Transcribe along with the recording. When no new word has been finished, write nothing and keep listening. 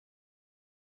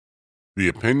The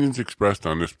opinions expressed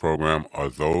on this program are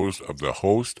those of the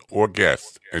host or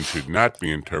guest and should not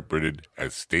be interpreted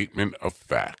as statement of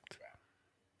fact.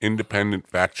 Independent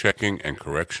fact-checking and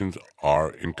corrections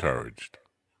are encouraged.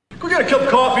 Can we get a cup of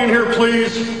coffee in here,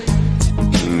 please?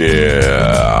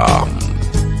 Yeah.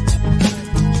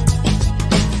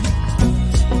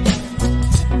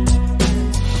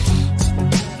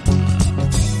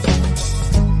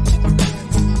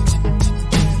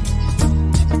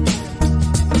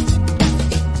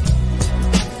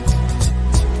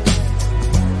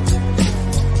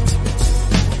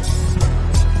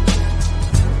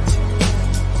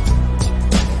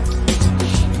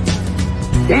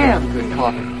 Damn good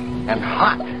coffee and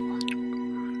hot.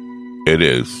 It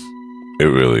is. It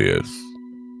really is.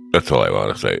 That's all I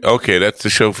want to say. Okay, that's the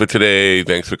show for today.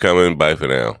 Thanks for coming. Bye for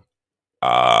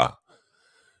now.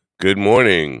 Good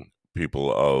morning,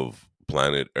 people of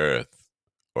planet Earth,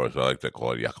 or as I like to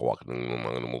call it,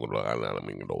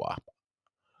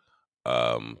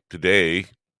 today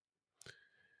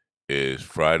is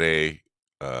Friday,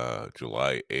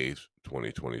 July 8th,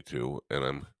 2022, and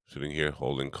I'm sitting here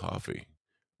holding coffee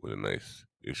with a nice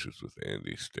Issues with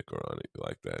Andy sticker on it. You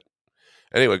like that?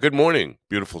 Anyway, good morning.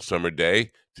 Beautiful summer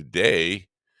day. Today,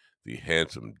 the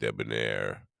handsome,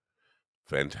 debonair,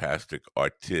 fantastic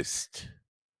artist,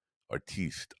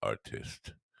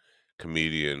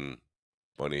 comedian,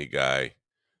 funny guy,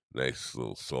 nice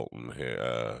little salt and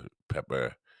hair,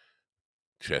 pepper,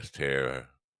 chest hair,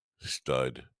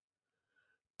 stud,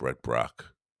 Brett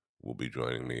Brock will be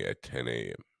joining me at 10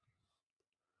 a.m.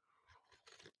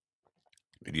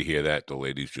 Did you hear that? The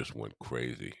ladies just went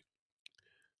crazy.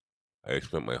 I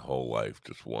spent my whole life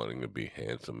just wanting to be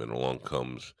handsome, and along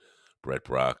comes Brett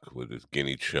Brock with his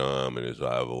guinea charm and his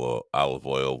olive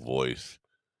oil voice.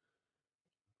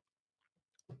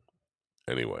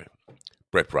 Anyway,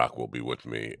 Brett Brock will be with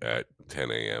me at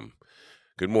 10 a.m.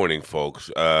 Good morning,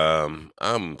 folks.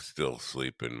 I'm still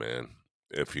sleeping, man.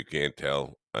 If you can't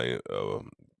tell,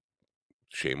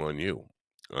 shame on you.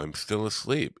 I'm still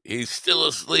asleep. He's still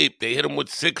asleep. They hit him with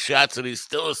 6 shots and he's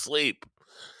still asleep.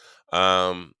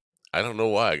 I don't know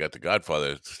why. I got The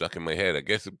Godfather stuck in my head. I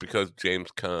guess it's because James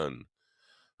Caan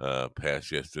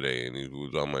passed yesterday and he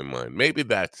was on my mind. Maybe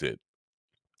that's it.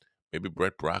 Maybe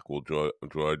Brett Brock will draw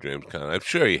James Caan. I'm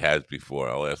sure he has before.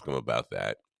 I'll ask him about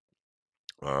that.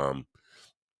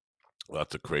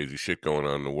 Lots of crazy shit going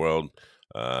on in the world.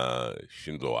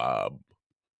 Shinzo Abe,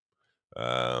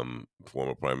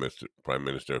 former prime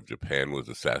minister of Japan, was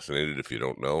assassinated. If you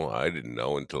don't know, I didn't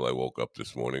know until I woke up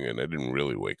this morning, and I didn't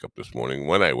really wake up this morning.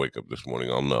 When I wake up this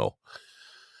morning, I'll know.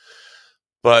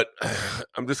 But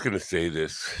I'm just going to say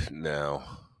this now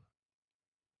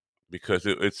because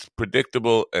it's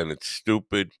predictable and it's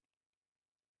stupid,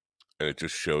 and it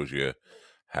just shows you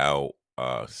how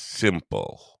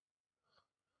simple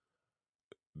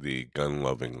the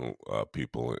gun-loving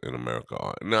people in America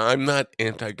are. Now, I'm not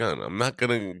anti-gun. I'm not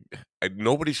going to...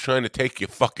 Nobody's trying to take your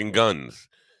fucking guns.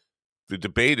 The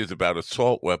debate is about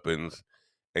assault weapons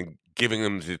and giving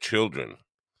them to children,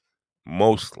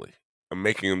 mostly, and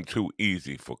making them too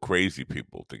easy for crazy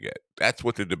people to get. That's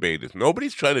what the debate is.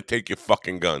 Nobody's trying to take your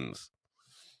fucking guns.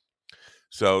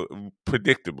 So,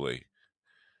 predictably,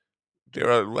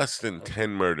 there are less than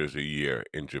 10 murders a year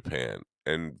in Japan,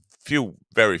 and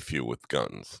very few with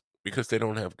guns, because they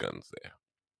don't have guns there.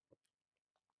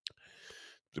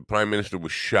 The prime minister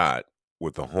was shot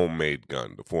with a homemade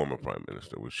gun. The former prime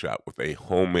minister was shot with a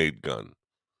homemade gun.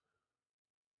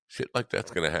 Shit like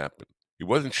that's going to happen. He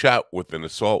wasn't shot with an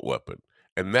assault weapon.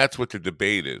 And that's what the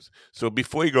debate is. So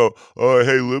before you go, oh,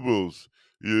 hey, liberals,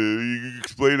 you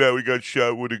explain how we got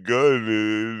shot with a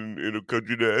gun in a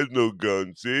country that has no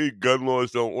guns. See, gun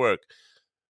laws don't work.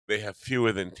 They have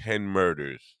fewer than 10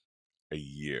 murders a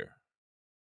year.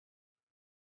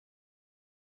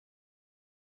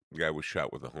 The guy was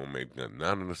shot with a homemade gun,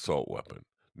 not an assault weapon.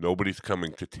 Nobody's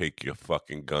coming to take your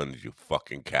fucking guns, you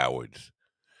fucking cowards.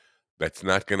 That's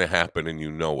not going to happen, and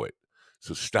you know it.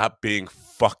 So stop being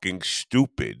fucking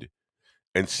stupid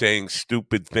and saying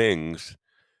stupid things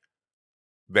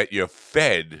that you're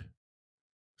fed,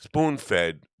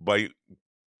 spoon-fed, by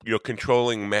your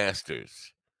controlling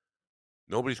masters.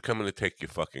 Nobody's coming to take your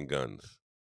fucking guns.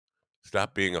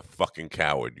 Stop being a fucking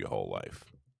coward your whole life.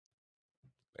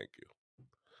 Thank you.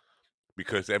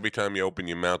 Because every time you open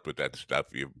your mouth with that stuff,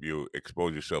 you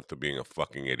expose yourself to being a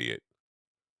fucking idiot.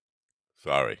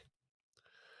 Sorry.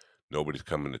 Nobody's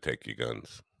coming to take your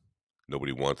guns.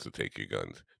 Nobody wants to take your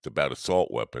guns. It's about assault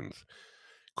weapons,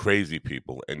 crazy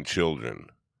people, and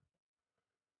children.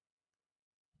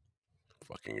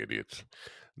 Fucking idiots.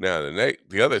 Now,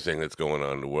 the other thing that's going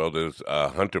on in the world is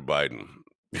Hunter Biden.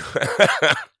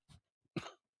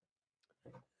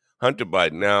 Hunter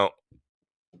Biden. Now,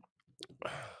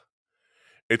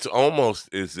 it's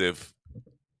almost as if,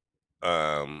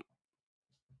 oh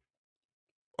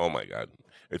my God,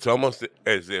 it's almost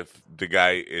as if the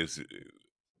guy is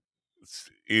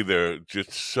either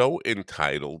just so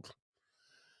entitled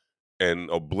and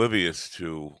oblivious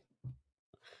to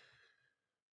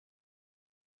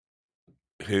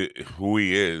who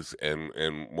he is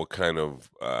and what kind of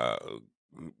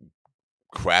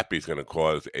crap he's going to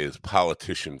cause his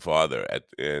politician father.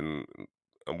 And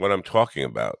what I'm talking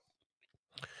about,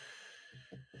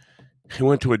 he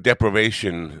went to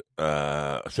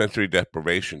a sensory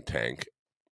deprivation tank,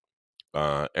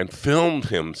 and filmed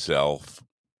himself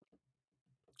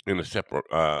in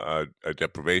a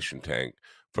deprivation tank,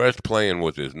 first playing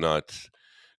with his nuts,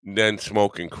 then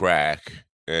smoking crack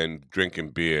and drinking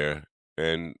beer,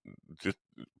 and just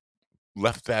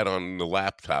left that on the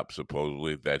laptop,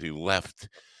 supposedly, that he left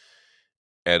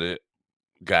at a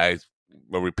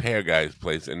repair guy's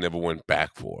place and never went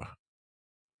back for.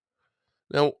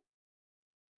 Now,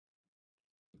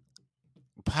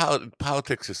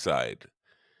 politics aside,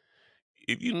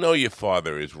 if you know your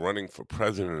father is running for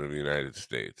president of the United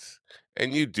States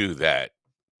and you do that,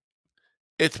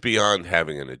 it's beyond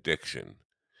having an addiction.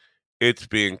 It's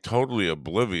being totally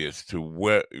oblivious to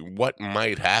what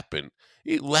might happen.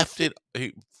 He left it.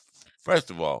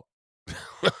 First of all,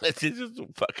 it's just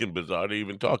fucking bizarre to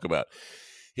even talk about.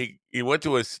 He went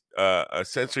to a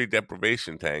sensory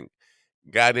deprivation tank,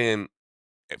 got in,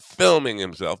 filming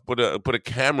himself, put a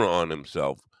camera on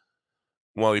himself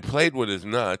while he played with his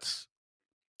nuts,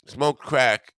 smoked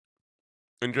crack,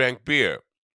 and drank beer,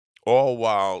 all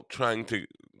while trying to.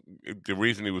 The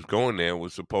reason he was going there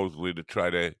was supposedly to try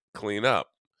to clean up.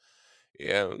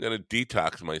 Yeah, I'm gonna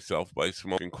detox myself by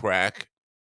smoking crack,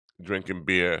 drinking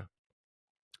beer.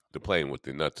 The playing with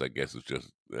the nuts, I guess, is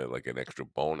just like an extra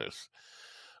bonus.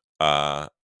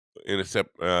 In a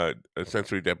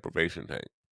sensory deprivation tank.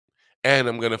 And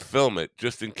I'm going to film it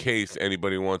just in case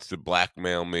anybody wants to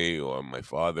blackmail me or my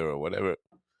father or whatever.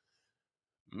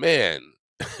 Man,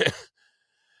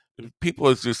 people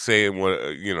are just saying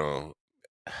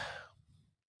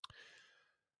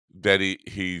that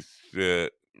he's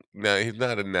now he's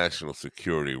not a national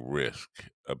security risk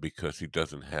because he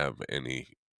doesn't have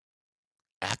any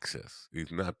access.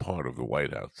 He's not part of the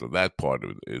White House, so that part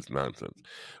of it is nonsense.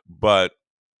 But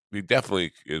he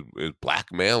definitely is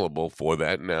blackmailable for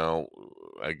that. Now,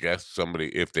 I guess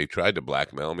if they tried to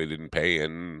blackmail him, he didn't pay,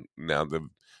 and now the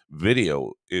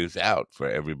video is out for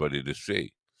everybody to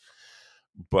see.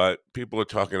 But people are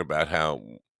talking about how,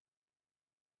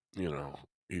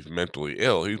 he's mentally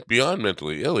ill. He's beyond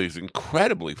mentally ill. He's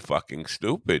incredibly fucking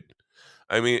stupid.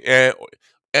 I mean,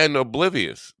 and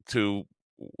oblivious to.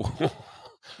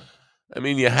 I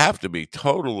mean, you have to be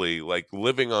totally like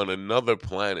living on another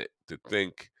planet to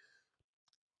think.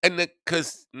 And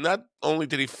because not only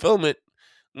did he film it,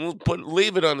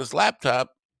 leave it on his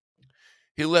laptop,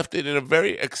 he left it in a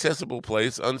very accessible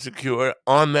place, unsecure,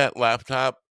 on that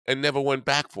laptop, and never went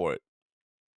back for it.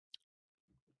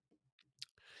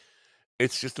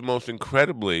 It's just the most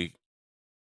incredibly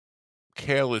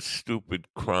careless, stupid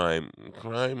crime.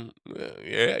 Crime?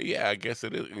 Yeah, I guess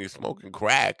it is. You're smoking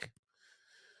crack.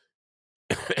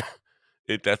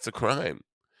 That's a crime.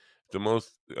 The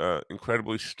most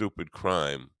incredibly stupid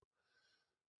crime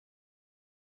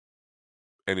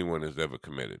anyone has ever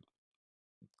committed.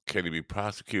 Can he be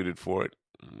prosecuted for it?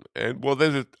 And well,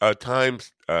 there's a time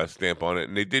stamp on it,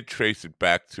 and they did trace it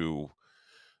back to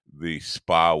the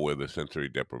spa where the sensory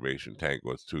deprivation tank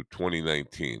was, to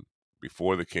 2019,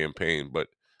 before the campaign. But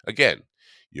again,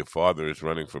 your father is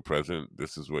running for president.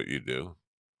 This is what you do.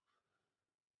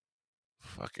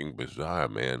 Fucking bizarre,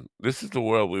 man. This is the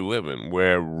world we live in,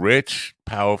 where rich,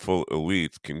 powerful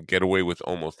elites can get away with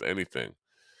almost anything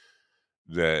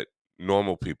that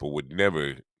normal people would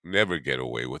never get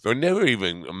away with, or never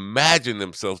even imagine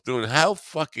themselves doing. How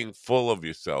fucking full of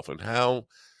yourself and how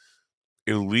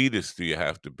elitist do you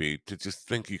have to be to just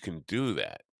think you can do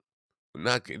that?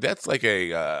 That's like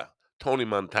a Tony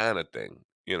Montana thing,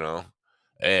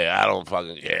 Hey, I don't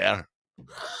fucking care.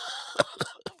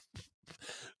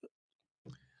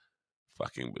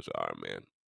 Fucking bizarre, man.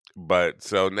 But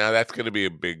so now that's going to be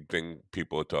a big thing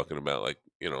people are talking about, like,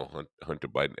 Hunter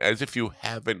Biden, as if you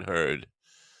haven't heard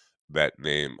that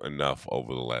name enough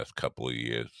over the last couple of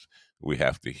years. We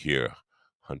have to hear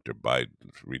Hunter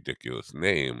Biden's ridiculous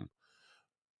name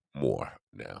more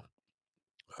now.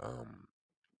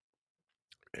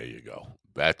 There you go.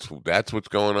 That's what's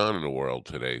going on in the world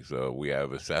today. So we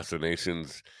have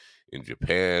assassinations in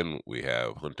Japan. We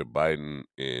have Hunter Biden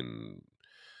in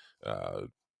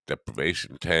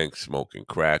deprivation tank, smoking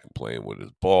crack, and playing with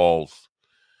his balls.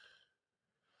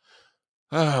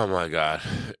 Oh my God.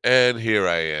 And here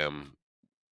I am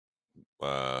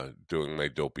doing my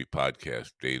dopey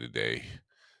podcast day to day.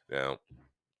 Now,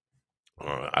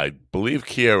 I believe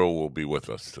Kiera will be with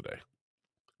us today,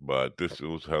 but this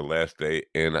was her last day,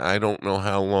 and I don't know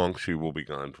how long she will be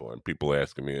gone for. And people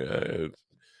asking me, is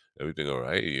everything all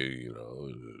right? You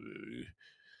know,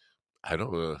 I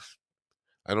don't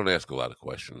ask a lot of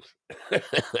questions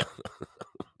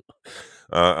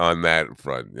on that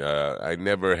front. I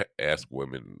never ask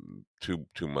women too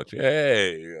much.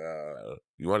 Hey,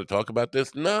 you want to talk about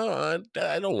this? No,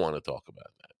 I don't want to talk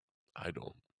about that. I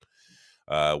don't.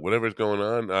 Whatever's going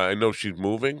on, I know she's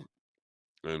moving,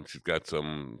 and she's got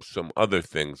some other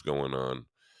things going on,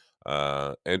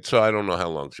 and so I don't know how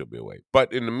long she'll be away.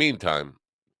 But in the meantime,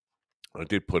 I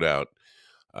did put out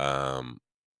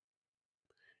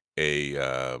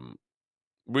a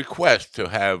request to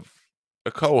have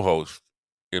a co-host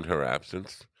in her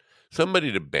absence,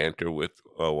 somebody to banter with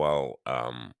while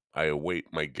I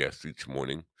await my guests each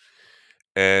morning,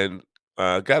 and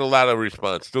got a lot of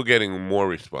response. Still getting more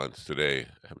response today.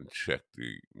 I haven't checked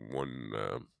the one.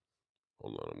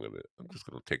 Hold on, I'm just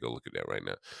gonna take a look at that right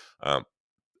now. I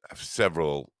have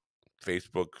several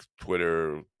Facebook,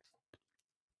 Twitter,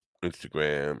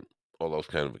 Instagram, all those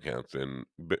kind of accounts, and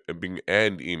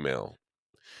and email,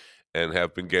 and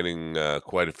have been getting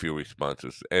quite a few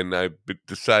responses. And I've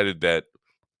decided that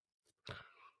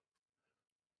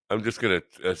I'm just gonna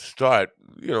start,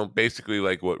 basically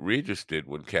like what Regis did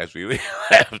when Kathy Lee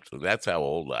left. So that's how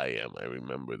old I am. I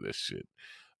remember this shit.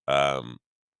 Um,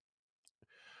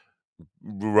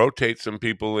 Rotate some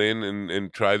people in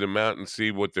and try them out and see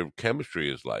what their chemistry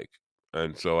is like.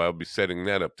 And so I'll be setting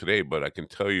that up today. But I can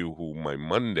tell you who my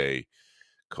Monday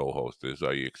co-host is.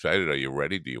 Are you excited? Are you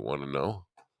ready? Do you want to know?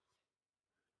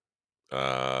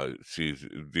 She's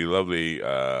the lovely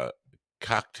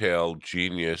cocktail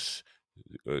genius,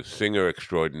 singer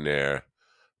extraordinaire,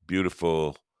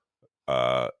 beautiful,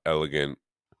 elegant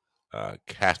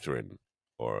Catherine,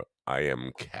 or I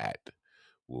Am Cat,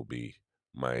 will be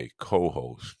my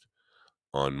co-host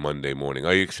on Monday morning.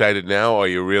 Are you excited now? Are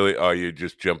you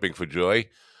just jumping for joy?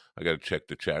 I got to check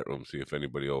the chat room, see if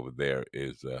anybody over there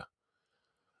is.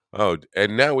 Oh,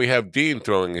 and now we have Dean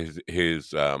throwing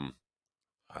his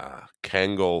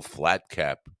Kangol flat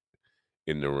cap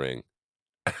in the ring.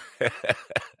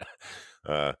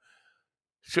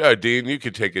 Sure, Dean, you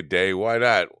could take a day. Why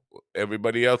not?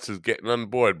 Everybody else is getting on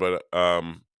board, but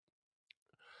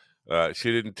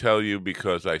she didn't tell you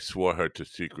because I swore her to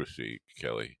secrecy,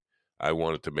 Kelly. I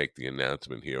wanted to make the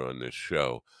announcement here on this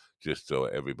show just so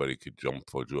everybody could jump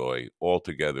for joy all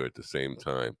together at the same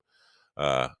time.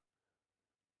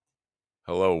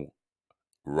 Hello,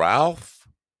 Ralph?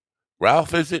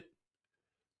 Ralph, is it?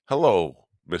 Hello,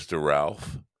 Mr.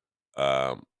 Ralph.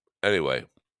 Um, anyway,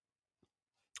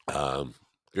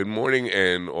 good morning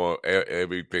and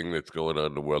everything that's going on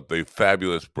in the world. The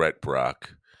fabulous Brett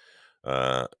Brock.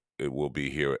 It will be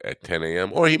here at 10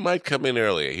 a.m. or he might come in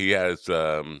earlier. He has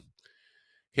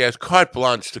carte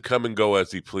blanche to come and go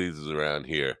as he pleases around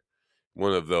here.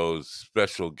 One of those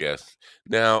special guests.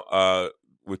 Now,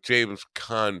 with James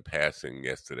Caan passing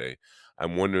yesterday,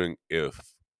 I'm wondering if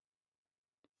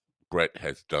Brett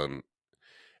has done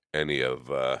any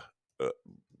of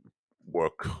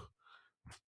work.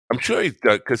 I'm sure he's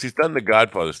done, because he's done the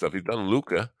Godfather stuff. He's done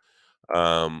Luca.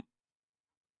 Brett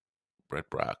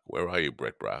Brock, where are you,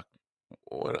 Brett Brock?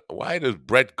 Why does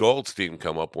Brett Goldstein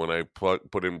come up when I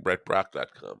put in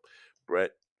BrettBrock.com?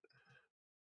 Brett,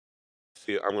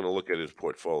 see, I'm going to look at his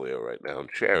portfolio right now and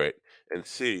share it and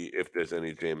see if there's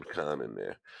any James Caan in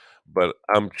there. But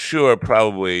I'm sure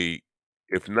probably,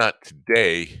 if not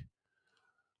today,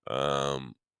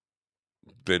 then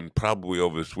probably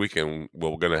over this weekend,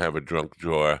 we're going to have a drunk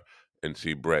drawer and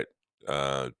see Brett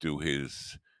do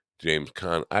his James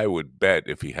Caan. I would bet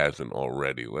if he hasn't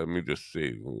already. Let me just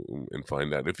see and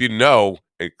find out. If you know,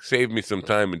 save me some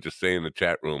time and just say in the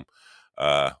chat room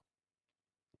that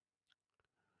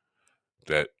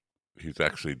he's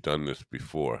actually done this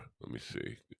before. Let me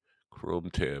see.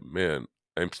 Chrome tab. Man,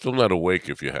 I'm still not awake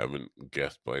if you haven't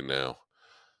guessed by now.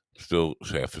 Still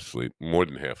half asleep, more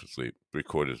than half asleep,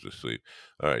 3/4 asleep.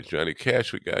 All right, Johnny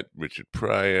Cash, we got Richard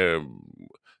Pryor,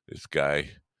 this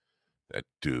guy, that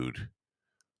dude.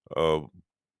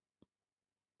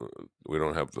 We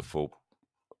don't have the full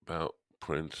about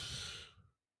Prince.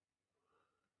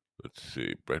 Let's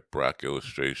see, Brett Brock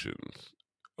illustrations.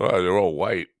 Oh, they're all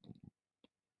white.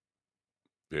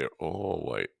 They're all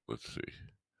white. Let's see.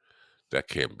 That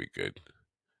can't be good.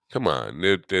 Come on,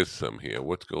 there's some here.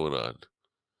 What's going on?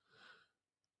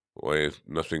 Why is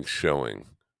nothing showing?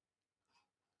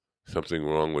 Something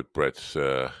wrong with Brett's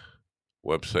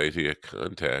website here.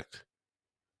 Contact.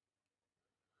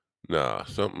 Nah,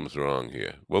 something's wrong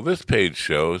here. Well, this page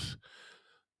shows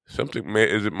something.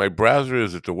 Is it my browser?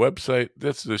 Is it the website?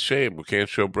 That's a shame. We can't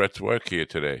show Brett's work here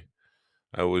today.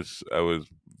 I was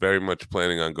very much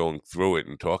planning on going through it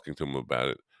and talking to him about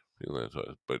it.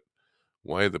 But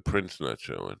why are the prints not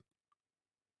showing?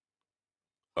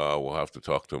 We'll have to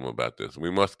talk to him about this. We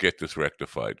must get this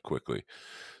rectified quickly.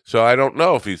 So I don't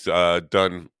know if he's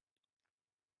done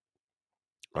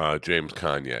James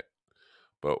Caan yet,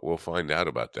 but we'll find out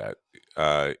about that.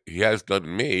 He has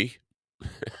done me.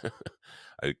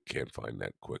 I can't find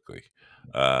that quickly.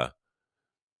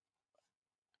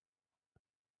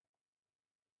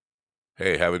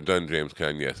 Hey, haven't done James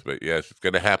Caan yet, but yes, it's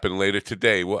going to happen later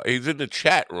today. Well, he's in the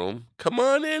chat room. Come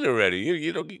on in already.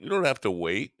 You don't have to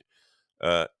wait.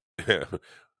 Yes,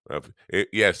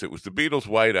 it was the Beatles'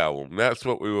 White Album. That's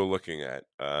what we were looking at.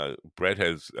 Brett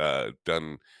has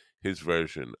done his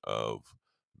version of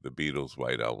the Beatles'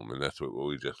 White Album, and that's what we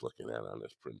were just looking at on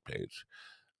this print page.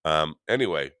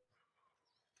 Anyway,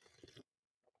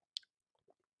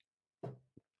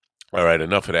 all right,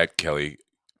 enough of that, Kelly.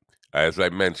 As I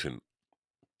mentioned,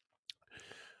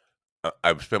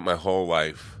 I've spent my whole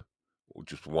life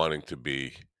just wanting to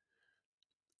be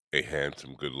a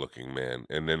handsome, good-looking man,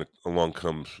 and then along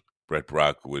comes Brett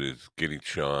Brock with his giddy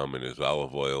charm and his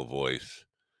olive oil voice.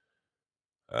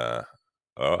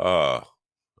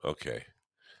 Okay.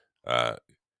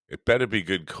 It better be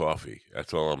good coffee.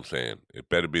 That's all I'm saying. It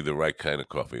better be the right kind of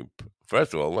coffee.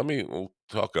 First of all, we'll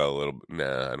talk a little bit.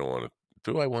 Nah, I don't want to.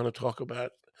 Do I want to talk about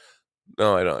it?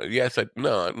 No, I don't. Yes,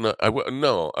 no, I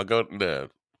go, no.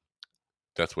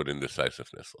 That's what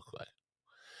indecisiveness looks like.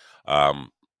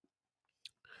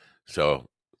 So,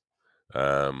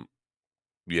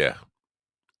 yeah,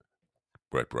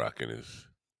 Brett Brock and his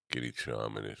giddy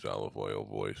charm and his olive oil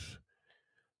voice.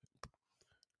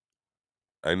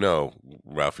 I know,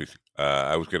 Ralphie.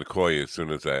 I was going to call you as soon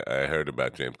as I heard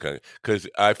about James Caan because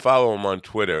I follow him on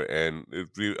Twitter, and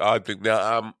the odd thing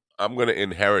now I'm going to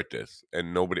inherit this,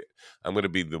 and nobody. I'm going to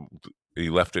be He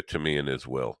left it to me in his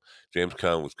will. James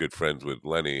Caan was good friends with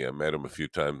Lenny. I met him a few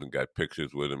times and got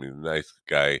pictures with him. He's a nice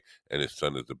guy, and his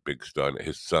son is a big star.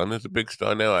 His son is a big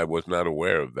star now. I was not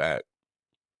aware of that.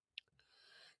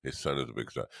 His son is a big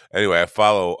star. Anyway, I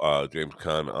follow James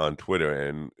Caan on Twitter,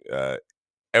 and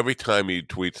every time he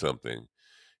tweets something,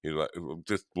 he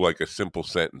just like a simple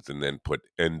sentence and then put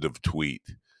end of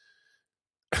tweet.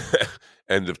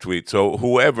 End of tweet. So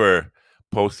whoever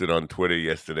posted on Twitter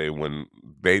yesterday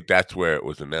that's where it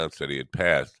was announced that he had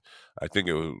passed. I think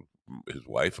it was his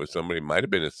wife or somebody, might have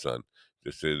been his son.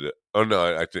 Just said, oh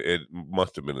no, it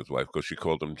must have been his wife because she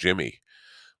called him Jimmy.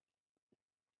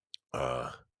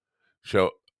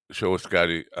 Show us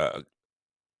Scotty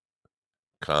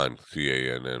Caan,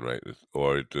 Cann, right?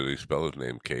 Or do they spell his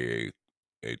name Kahn?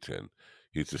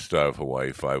 He's the star of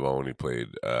Hawaii Five-0, and he played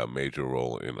a major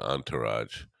role in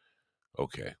Entourage.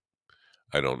 Okay,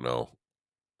 I don't know.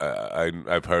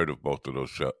 I've heard of both of those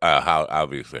shows.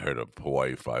 Obviously heard of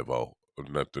Hawaii Five-0,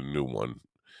 not the new one.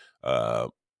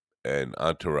 And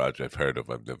Entourage I've heard of.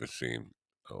 I've never seen.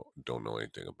 Don't know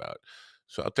anything about.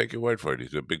 So I'll take your word for it.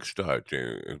 He's a big star,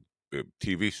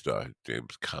 TV star.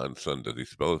 James Caan's son. Does he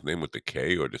spell his name with the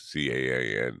K or the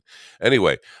Caan?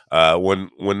 Anyway,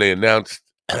 when they announced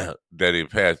that he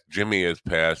passed, Jimmy has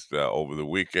passed over the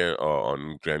weekend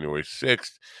on January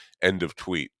 6th. End of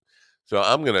tweet. So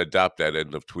I'm going to adopt that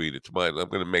end of tweet. It's mine. I'm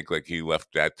going to make like he left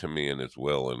that to me in his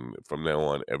will, and from now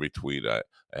on, every tweet I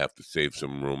have to save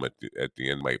some room at the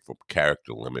end, for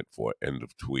character limit for end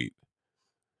of tweet.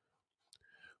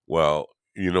 Well,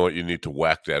 you know what? You need to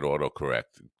whack that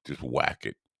autocorrect. Just whack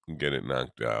it and get it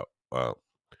knocked out. Wow.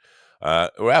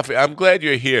 Ralphie, I'm glad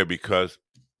you're here because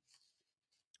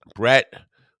Brett,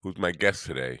 who's my guest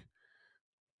today,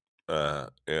 and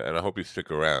I hope you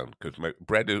stick around because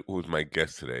Brett, who's my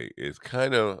guest today, is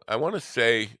kind of, I want to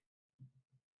say,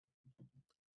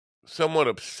 somewhat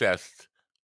obsessed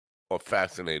or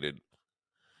fascinated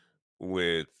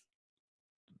with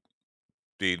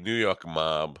the New York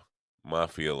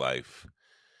mafia life,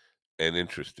 and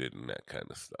interested in that kind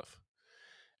of stuff.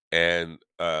 And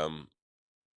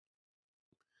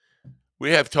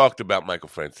we have talked about Michael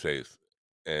Franzese,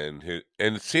 and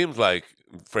it seems like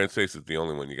Franzese is the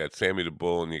only one. You got Sammy the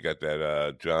Bull, and you got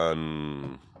that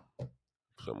John,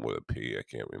 something with a P. I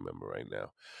can't remember right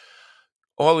now.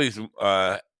 All these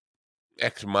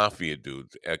ex-mafia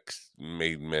dudes,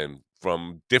 ex-made men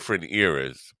from different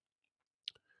eras,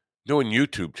 doing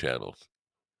YouTube channels.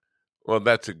 Well,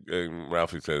 that's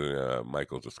Ralphie said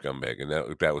Michael's a scumbag, and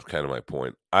that was kind of my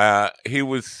point. He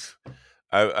was.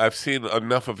 I've seen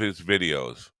enough of his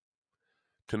videos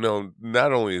to know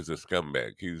not only is a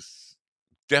scumbag, he's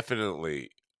definitely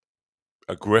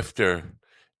a grifter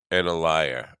and a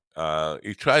liar.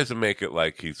 He tries to make it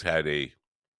like he's had an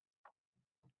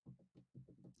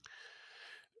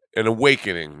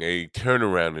awakening, a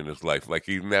turnaround in his life. Like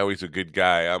he's a good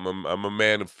guy. I'm a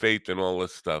man of faith and all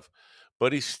this stuff,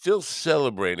 but he's still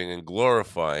celebrating and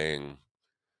glorifying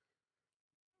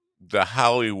the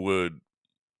Hollywood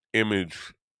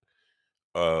image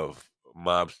of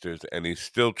mobsters, and he's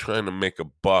still trying to make a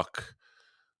buck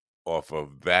off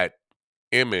of that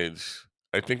image.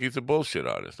 I think he's a bullshit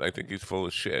artist. I think he's full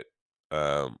of shit.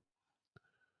 Um,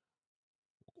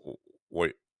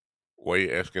 what are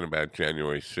you asking about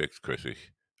January 6th, Chrissy?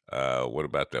 What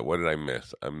about that? What did I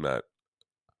miss? I'm not.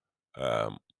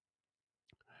 Um,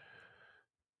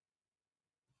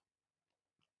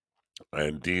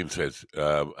 and Dean says,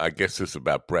 I guess this is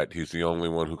about Brett. He's the only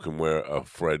one who can wear a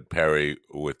Fred Perry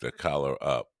with the collar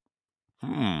up.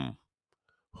 Who?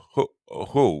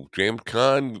 James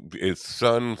Caan, his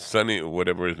son, Sonny,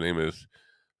 whatever his name is,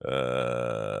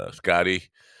 Scotty,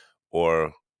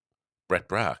 or Brett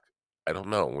Brock? I don't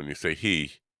know. When you say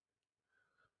he,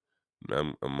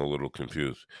 I'm a little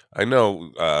confused. I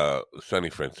know Sonny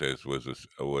Francis was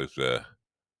the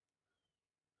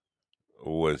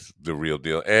real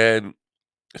deal, and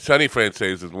Sonny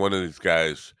Francis is one of these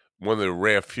guys, one of the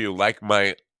rare few, like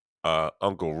my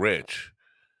Uncle Rich,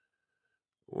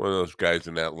 one of those guys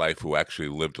in that life who actually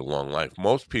lived a long life.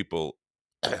 Most people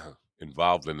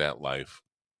involved in that life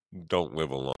don't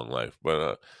live a long life,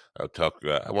 but I'll talk.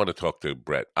 I want to talk to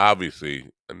Brett. Obviously,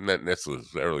 I not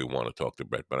necessarily want to talk to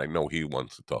Brett, but I know he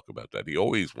wants to talk about that. He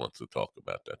always wants to talk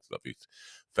about that stuff. He's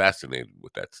fascinated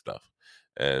with that stuff.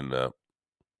 And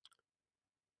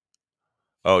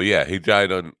oh yeah, he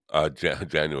died on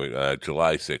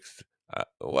July 6th.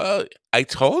 Well, I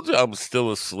told you I'm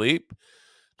still asleep.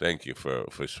 Thank you for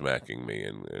smacking me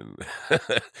and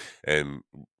and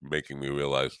making me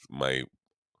realize my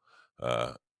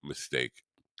mistake.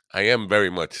 I am very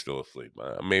much still asleep.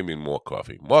 Maybe more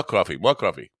coffee. More coffee. More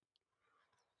coffee.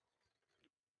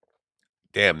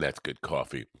 Damn, that's good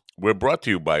coffee. We're brought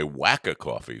to you by Wacka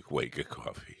Coffee. Wacka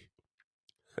Coffee.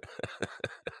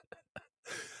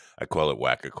 I call it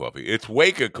Wacka Coffee. It's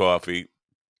Wacka Coffee,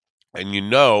 and you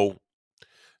know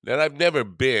that I've never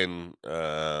been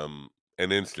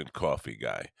an instant coffee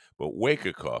guy, but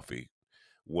Wacka Coffee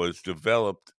was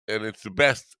developed, and it's the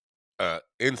best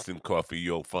instant coffee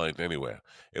you'll find anywhere.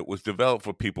 It was developed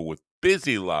for people with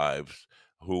busy lives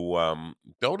who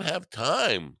don't have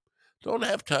time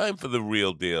for the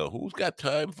real deal. Who's got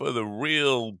time for the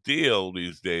real deal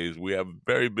these days? We have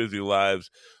very busy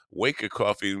lives. Wake a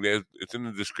Coffee, it's in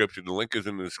the description. The link is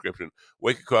in the description.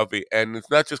 Wake a Coffee, and it's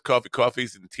not just coffee,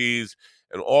 coffees and teas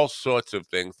and all sorts of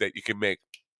things that you can make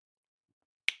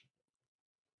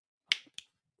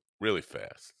really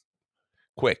fast,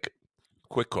 quick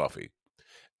coffee.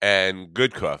 And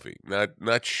good coffee, not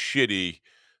shitty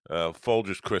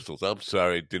Folgers Crystals. I'm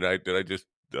sorry, did I just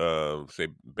say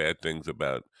bad things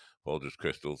about Folgers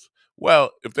Crystals?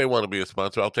 Well, if they want to be a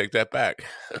sponsor, I'll take that back.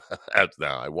 No,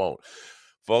 I won't.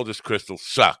 Folgers Crystals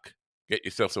suck. Get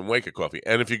yourself some Waker coffee,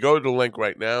 and if you go to the link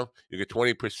right now, you get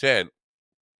 20%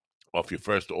 off your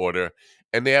first order,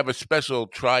 and they have a special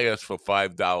 "Try Us for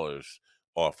 $5"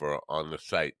 offer on the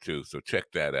site too. So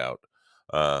check that out.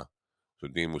 So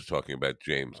Dean was talking about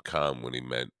James Caan when he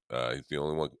meant he's the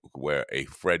only one who could wear a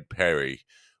Fred Perry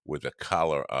with a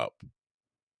collar up.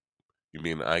 You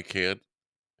mean I can't?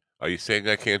 Are you saying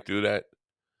I can't do that?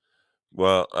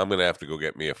 Well, I'm going to have to go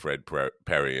get me a Fred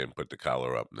Perry and put the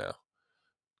collar up now,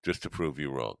 just to prove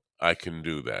you wrong. I can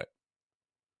do that.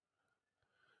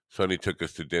 Sonny took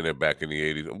us to dinner back in the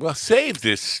 80s. Well, save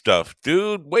this stuff,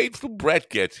 dude. Wait till Brett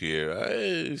gets here.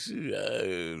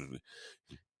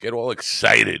 Get all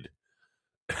excited.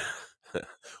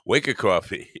 Wake a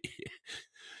coffee.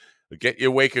 Get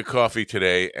your Wake a Coffee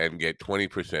today and get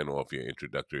 20% off your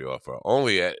introductory offer.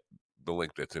 Only at the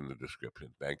link that's in the description.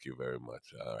 Thank you very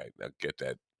much. All right, now get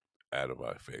that out of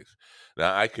our face.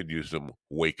 Now I could use some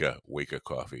Wake a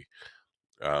Coffee.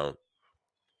 The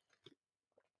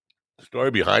story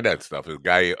behind that stuff is a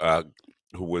guy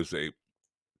who was a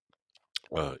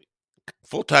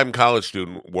full-time college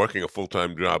student working a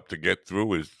full-time job to get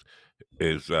through his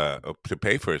to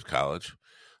pay for his college.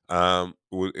 In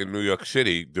New York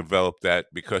City, developed that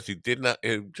because he did not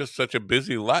just such a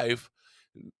busy life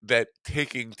that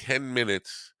taking 10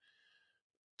 minutes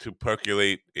to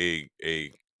percolate a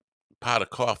pot of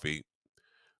coffee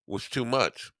was too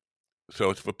much. So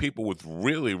it's for people with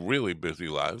really, really busy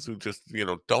lives who just,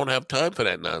 don't have time for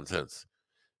that nonsense.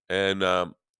 And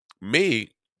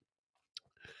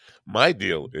my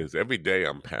deal is every day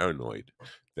I'm paranoid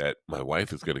that my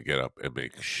wife is going to get up and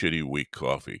make shitty weak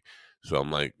coffee. So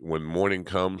I'm like, when morning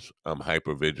comes, I'm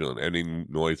hyper vigilant. Any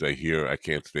noise I hear, I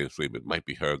can't stay asleep. It might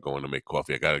be her going to make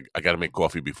coffee. I gotta make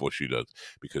coffee before she does,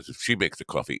 because if she makes the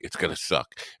coffee, it's gonna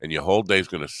suck, and your whole day's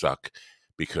gonna suck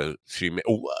because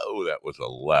whoa, that was a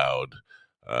loud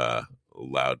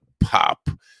pop.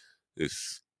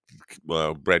 This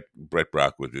Brett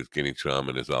Brock with his guinea charm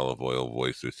and his olive oil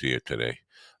voice is here today,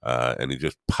 and he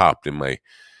just popped in my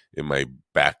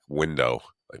back window,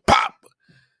 like pop.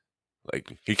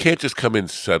 Like, he can't just come in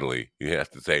subtly. He has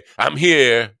to say, "I'm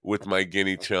here with my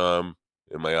guinea charm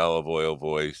and my olive oil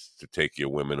voice to take your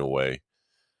women away."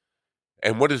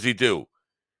 And what does he do?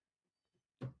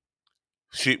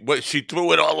 She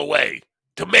threw it all away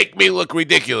to make me look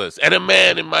ridiculous, and a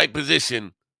man in my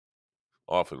position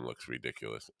often looks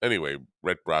ridiculous. Anyway,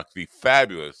 Brett Brock, the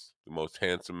most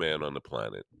handsome man on the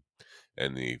planet,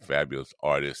 and the fabulous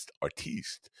artiste,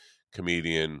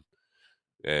 comedian,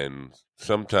 and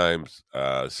sometimes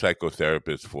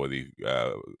psychotherapist for the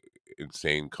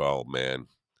insane Carl Mann,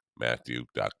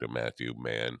 Dr. Matthew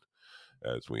Mann,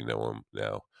 as we know him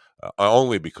now,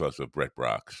 only because of Brett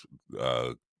Brock's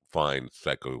fine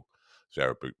psychotherapeutic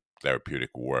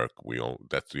work.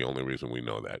 That's the only reason we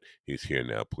know that. He's here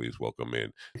now. Please welcome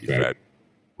in.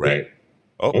 Brett.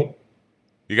 Oh,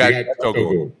 you got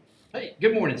go. Hey,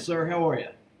 good morning, sir. How are you?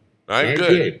 I'm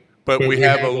good. But we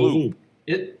have a loop.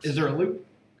 Is there a loop?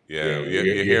 Yeah,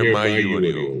 you hear my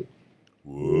audio.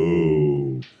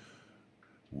 Whoa.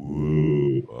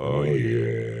 Whoa. Oh,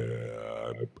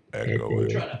 yeah. Echo.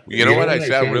 You know what? I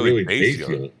sound really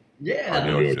bassy. Yeah.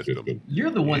 On your system.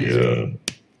 You're the one. Yeah.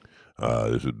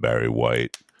 This is Barry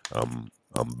White. I'm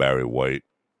Barry White.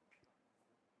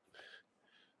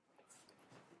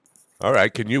 All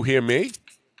right. Can you hear me?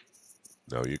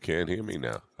 No, you can't hear me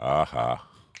now.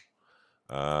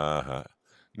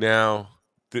 Now.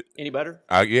 Any better?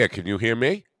 Yeah. Can you hear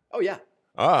me? Oh, yeah.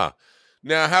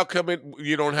 Now, how come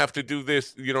you don't have to do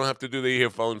this? You don't have to do the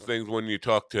earphone things when you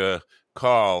talk to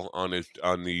Carl on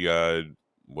the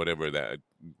whatever that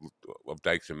of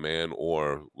Dykes and Man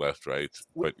or Last Rights,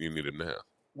 but you need it now.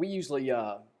 We usually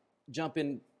jump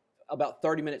in about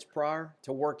 30 minutes prior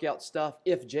to work out stuff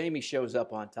if Jamie shows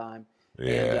up on time.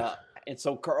 Yeah. And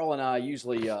so Carl and I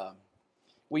usually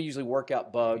work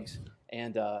out bugs,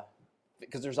 and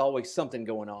because there's always something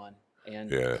going on,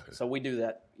 and so we do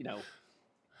that.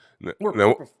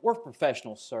 We're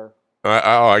professionals, sir.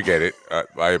 I get it.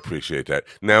 I appreciate that.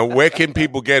 Now, where can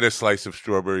people get a slice of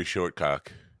strawberry shortcock?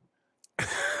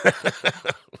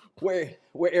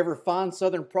 Wherever fine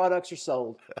Southern products are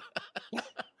sold.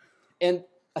 And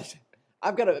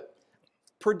I've got to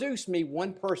produce me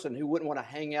one person who wouldn't want to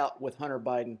hang out with Hunter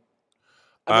Biden.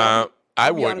 I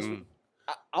wouldn't.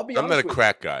 I'll be honest. I'm not a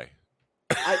crack guy.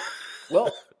 I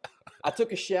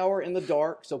took a shower in the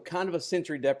dark, so kind of a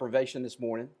sensory deprivation this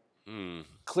morning.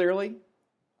 Clearly,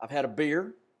 I've had a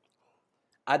beer.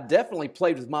 I definitely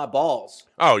played with my balls.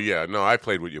 Oh yeah, no, I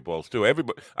played with your balls too. My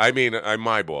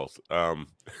balls. And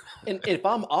if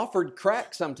I'm offered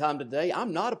crack sometime today,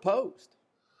 I'm not opposed.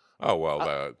 Oh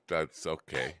well, that's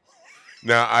okay.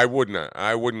 Now I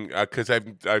wouldn't, because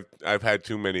I've had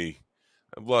too many.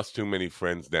 I've lost too many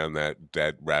friends down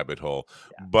that rabbit hole.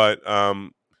 Yeah. But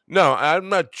no, I'm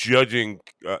not judging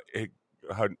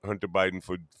Hunter Biden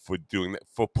for doing that,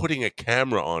 for putting a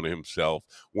camera on himself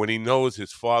when he knows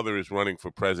his father is running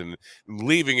for president, and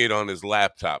leaving it on his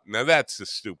laptop. Now that's the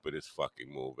stupidest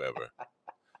fucking move ever.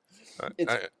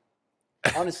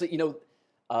 Honestly,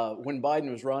 when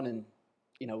Biden was running,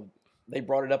 they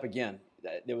brought it up again.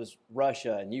 There was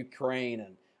Russia and Ukraine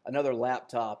and another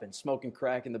laptop and smoking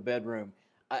crack in the bedroom.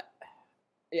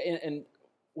 And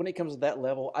when it comes to that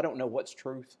level, I don't know what's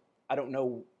truth. I don't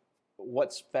know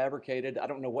what's fabricated. I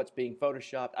don't know what's being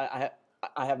photoshopped. I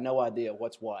have no idea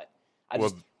what's what.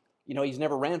 He's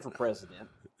never ran for president,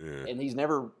 and he's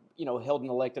never, held an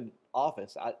elected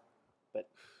office. But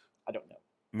I don't know.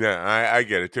 Yeah, I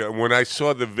get it too. When I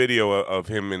saw the video of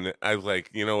him, I was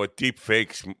like, deep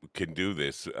fakes can do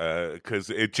this, because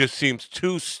it just seems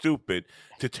too stupid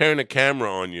to turn a camera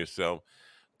on yourself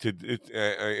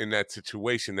in that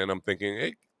situation. Then I'm thinking,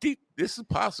 hey, this is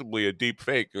possibly a deep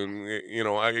fake, and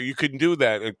you can do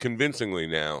that convincingly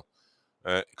now,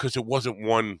 because it wasn't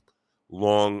one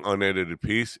long unedited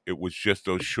piece. It was just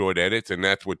those short edits, and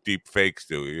that's what deep fakes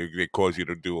do. They cause you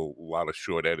to do a lot of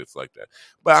short edits like that.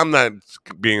 But I'm not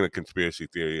being a conspiracy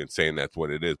theory and saying that's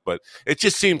what it is, but it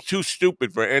just seems too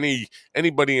stupid for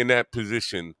anybody in that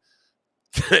position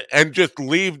and just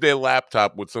leave their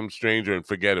laptop with some stranger and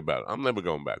forget about it. I'm never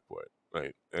going back for it.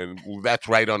 Right. And that's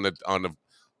right on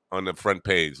the front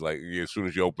page. Like as soon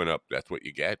as you open up, that's what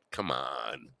you get. Come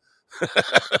on.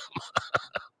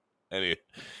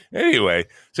 Anyway,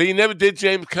 so you never did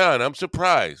James Caan. I'm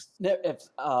surprised.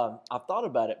 I've thought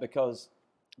about it because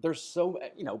there's so,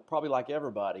 probably like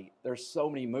everybody, there's so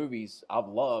many movies I've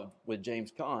loved with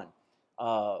James Caan,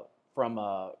 from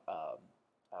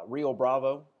Rio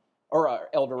Bravo, or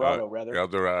El Dorado, rather. El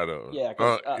Dorado. Yeah,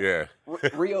 yeah.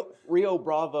 Rio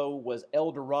Bravo was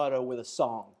El Dorado with a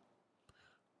song.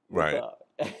 Right.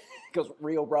 Because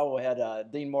Rio Bravo had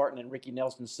Dean Martin and Ricky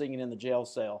Nelson singing in the jail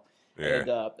cell. Yeah.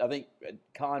 And I think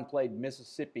Caan played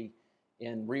Mississippi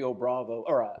in Rio Bravo,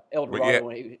 or El Dorado.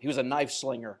 Yeah. He was a knife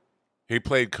slinger. He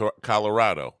played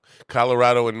Colorado.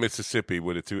 Colorado and Mississippi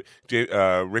were the two.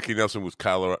 Ricky Nelson was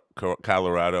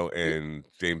Colorado, and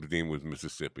James Dean was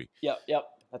Mississippi. Yep.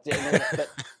 That's it.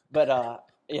 But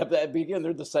again,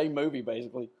 they're the same movie,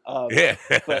 basically. Yeah.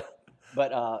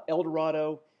 But El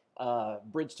Dorado,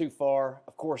 Bridge Too Far,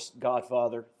 of course,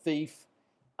 Godfather, Thief,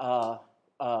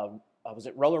 was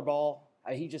it Rollerball?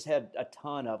 He just had a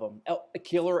ton of them.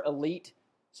 Killer Elite,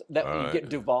 that you get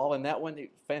Duvall in that one.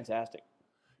 Fantastic.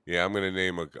 Yeah, I'm going to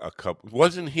name a couple.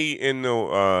 Wasn't he in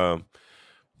the?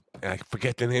 I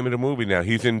forget the name of the movie now.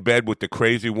 He's in bed with the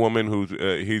crazy woman who's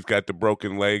he's got the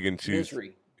broken leg and she's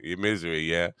Misery.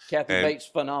 Yeah, Kathy Bates,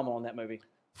 phenomenal in that movie.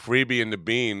 Freebie and the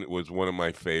Bean was one of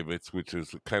my favorites, which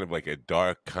is kind of like a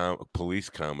dark police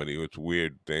comedy. It's a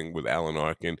weird thing with Alan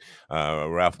Arkin.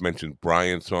 Ralph mentioned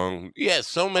Brian's Song. Yeah,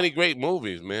 so many great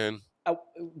movies, man. I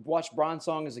watched Brian's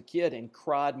Song as a kid and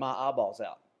cried my eyeballs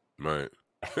out. Right.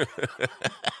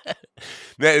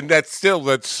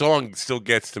 that song still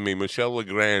gets to me. Michel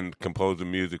Legrand composed the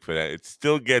music for that. It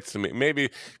still gets to me.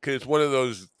 Maybe because it's one of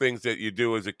those things that you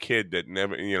do as a kid that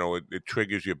never, it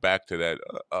triggers you back to that.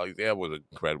 That was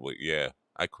incredible. Yeah,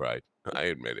 I cried. I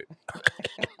admit it.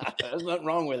 There's nothing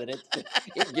wrong with it.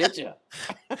 It gets you.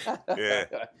 Yeah.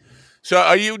 So,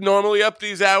 are you normally up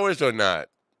these hours or not?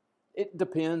 It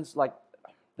depends. Like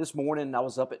this morning,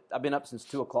 I've been up since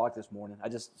 2:00 this morning.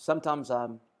 Sometimes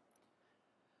I'll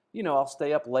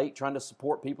stay up late trying to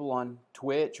support people on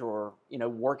Twitch or,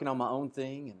 working on my own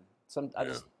thing. And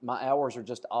my hours are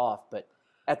just off, but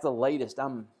at the latest,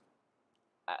 I'm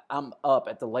up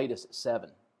at the latest at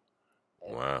 7.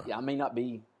 Wow. Yeah. I may not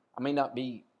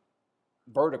be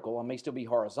vertical. I may still be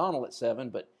horizontal at 7,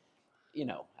 but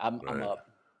I'm up.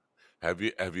 Have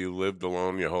you lived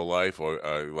alone your whole life, or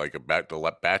like the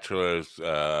bachelor's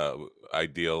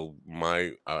ideal?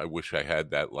 I wish I had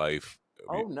that life.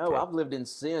 Oh no, I've lived in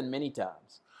sin many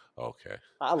times. Okay.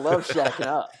 I love shacking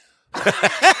up.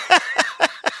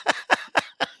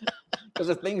 Because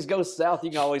if things go south, you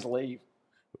can always leave.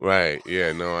 Right.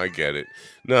 Yeah. No, I get it.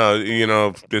 No,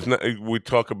 there's no. We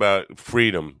talk about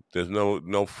freedom. There's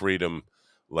no freedom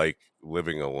like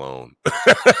living alone,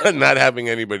 not having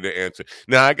anybody to answer.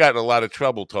 Now, I got in a lot of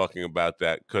trouble talking about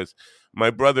that because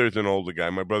my brother is an older guy.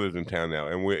 My brother's in town now,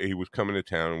 and he was coming to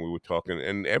town, and we were talking.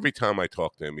 And every time I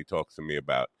talk to him, he talks to me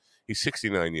about. He's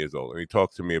 69 years old, and he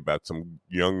talks to me about some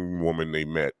young woman they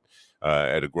met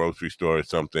at a grocery store or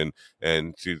something,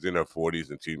 and she's in her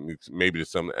 40s, and she maybe there's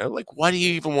something. I'm like, why do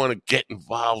you even want to get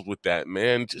involved with that,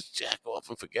 man? Just jack off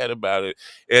and forget about it.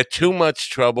 It's too much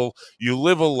trouble. You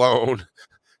live alone.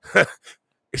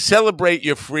 Celebrate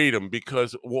your freedom,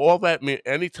 because all that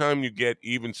anytime you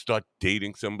even start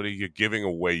dating somebody, you're giving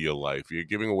away your life. You're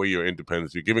giving away your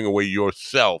independence. You're giving away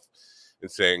yourself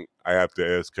and saying, I have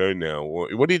to ask her now.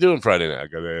 What are you doing Friday night? I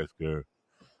got to ask her.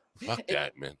 Fuck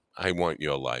that, man. I want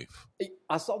your life.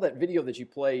 I saw that video that you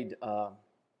played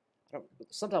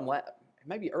sometime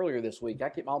maybe earlier this week. I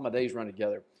keep all my days run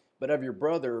together. But of your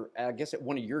brother, I guess at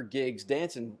one of your gigs,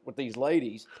 dancing with these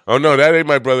ladies. Oh no, that ain't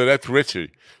my brother. That's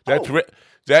Richie. That's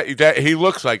that he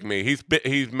looks like me.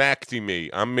 He's Maxie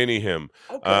me. I'm Mini him.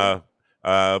 Okay.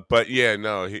 But yeah,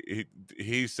 no,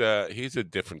 he's a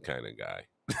different kind of guy.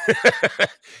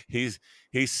 he's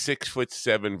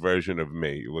 6'7" version of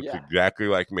me. He looks exactly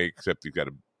like me, except he's got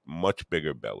a much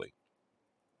bigger belly,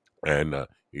 and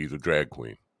he's a drag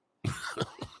queen.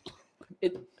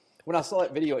 When I saw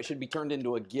that video, it should be turned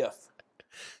into a GIF.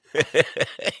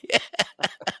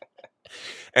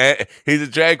 And he's a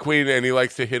drag queen, and he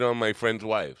likes to hit on my friends'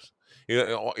 wives. He's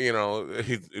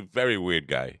a very weird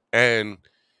guy, and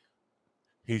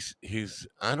he's.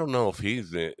 I don't know if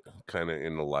he's kind of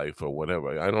in the life or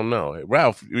whatever. I don't know.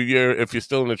 Ralph, if you're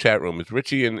still in the chat room, is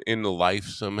Richie in the life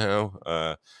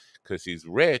somehow? Because he's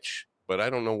rich, but I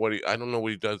don't know what he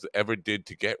ever did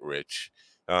to get rich.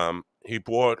 He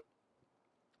bought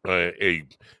a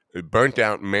burnt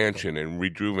out mansion and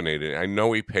rejuvenated. I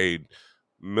know he paid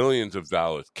millions of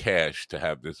dollars cash to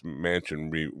have this mansion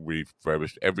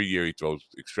refurbished. Every year he throws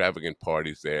extravagant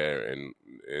parties there, and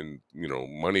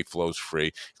money flows free.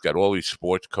 He's got all these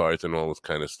sports cars and all this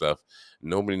kind of stuff.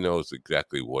 Nobody knows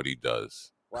exactly what he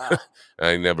does. Wow.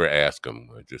 I never ask him.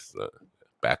 I just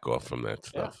back off from that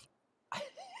stuff.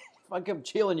 If I come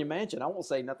chill in your mansion, I won't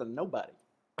say nothing to nobody.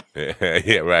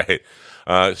 Yeah, right.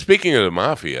 Speaking of the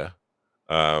mafia,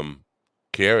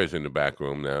 Kiara's in the back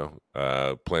room now,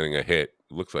 planning a hit.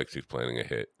 Looks like she's planning a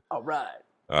hit. All right.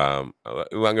 I'm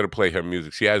going to play her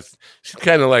music. She's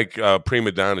kind of like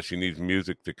prima donna. She needs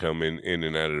music to come in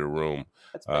and out of the room.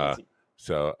 That's fancy.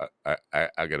 So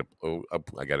I gotta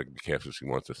be careful. She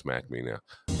wants to smack me now.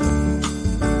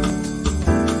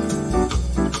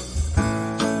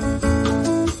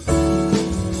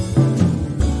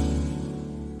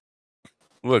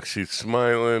 Look, she's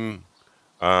smiling.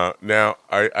 Now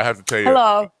I have to tell you.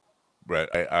 Hello. Brett.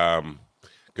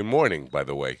 Good morning, by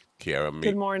the way, Kiara.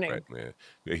 Good morning. Brett, man.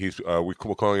 We're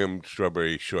calling him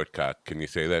Strawberry Shortcock. Can you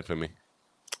say that for me?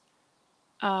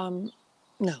 No.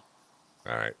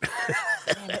 All right.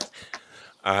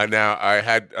 Now I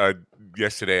had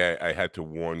yesterday. I had to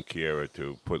warn Kiara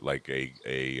to put like a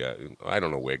I don't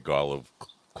know where garlic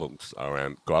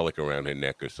around her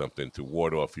neck or something to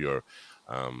ward off your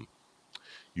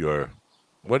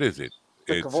what is it?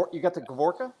 You got the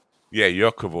Kavorka? Yeah,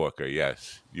 your Kavorka.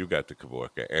 Yes, you got the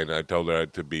Kavorka, and I told her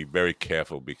to be very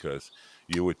careful because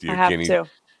you with your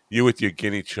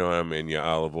guinea charm and your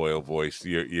olive oil voice,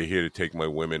 you're here to take my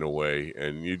women away,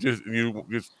 and you just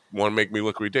want to make me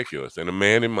look ridiculous. And a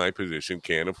man in my position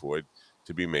can't afford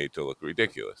to be made to look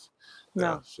ridiculous.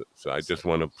 No. So I just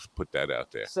want to put that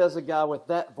out there. Says a guy with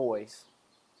that voice.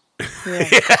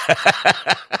 Yeah.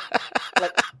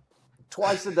 Like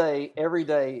twice a day, every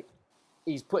day,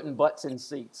 he's putting butts in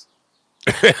seats.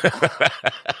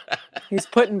 He's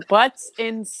putting butts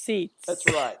in seats. That's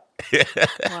right.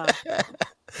 Wow.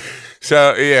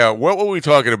 So yeah, what were we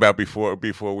talking about before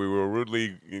we were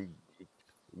rudely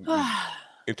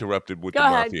interrupted with Go the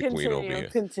ahead, mafia queen over here?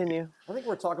 Continue. I think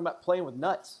we're talking about playing with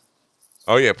nuts.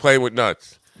 Oh yeah, playing with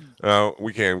nuts.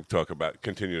 We can't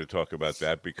continue to talk about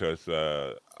that because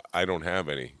I don't have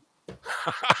any.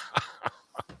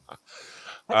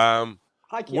 Hi,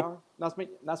 Kiara. Nice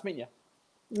meeting you.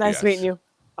 Nice meeting you.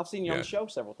 I've seen you on the show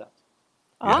several times.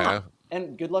 Yeah.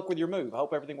 And good luck with your move. I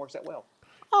hope everything works out well.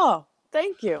 Oh,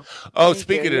 thank you. Oh,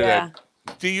 speaking of that,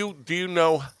 do you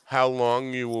know how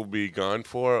long you will be gone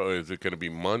for, or is it going to be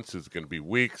months? Is it going to be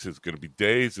weeks? Is it going to be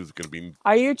days? Is it going to be?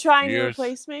 Are you trying years? to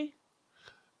replace me?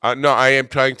 No, I am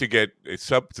trying to get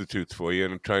substitutes for you,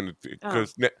 and I'm trying to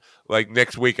because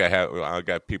next week I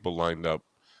got people lined up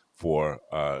for.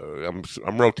 I'm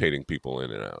rotating people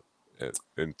in and out,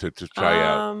 and to try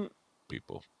out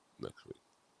people next week.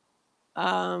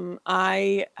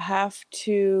 I have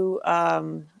to.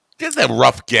 Just a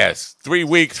rough guess: 3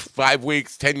 weeks, 5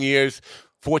 weeks, 10 years,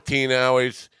 14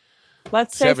 hours.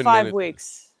 Let's say 7 5 minutes.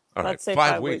 weeks. All right, Let's say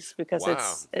 5 5 weeks because wow.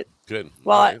 it's Good.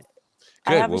 Well, All right.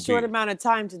 I have We'll a short amount of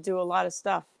time to do a lot of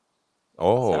stuff.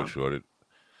 Oh, So. short.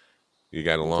 You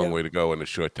got a long way to go and a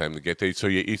short time to get there. So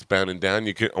you're eastbound and down.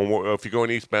 You can, if you're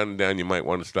going eastbound and down, you might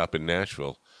want to stop in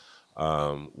Nashville,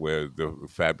 where the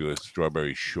fabulous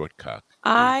Strawberry Shortcock.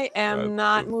 I am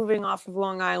not moving off of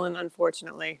Long Island,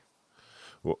 unfortunately.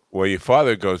 Well, your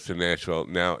father goes to Nashville.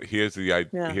 Now, here's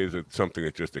something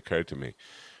that just occurred to me.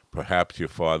 Perhaps your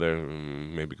father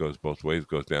maybe goes both ways,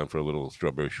 goes down for a little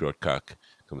Strawberry Shortcock,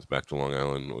 comes back to Long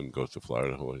Island, and goes to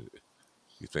Florida. What do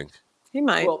you think? He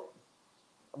might. Well,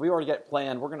 we already got it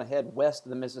planned. We're going to head west of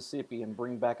the Mississippi and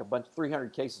bring back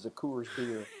 300 cases of Coors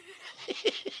beer.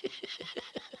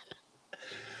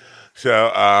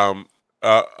 So,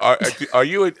 are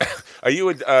you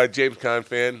a James Caan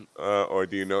fan, or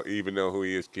do you even know who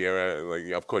he is, Kiara?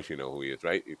 Like, of course you know who he is,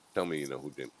 right? Tell me you know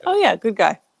who James Caan. Oh yeah, good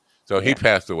guy. So he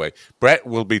passed away. Brett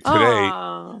will be today.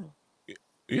 Oh.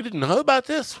 You didn't know about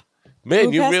this, man?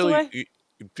 Who You passed really, away?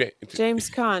 James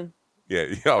Caan. Yeah.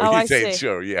 I He's saying see.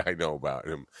 sure. Yeah, I know about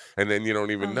him, and then you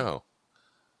don't even know,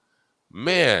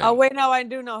 man. Oh wait, no, I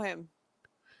do know him.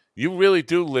 You really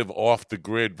do live off the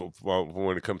grid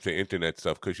when it comes to internet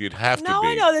stuff, because you'd have to be. No,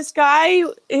 I know this guy.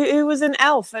 He was an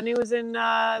Elf, and he was in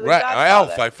The Godfather.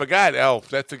 Elf. I forgot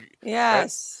Elf.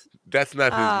 Yes. That's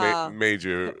not his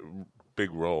major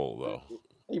big role, though.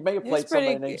 He may have played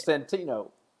somebody named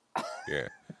Santino. Yeah,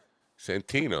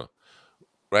 Santino.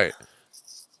 Right.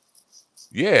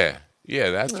 Yeah,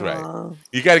 that's right.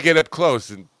 You got to get up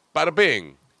close and bada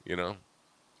bing,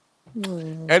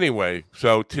 Anyway,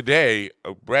 so today,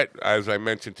 Brett, as I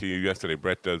mentioned to you yesterday,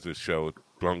 Brett does this show,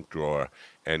 Drunk Drawer,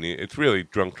 and it's really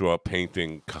drunk draw,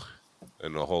 painting,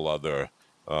 and a whole other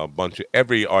bunch of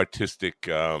every artistic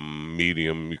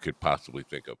medium you could possibly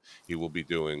think of. He will be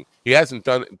doing. He hasn't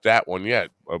done that one yet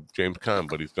of James Caan,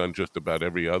 but he's done just about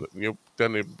every other. You've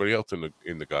done everybody else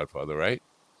in the Godfather, right?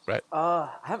 Right. I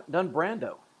haven't done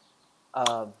Brando.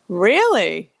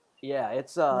 Really? Yeah,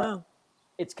 Wow.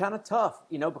 it's kind of tough,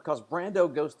 because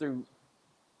Brando goes through.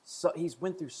 So he's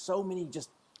went through so many just,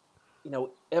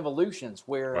 evolutions.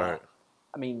 Where, Right.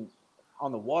 I mean,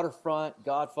 on the waterfront,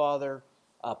 Godfather,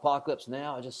 Apocalypse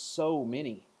Now, just so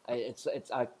many. If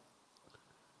I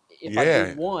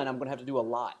Yeah, do one, I'm going to have to do a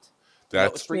lot.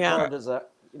 that's. Streetcar Yeah. does a,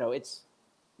 it's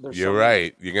there's You're so many.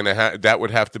 right. You're gonna have that would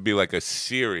have to be like a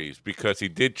series because he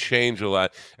did change a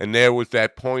lot. And there was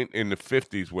that point in the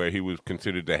 '50s where he was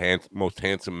considered the most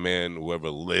handsome man who ever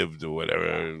lived, or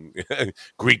whatever,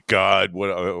 Greek god,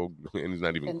 what? And he's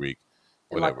not even And Greek,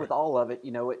 and like whatever. with all of it,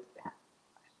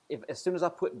 if as soon as I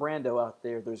put Brando out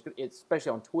there,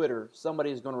 especially on Twitter,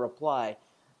 somebody is going to reply,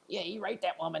 "Yeah, you rate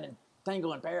that woman in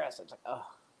Tango in Paris." It's like, oh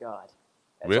God.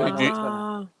 And so I Really? know it's gonna.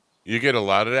 Ah. You get a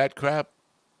lot of that crap?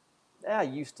 I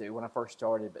used to when I first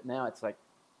started, but now it's like,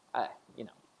 I,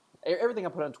 everything I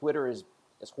put on Twitter is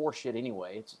horseshit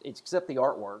anyway. It's except the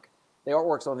artwork. The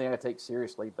artwork's the only thing I take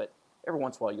seriously, but every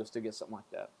once in a while you'll still get something like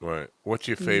that. Right. What's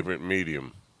your favorite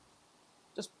medium?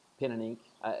 Just pen and ink,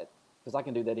 because I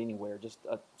can do that anywhere. Just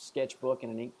a sketchbook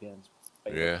and an ink pen's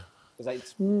Yeah. because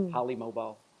it's highly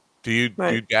mobile. Do you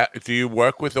Right. do you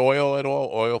work with oil at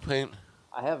all? Oil paint?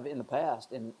 I have in the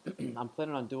past, and I'm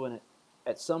planning on doing it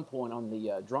at some point on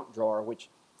the drunk drawer. Which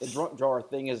the drunk drawer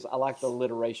thing is, I like the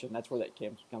alliteration. That's where that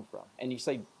comes from. And you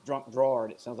say drunk drawer,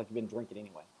 and it sounds like you've been drinking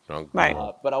anyway. Drunk Right.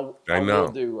 drawer. But I know.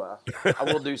 I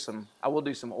will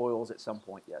do some oils at some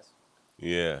point. Yes.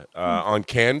 Yeah. On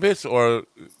canvas or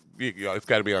it's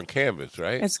got to be on canvas,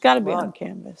 right? It's got to be Well, on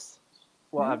canvas.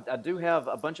 Well, I do have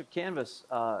a bunch of canvas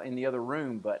in the other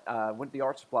room, but I went to the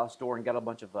art supply store and got a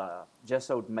bunch of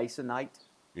gessoed masonite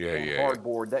Yeah, and yeah.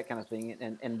 hardboard, that kind of thing,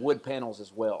 and wood panels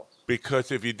as well.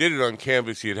 Because if you did it on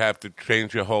canvas, you'd have to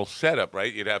change your whole setup,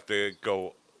 right? You'd have to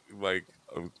go like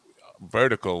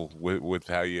vertical with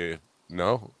how you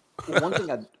know. Well,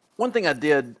 one thing I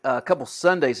did a couple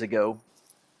Sundays ago,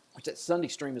 which that Sunday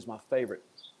stream is my favorite.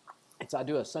 I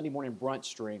do a Sunday morning brunch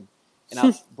stream, and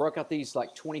I broke out these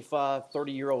like 25,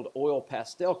 30-year-old oil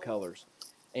pastel colors,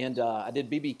 and I did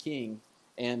BB King,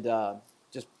 and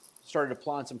just started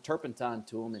applying some turpentine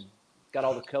to them, and got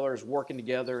all the colors working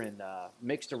together and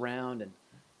mixed around, and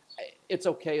it's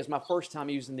okay. It's my first time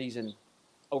using these in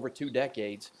over 2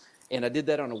 decades, and I did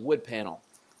that on a wood panel,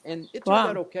 and it turned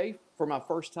out okay for my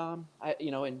first time.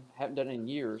 And haven't done it in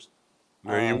years.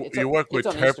 Now, It's you work with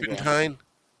on Instagram. turpentine.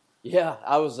 Yeah,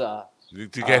 I was.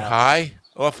 Did you get high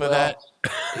off of that?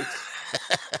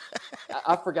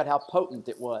 I forgot how potent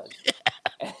it was,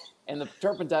 and the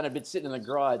turpentine had been sitting in the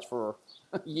garage for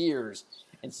years,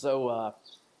 and so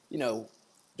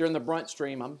during the brunch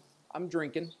stream, I'm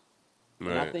drinking, and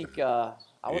I Right. think I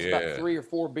was about Yeah. 3 or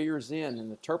 4 beers in,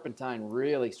 and the turpentine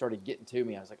really started getting to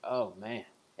me. I was like, oh man,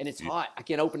 and it's hot. I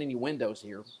can't open any windows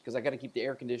here because I got to keep the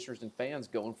air conditioners and fans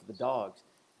going for the dogs,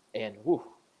 and whew,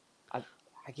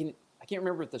 I can't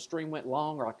remember if the stream went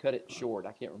long or I cut it short.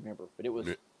 I can't remember, but it was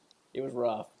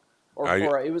rough.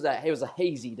 It was a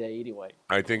hazy day anyway.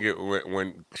 I think it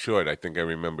went short. I think I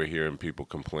remember hearing people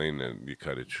complain that you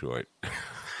cut it short.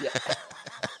 Yeah.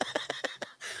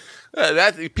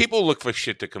 That people look for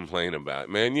shit to complain about,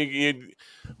 man.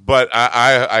 But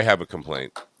I have a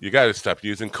complaint. You got to stop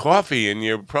using coffee in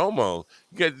your promo.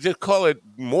 Just call it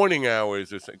morning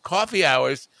hours or something. Coffee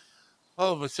hours.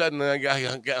 All of a sudden,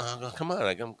 come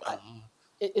on.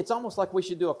 It's almost like we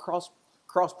should do a cross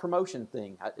promotion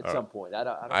thing at some point.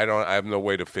 I have no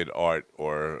way to fit art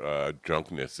or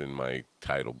drunkenness in my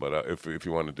title, but if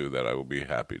you want to do that, I will be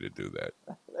happy to do that.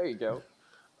 There you go.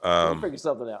 We'll figure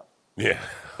something out. Yeah.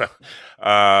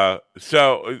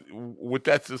 So with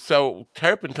that, so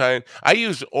turpentine, I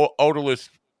use odorless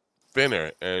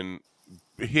thinner, and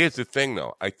here's the thing,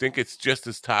 though. I think it's just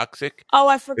as toxic. Oh,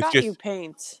 I It's forgot just you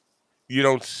paint. you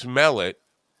don't smell it.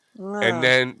 And Ah.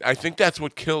 then I think that's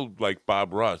what killed like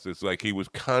Bob Ross. It's like he was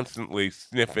constantly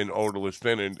sniffing odorless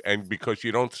thinner, and because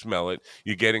you don't smell it,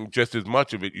 you're getting just as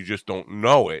much of it. You just don't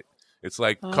know it. It's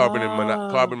like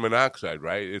carbon monoxide,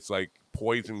 right? It's like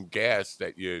poison gas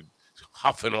that you're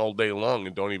huffing all day long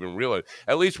and don't even realize.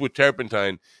 At least with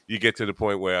turpentine, you get to the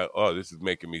point where, oh, this is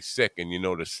making me sick, and you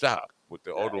know to stop. With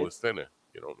the odorless thinner,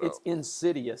 you don't know. It's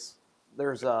insidious.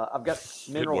 There's I've got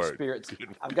mineral spirits.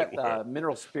 I've got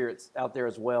mineral spirits out there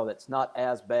as well. That's not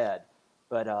as bad,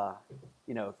 but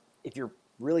if you're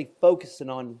really focusing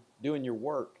on doing your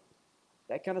work,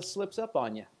 that kind of slips up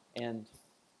on you. And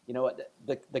you know what?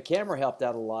 The camera helped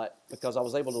out a lot because I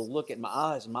was able to look at my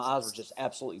eyes, and my eyes were just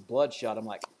absolutely bloodshot. I'm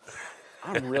like,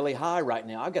 I'm really high right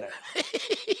now. I gotta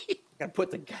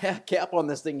put the cap on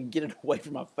this thing and get it away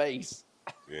from my face.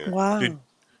 Yeah. Wow.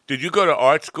 Did you go to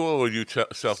art school or you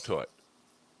self-taught?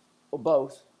 Well,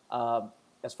 both.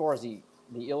 As far as the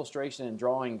illustration and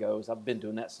drawing goes, I've been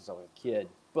doing that since I was a kid.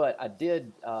 But I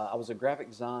did. I was a graphic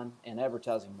design and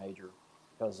advertising major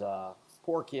because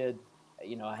poor kid.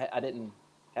 You know, I didn't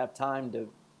have time to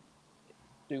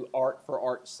do art for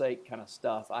art's sake kind of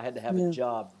stuff. I had to have a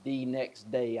job the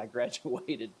next day I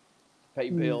graduated, pay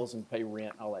bills and pay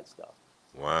rent and all that stuff.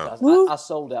 Wow. So I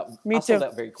sold out. Me sold too.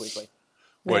 out very quickly.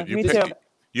 What me too.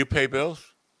 You pay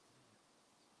bills?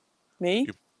 Me?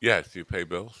 Yes, you pay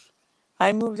bills.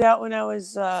 I moved out when I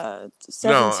was 17.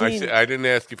 No, I didn't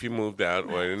ask if you moved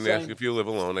out, or I didn't ask Same. if you live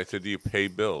alone. I said, do you pay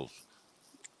bills?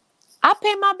 I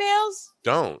pay my bills.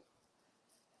 Don't.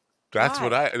 That's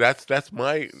Why? what that's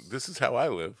my. This is how I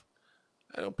live.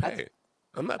 I don't pay it.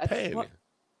 I'm not paying what- it.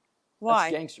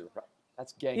 Why? That's gangster.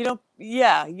 That's gangster. You don't.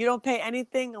 Yeah, you don't pay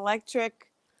anything.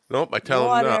 Electric. Nope. I tell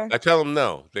them no. Water. I tell them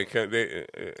no. They can.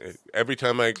 Every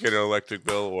time I get an electric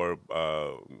bill or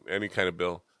any kind of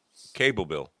bill, cable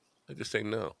bill, I just say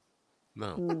no.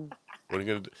 No. What are you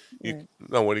gonna do?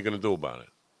 No. What are you gonna do about it?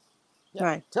 Yeah.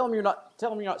 Right. Tell them you're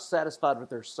not satisfied with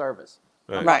their service.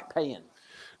 I'm Right. not paying.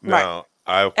 No. Right.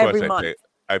 Of course Every I month. pay.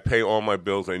 I pay all my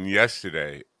bills. And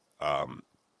yesterday, I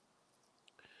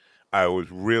was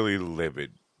really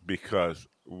livid because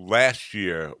last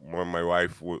year when my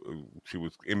wife she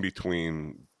was in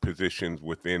between positions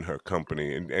within her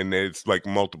company, and it's like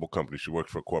multiple companies. She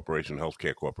works for a corporation,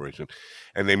 healthcare corporation,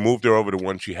 and they moved her over to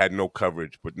one she had no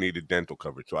coverage but needed dental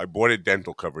coverage. So I bought her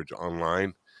dental coverage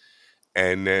online,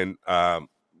 and then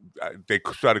they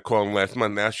started calling last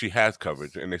month. Now she has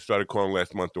coverage, and they started calling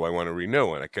last month. Do I want to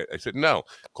renew? And I said no.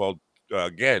 Called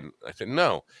again. I said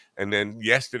no. And then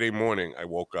yesterday morning, I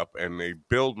woke up and they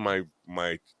billed my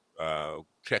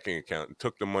checking account and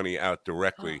took the money out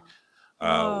directly.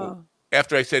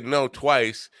 After I said no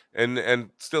twice,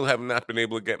 and still have not been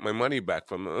able to get my money back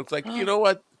from them. It's like, you know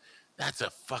what? That's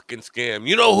a fucking scam.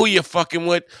 You know who you're fucking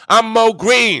with? I'm Mo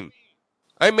Green.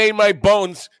 I made my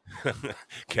bones.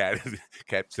 Cat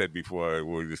said before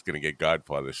we're just going to get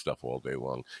Godfather stuff all day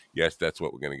long. Yes, that's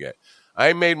what we're going to get.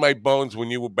 I made my bones when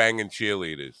you were banging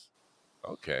cheerleaders.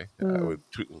 Okay. I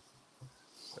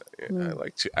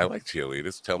like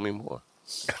cheerleaders. Tell me more.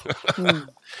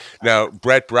 Now,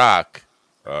 Brett Brock.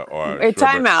 Wait,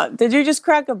 time out. Did you just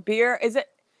crack a beer? Is it?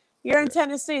 You're in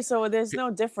Tennessee, so there's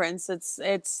no difference. It's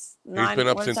 9. He's been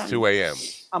up since 2 a.m.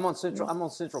 I'm on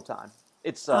Central Time.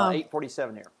 It's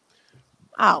 8:47 here.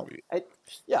 Oh.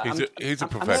 He's a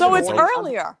professional. So it's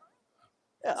earlier.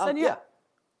 Yeah.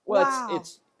 Well, Wow.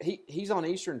 he's on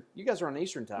Eastern. You guys are on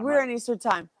Eastern Time. We're right? in Eastern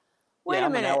Time. Wait a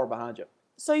I'm minute. an hour behind you.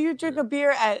 So you drink a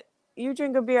beer at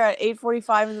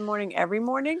 8:45 in the morning every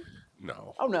morning?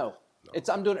 No. Oh no.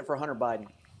 I'm doing it for Hunter Biden.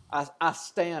 I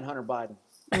stand Hunter Biden.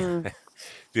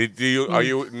 Are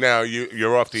you now?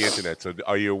 You're off the internet. So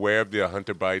are you aware of the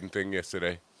Hunter Biden thing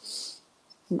yesterday?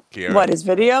 Kiara? What, his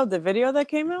video? The video that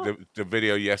came out? The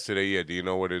video yesterday. Yeah. Do you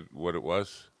know what it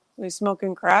was? He's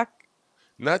smoking crack?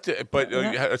 But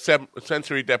a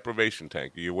sensory deprivation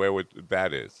tank. Are you aware what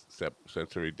that is?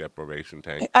 Sensory deprivation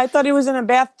tank. I thought he was in a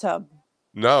bathtub.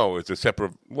 No, it's a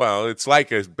separate. Well, it's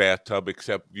like a bathtub,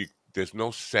 except there's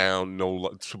no sound,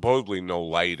 supposedly no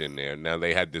light in there. Now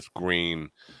they had this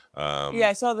green. Yeah,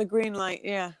 I saw the green light.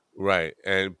 Yeah. Right,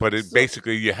 but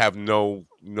basically you have no,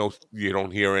 you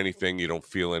don't hear anything, you don't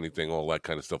feel anything, all that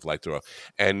kind of stuff. Lights are off,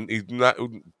 and he's not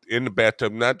in the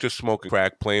bathtub, not just smoking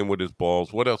crack, playing with his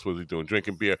balls. What else was he doing?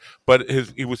 Drinking beer. But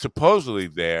he was supposedly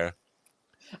there.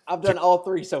 I've done all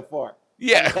three so far.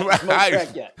 Yeah,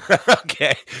 right. Yet.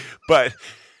 Okay, but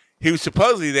he was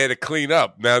supposedly there to clean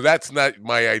up. Now, that's not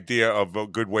my idea of a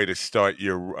good way to start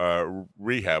your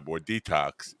rehab or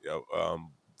detox.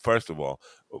 First of all,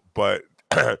 but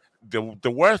the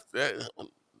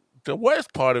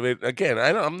worst part of it, again,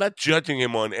 I'm not judging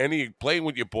him on any playing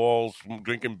with your balls,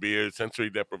 drinking beer, sensory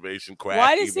deprivation, crack.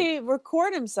 Why does he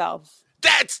record himself?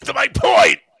 That's my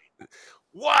point.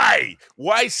 Why?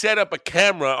 Why set up a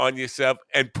camera on yourself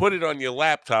and put it on your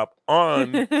laptop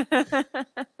on?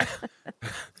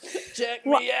 Check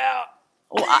me out.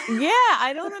 Well, yeah,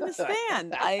 I don't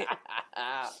understand.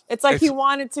 It's like he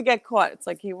wanted to get caught. It's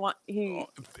like he.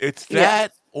 It's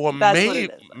that, or maybe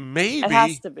it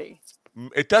has to be.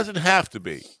 It doesn't have to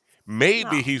be.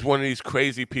 Maybe he's one of these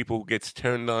crazy people who gets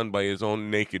turned on by his own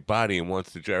naked body and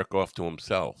wants to jerk off to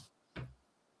himself.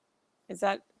 Is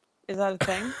that a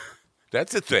thing?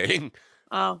 That's a thing.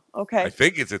 Oh, I okay.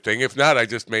 think it's a thing. If not, I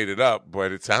just made it up,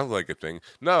 but it sounds like a thing.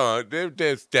 No,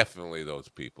 there's definitely those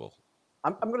people.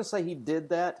 I'm going to say he did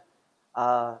that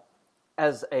uh,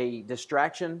 as a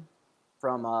distraction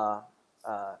from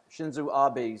Shinzo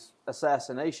Abe's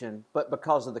assassination, but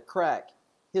because of the crack,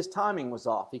 his timing was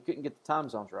off. He couldn't get the time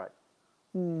zones right.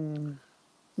 You're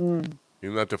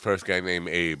not the first guy named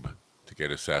Abe to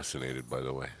get assassinated, by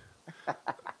the way.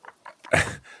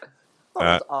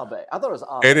 I thought it was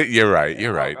Abe. You're right.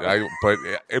 You're right.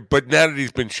 Okay. But now that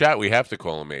he's been shot, we have to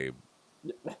call him Abe.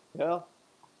 Well,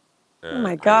 Oh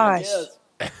my I gosh.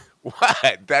 guess.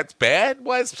 What? That's bad?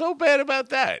 What's so bad about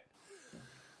that?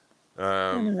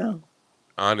 I don't know.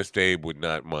 Honest Abe would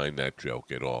not mind that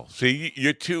joke at all. See,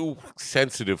 you're too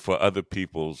sensitive for other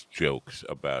people's jokes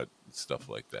about stuff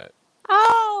like that.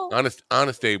 Oh,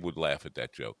 Honest Abe would laugh at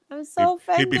that joke. I'm so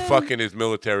He'd be offended. fucking his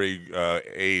military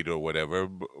aide or whatever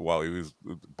while he was,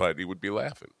 but he would be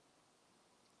laughing.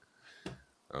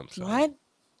 I'm sorry. What?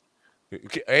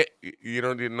 You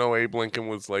didn't know Abe Lincoln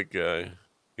was like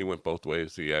he went both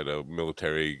ways. He had a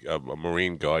military, a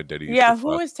Marine guard that he used Yeah, to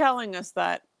who fuck. was telling us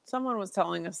that? Someone was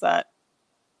telling us that.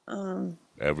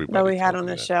 Everybody That we had told on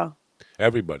me this that. show.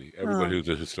 Everybody who's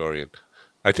a historian.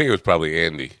 I think it was probably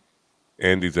Andy.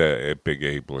 Andy's a big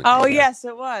Abe Lincoln. Oh, guy. yes,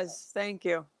 it was. Thank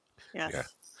you.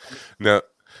 Yes. Yeah.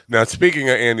 Now speaking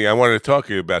of Andy, I wanted to talk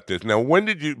to you about this. Now, when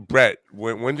did you, Brett?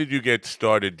 When did you get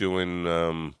started doing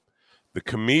the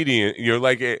comedian? You're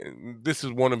like this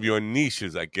is one of your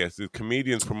niches, I guess. The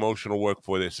comedians' promotional work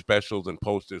for their specials and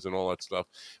posters and all that stuff.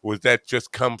 Was that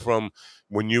just come from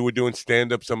when you were doing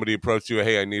stand up? Somebody approached you,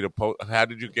 hey, I need a post. How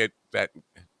did you get that?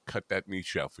 Cut that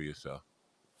niche out for yourself.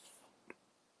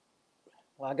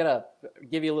 Well, I got to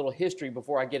give you a little history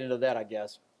before I get into that, I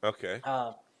guess. Okay.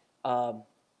 To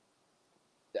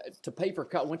pay for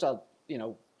once I,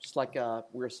 just like we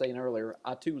were saying earlier,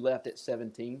 I too left at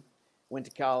 17, went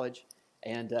to college,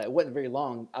 and it wasn't very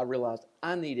long. I realized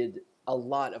I needed a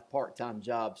lot of part-time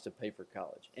jobs to pay for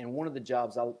college, and one of the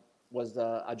jobs I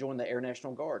joined the Air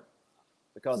National Guard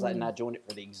because and I joined it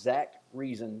for the exact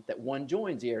reason that one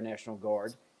joins the Air National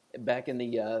Guard. Back in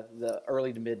the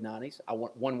early to mid 90s, I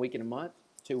went 1 week in a month,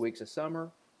 2 weeks of summer,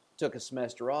 took a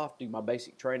semester off, do my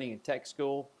basic training in tech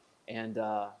school, and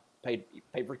paid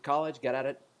for college. Got out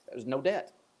of it. There was no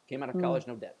debt. Came out of college,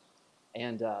 no debt,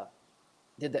 and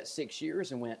did that 6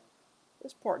 years and went.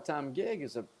 This part-time gig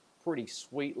is a pretty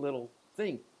sweet little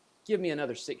thing. Give me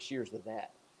another 6 years with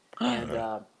that,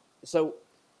 and so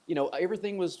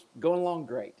everything was going along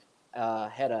great.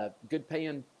 Had a good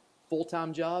paying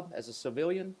full-time job as a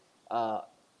civilian,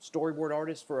 storyboard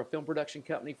artist for a film production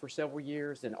company for several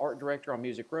years, and art director on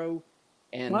Music Row,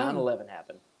 and Wow. 9/11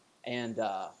 happened. And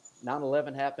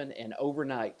 9/11 happened, and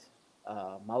overnight,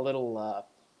 my little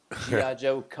G.I.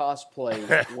 Joe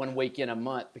cosplay 1 week in a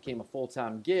month became a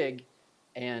full-time gig,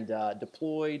 and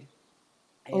deployed,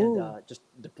 and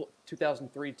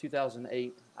 2003,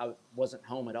 2008, I wasn't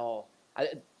home at all.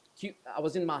 I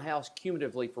was in my house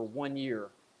cumulatively for 1 year.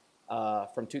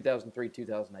 From 2003,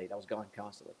 2008, I was gone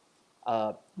constantly.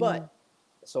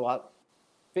 So I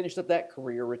finished up that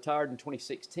career, retired in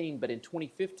 2016, but in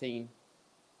 2015,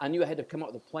 I knew I had to come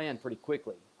up with a plan pretty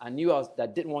quickly. I knew I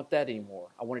didn't want that anymore.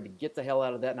 I wanted to get the hell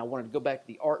out of that, and I wanted to go back to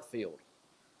the art field.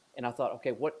 And I thought,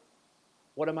 okay, what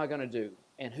am I going to do?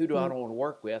 And who do I want to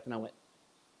work with? And I went,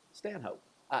 Stanhope.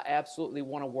 I absolutely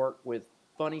want to work with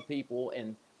funny people,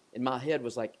 and in my head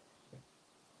was like,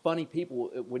 funny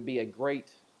people would be a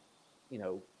great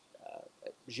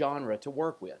genre to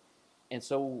work with. And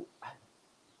so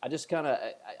I just kind of,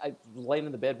 I was laying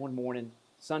in the bed one morning,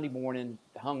 Sunday morning,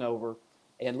 hungover,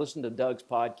 and listened to Doug's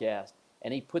podcast.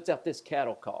 And he puts out this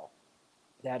cattle call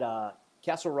that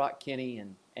Castle Rock Kenny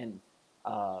and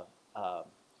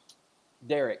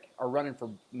Derek are running for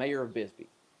mayor of Bisbee.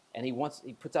 And he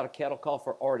puts out a cattle call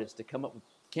for artists to come up with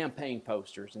campaign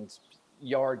posters and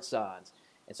yard signs.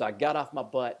 And so I got off my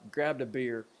butt, grabbed a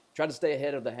beer, tried to stay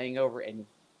ahead of the hangover, and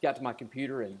got to my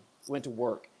computer and went to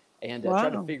work and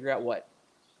tried to figure out what,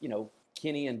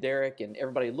 Kenny and Derek and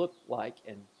everybody looked like.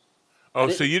 And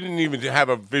so you didn't even have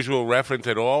a visual reference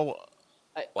at all?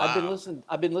 I've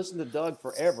been listening to Doug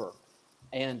forever,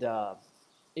 and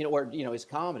his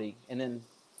comedy, and then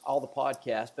all the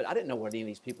podcasts. But I didn't know what any of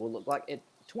these people looked like. In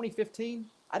 2015,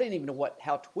 I didn't even know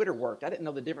how Twitter worked. I didn't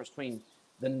know the difference between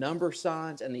the number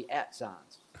signs and the @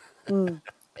 signs.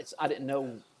 I didn't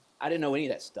know any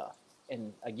of that stuff.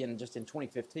 And again, just in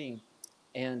 2015,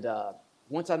 and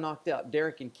once I knocked out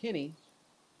Derek and Kenny,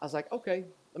 I was like, okay,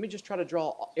 let me just try to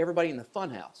draw everybody in the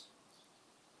funhouse.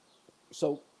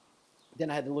 So then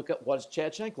I had to look up, what does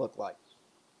Chad Shank look like?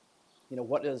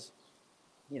 What does,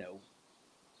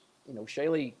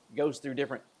 Shaylee goes through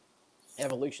different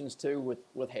evolutions too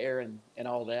with hair and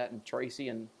all that, and Tracy,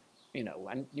 and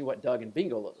I knew what Doug and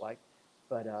Bingo looked like,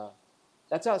 but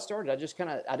that's how it started. I just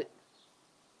I did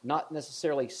not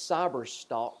necessarily cyber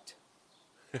stalked,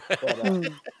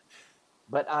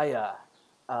 but I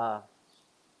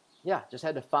just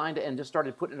had to find it and just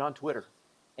started putting it on Twitter.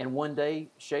 And one day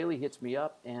Shaylee hits me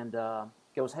up and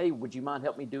goes, "Hey, would you mind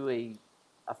help me do a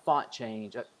font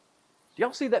change?" Do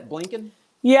y'all see that blinking?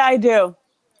 Yeah, I do.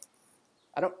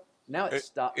 I don't. Now it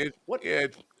stopped. What? Yeah,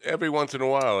 every once in a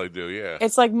while I do. Yeah.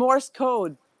 It's like Morse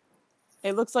code.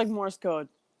 It looks like Morse code.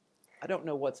 I don't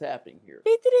know what's happening here.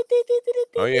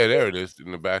 Oh yeah, there it is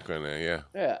in the background there. Yeah.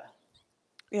 Yeah.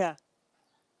 Yeah.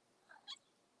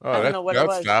 Oh, I don't know what it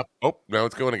was. Stopped. Oh, now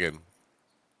it's going again.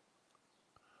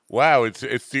 Wow, it's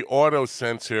the auto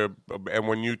sensor, and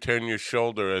when you turn your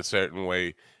shoulder a certain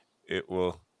way, it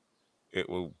will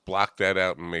block that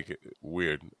out and make it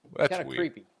weird. That's kind of weird.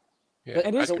 Creepy. Yeah, But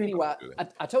it is so creepy. anyway,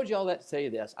 I told you all that to tell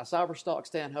you this. I cyberstalked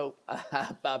Stanhope.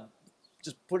 I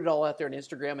just put it all out there on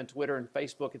Instagram and Twitter and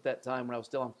Facebook at that time when I was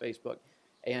still on Facebook.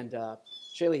 And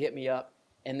Shaylee hit me up.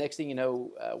 And next thing you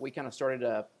know, we kind of started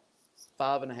a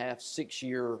 5.5, 6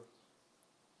 year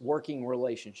working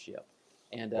relationship,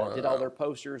 and did all their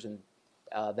posters. And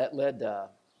that led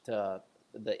to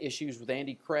the issues with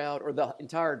Andy Crowd, or the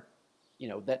entire,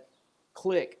 that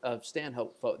clique of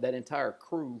Stanhope folk, that entire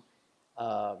crew,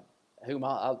 whom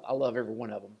I love every one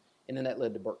of them. And then that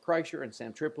led to Burt Kreischer and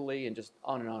Sam Tripoli, and just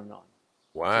on and on and on.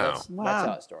 Wow. So that's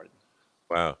how it started.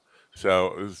 Wow.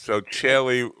 So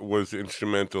Shaylee was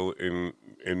instrumental in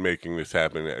making this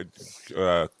happen.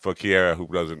 For Kiara, who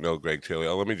doesn't know Greg Chile,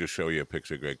 let me just show you a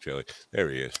picture of Greg Chile. There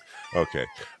he is. Okay.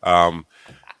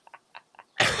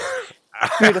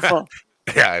 Beautiful.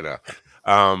 Yeah, I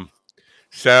know.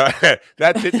 So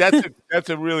that's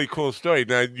a really cool story.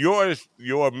 Now, your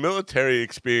military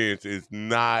experience is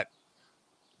not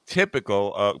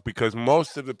typical, because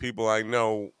most of the people I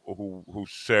know who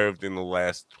served in the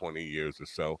last 20 years or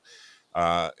so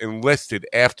enlisted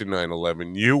after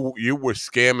 9/11. You were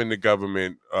scamming the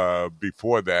government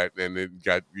before that, and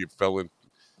you fell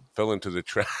into the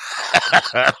trap.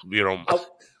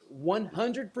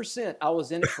 100%. I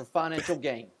was in it for financial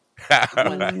gain.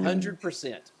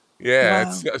 100%. Yeah,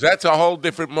 Wow. that's a whole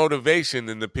different motivation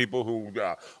than the people who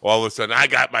all of a sudden, I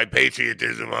got my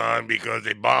patriotism on because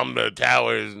they bombed the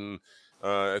towers, and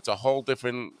it's a whole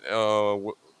different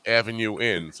avenue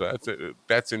in. So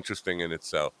that's interesting in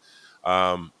itself.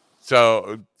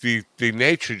 So the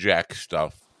Nature Jack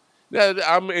stuff. Yeah,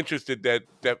 I'm interested that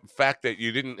fact that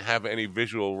you didn't have any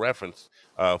visual reference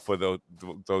for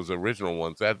those original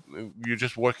ones. That you're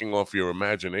just working off your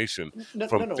imagination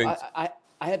from No. things.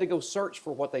 I had to go search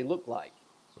for what they look like.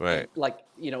 Right. And,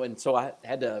 and so I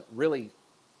had to really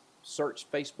search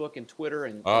Facebook and Twitter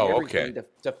and everything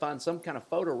to find some kind of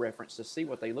photo reference to see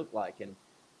what they look like. And,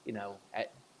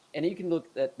 and you can look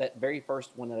at that very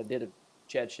first one that I did of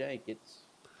Chad Shank. It's,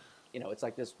 it's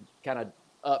like this kind of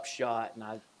upshot, and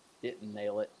I didn't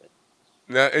nail it. But.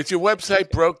 Now, is your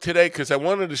website broke today? Because I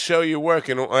wanted to show your work,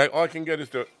 and all I can get is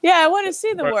I want to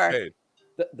see the work.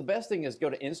 The best thing is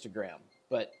go to Instagram,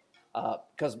 but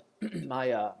because my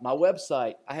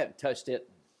website, I haven't touched it,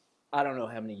 I don't know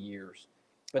how many years.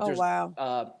 But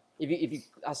wow. If you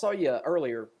I saw you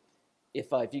earlier. If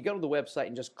you go to the website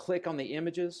and just click on the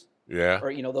images,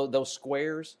 or those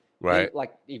squares, right? Then,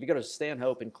 like if you go to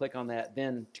Stanhope and click on that,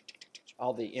 then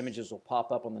all the images will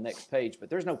pop up on the next page. But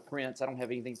there's no prints. I don't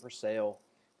have anything for sale.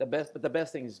 The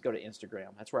best thing is go to Instagram.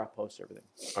 That's where I post everything.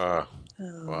 Wow!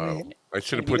 Man. I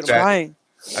should have put that.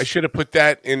 I should have put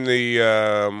that in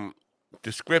the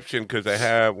description, because I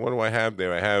have. What do I have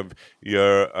there? I have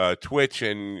your Twitch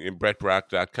and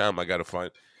BrettBrock.com. I got to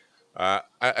find. I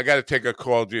got to take a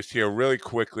call just here really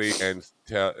quickly and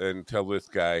tell this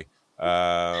guy.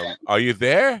 Are you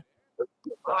there?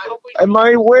 Am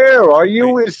I where? Are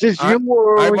you? Is this you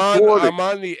or recording? I'm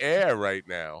on the air right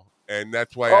now, and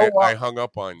that's why I hung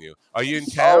up on you. Are you in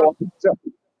town?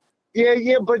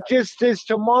 Yeah, but just this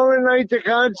tomorrow night, the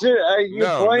concert. Are you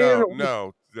playing?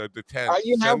 No, the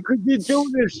 10th. How could you do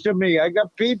this to me? I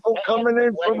got people coming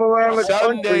in from around the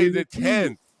country. Sunday the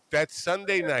 10th. That's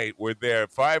Sunday night. We're there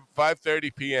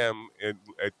 5:30 p.m.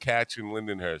 at Catch in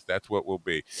Lindenhurst. That's what we'll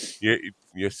be.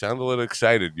 You sound a little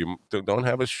excited. You don't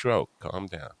have a stroke. Calm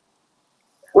down.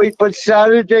 Wait, but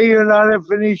Saturday you're not at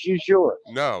Venetian Shores?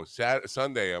 No,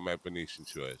 Sunday I'm at Venetian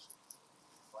Shores.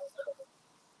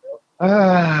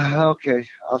 Okay.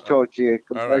 I'll talk to you.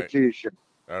 Come back to your show.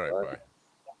 All right, bye.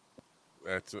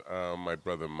 That's my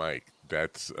brother Mike.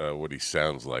 That's what he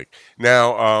sounds like.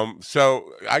 Now,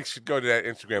 so I should go to that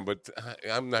Instagram, but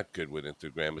I'm not good with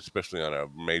Instagram, especially on a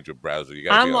major browser. You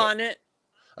got to be I'm on it.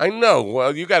 I know.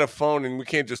 Well, you got a phone, and we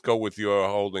can't just go with your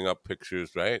holding up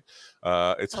pictures, right?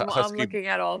 It's I'm Husky looking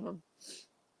at all of them.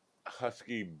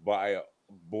 Boyo.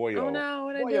 Oh no,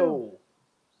 what I do? Boyo.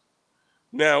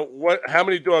 Now, what? How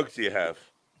many dogs do you have?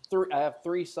 I have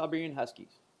 3 Siberian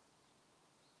Huskies.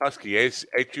 Husky,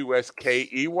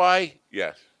 Huskey?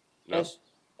 Yes. No.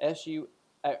 Husky.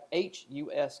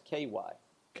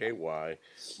 KY.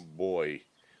 Boy.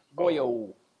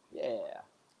 Boyo. Yeah.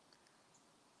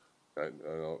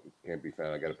 Can't be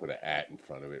found. I got to put an at in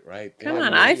front of it, right? Come Damn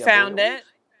on, it. I found it.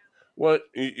 Well,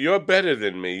 you're better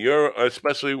than me. You're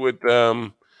especially with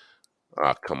come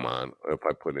on. If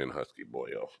I put in Husky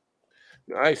Boyo,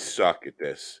 I suck at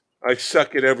this. I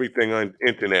suck at everything on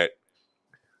internet.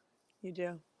 You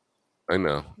do. I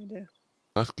know. You do.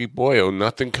 Husky Boyo,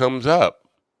 nothing comes up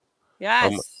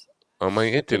Yes. on my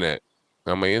internet,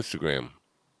 on my Instagram.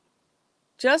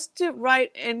 Just to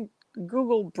write in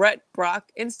Google Brett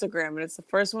Brock Instagram, and it's the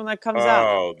first one that comes out.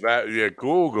 Oh,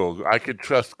 Google. I could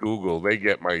trust Google. They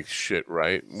get my shit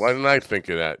right. Why didn't I think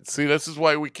of that? See, this is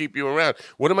why we keep you around.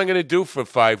 What am I going to do for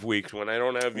 5 weeks when I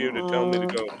don't have you to tell me to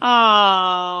go?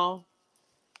 Oh.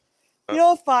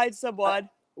 You'll find someone.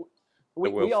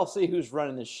 We all see who's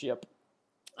running this ship.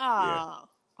 Oh.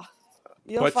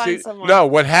 You'll find someone. No,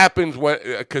 what happens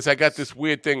because I got this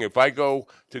weird thing. If I go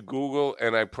to Google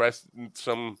and I press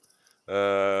some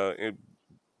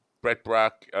Brett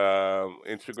Brock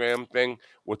Instagram thing,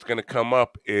 what's going to come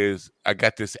up is I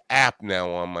got this app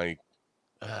now on my,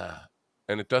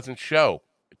 and it doesn't show.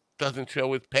 It doesn't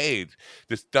show his page.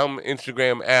 This dumb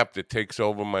Instagram app that takes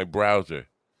over my browser.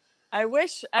 I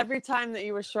wish every time that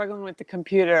you were struggling with the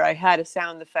computer, I had a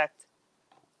sound effect,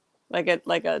 like a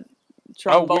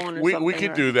trombone or something. We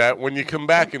could do that when you come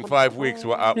back in 5 weeks.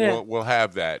 We'll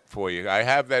have that for you. I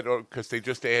have that because they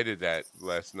just added that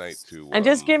last night to. And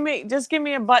just give me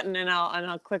a button and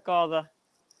I'll click all the,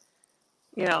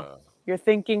 your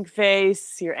thinking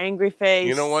face, your angry face.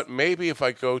 You know what? Maybe if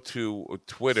I go to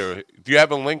Twitter, do you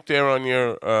have a link there on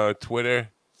your Twitter,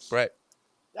 Brett?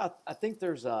 I think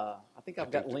there's I think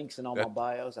I've got links in all my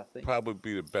bios. I think probably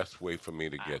be the best way for me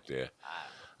to get there.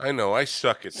 I know I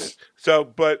suck at this. So,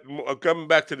 but coming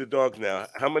back to the dogs now,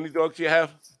 how many dogs do you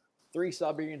have? 3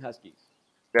 Siberian Huskies.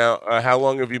 Now, how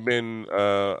long have you been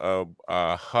a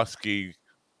husky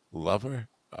lover?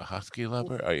 A husky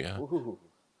lover? Oh yeah. Ooh.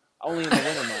 Only in the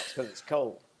winter months because it's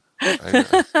cold.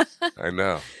 I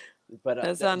know. But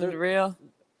that sounded real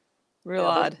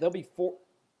odd.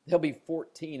 They'll be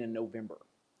 14 in November.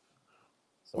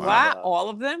 So wow, all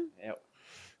of them? Yep.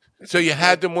 So you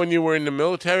had them when you were in the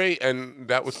military, and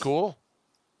that was cool?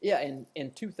 Yeah,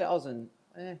 in 2000,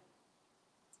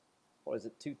 what was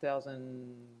it,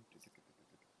 2000,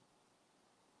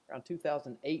 around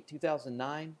 2008,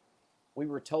 2009, we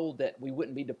were told that we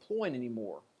wouldn't be deploying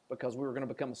anymore because we were going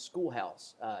to become a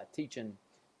schoolhouse teaching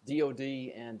DOD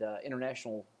and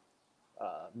international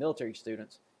military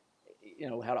students,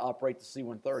 how to operate the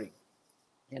C-130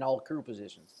 in all crew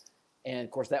positions. And,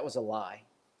 of course, that was a lie.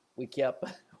 We kept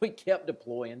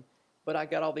deploying, but I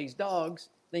got all these dogs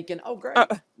thinking, oh, great,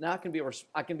 now I can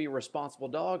be a responsible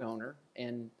dog owner,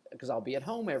 and because I'll be at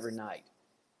home every night.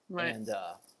 Right. And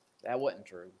that wasn't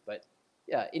true. But,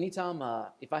 yeah, anytime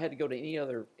if I had to go to any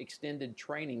other extended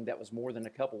training that was more than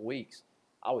a couple weeks,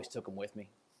 I always took them with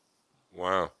me.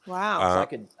 Wow. So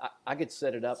I could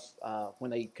set it up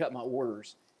when they cut my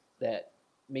orders that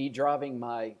me driving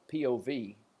my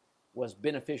POV was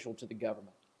beneficial to the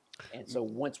government. And so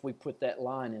once we put that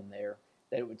line in there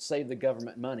that it would save the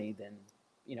government money, then,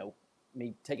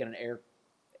 me taking an air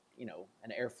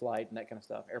flight and that kind of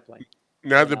stuff, airplane.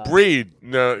 Now the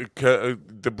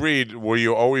breed, were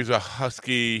you always a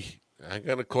husky? I'm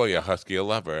going to call you a husky a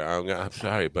lover. I'm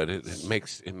sorry, but it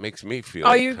makes me feel.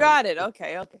 Oh, you got it.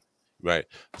 Okay. Right.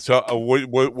 So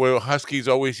were huskies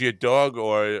always your dog,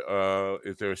 or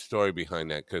is there a story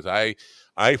behind that? Because I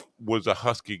was a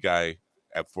husky guy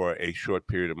for a short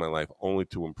period of my life, only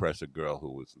to impress a girl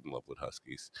who was in love with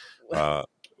huskies.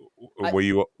 Were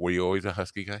you always a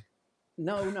husky guy?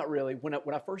 No, not really. When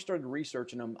I first started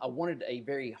researching them, I wanted a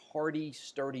very hardy,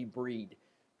 sturdy breed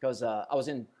because I was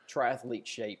in triathlete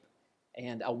shape,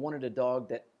 and I wanted a dog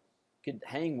that could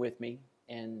hang with me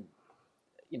and,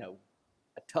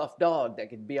 a tough dog that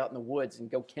could be out in the woods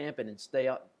and go camping and stay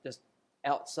out just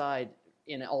outside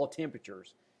in all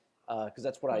temperatures because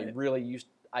that's what I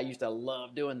used to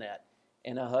love doing that.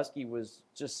 And a husky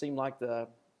just seemed like the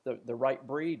right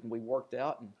breed, and we worked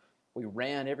out and we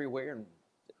ran everywhere and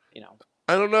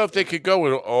I don't know if they could go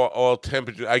with all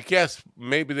temperatures. I guess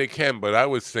maybe they can, but I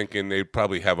was thinking they'd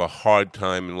probably have a hard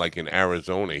time in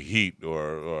Arizona heat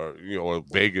or or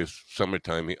Vegas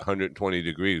summertime, 120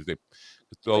 degrees.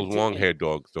 Those long-haired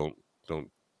dogs don't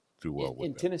do well with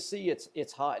in that. Tennessee,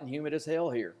 it's hot and humid as hell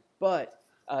here. But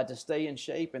to stay in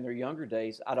shape in their younger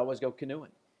days, I'd always go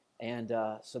canoeing, and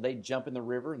so they'd jump in the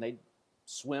river and they'd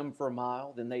swim for a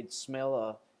mile. Then they'd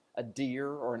smell a deer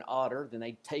or an otter. Then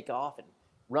they'd take off and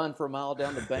run for a mile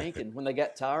down the bank. And when they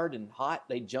got tired and hot,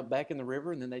 they'd jump back in the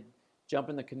river, and then they'd jump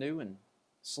in the canoe and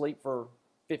sleep for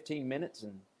 15 minutes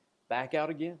and back out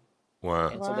again. Wow.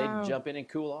 And so they'd jump in and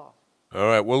cool off. All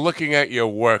right. Well, looking at your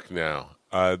work now,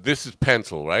 this is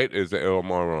pencil, right? Or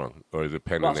am I wrong? Or is it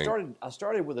pen and ink? I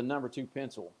started with a number 2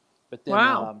 pencil, but then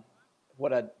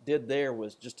what I did there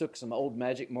was just took some old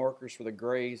magic markers for the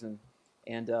grays, and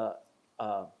it's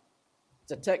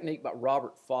a technique by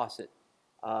Robert Fawcett.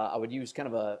 I would use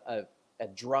kind of a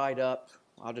dried up,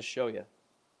 I'll just show you,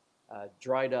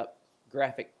 dried up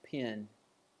graphic pen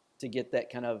to get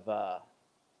that kind of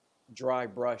dry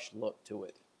brush look to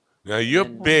it. Now you're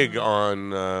big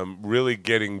on really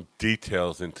getting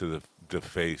details into the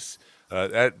face.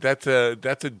 That's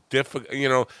a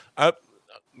difficult.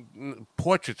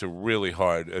 Portraits are really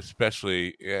hard,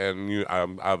 especially, and you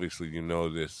obviously you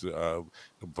know this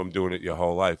from doing it your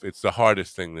whole life. It's the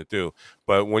hardest thing to do.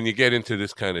 But when you get into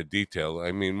this kind of detail,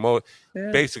 I mean,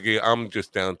 basically, I'm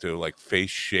just down to like face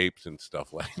shapes and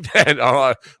stuff like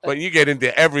that. But you get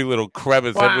into every little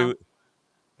crevice,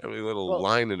 every little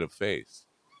line in the face.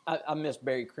 I miss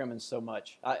Barry Crimmins so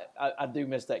much. I do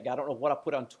miss that guy. I don't know what I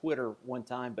put on Twitter one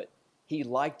time, but he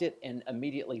liked it and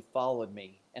immediately followed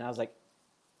me, and I was like.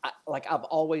 I've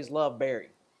always loved Barry,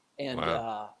 and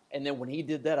and then when he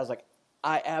did that, I was like,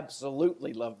 I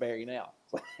absolutely love Barry now.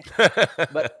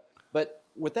 but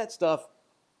with that stuff,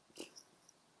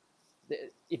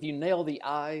 if you nail the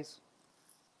eyes,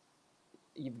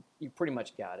 you pretty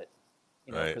much got it,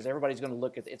 because everybody's going to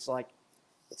look at it's like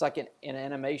in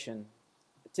animation,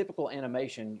 typical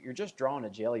animation, you're just drawing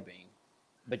a jelly bean,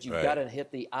 but you've got to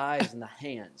hit the eyes and the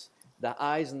hands. The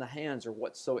eyes and the hands are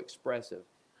what's so expressive.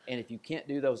 And if you can't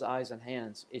do those eyes and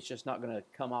hands, it's just not going to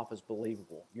come off as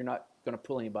believable. You're not going to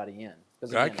pull anybody in.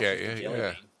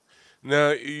 Yeah. Now,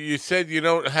 you said you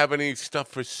don't have any stuff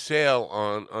for sale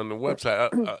on the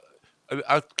website.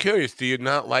 I'm curious, do you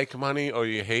not like money or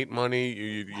you hate money?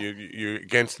 You're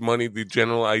against money, the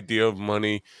general idea of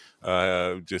money,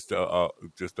 just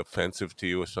offensive to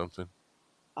you or something?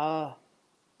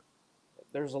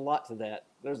 There's a lot to that.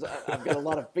 I've got a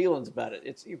lot of feelings about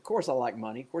it. Of course I like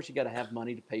money. Of course you got to have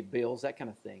money to pay bills, that kind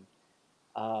of thing.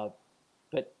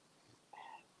 But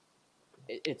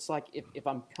it's like if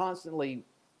I'm constantly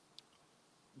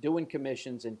doing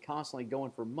commissions and constantly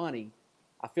going for money,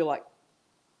 I feel like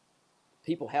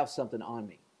people have something on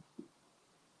me.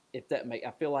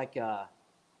 I feel like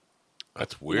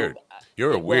that's weird.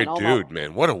 You're a weird dude,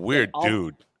 man. What a weird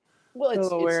dude. Well,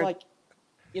 it's like.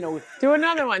 Do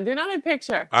another one. Do another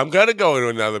picture. I'm gonna go into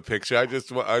another picture. I was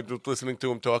listening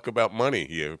to him talk about money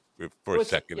here for a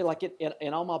second.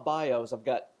 In all my bios, I've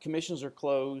got commissions are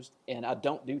closed, and I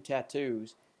don't do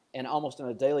tattoos. And almost on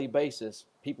a daily basis,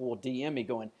 people will DM me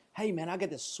going, "Hey, man, I got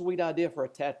this sweet idea for a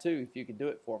tattoo. If you could do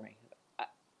it for me."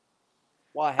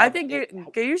 I think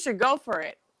you should go for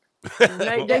it.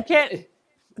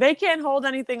 They can't hold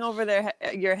anything over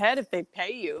your head if they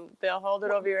pay you. They'll hold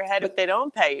it over your head if they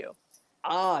don't pay you.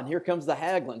 And here comes the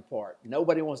haggling part.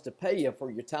 Nobody wants to pay you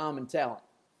for your time and talent.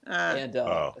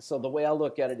 So the way I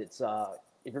look at it, it's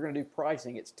if you're going to do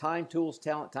pricing, it's time, tools,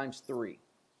 talent times 3.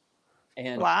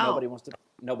 And nobody wants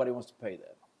to pay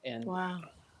that. And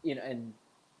and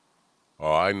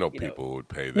I know people who would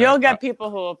pay that. You'll get people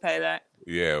who will pay that.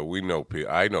 Yeah, we know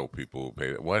people. I know people who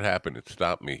pay that. What happened? It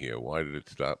stopped me here. Why did it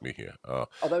stop me here?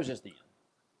 That was just the end.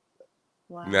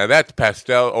 Wow. Now that's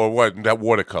pastel or what? That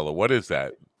watercolor. What is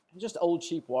that? Just old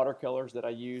cheap watercolors that I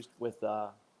used with.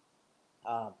 I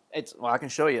can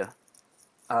show you.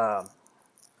 My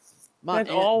That's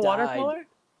aunt all died. watercolor?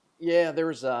 Yeah,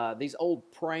 there's these old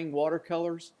praying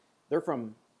watercolors. They're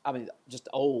from, just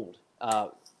old.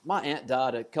 My aunt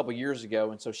died a couple years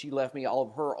ago, and so she left me all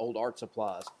of her old art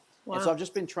supplies. Wow. And so I've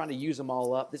just been trying to use them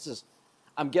all up.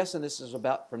 I'm guessing this is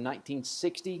about from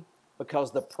 1960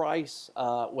 because the price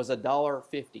was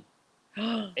 $1.50,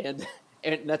 and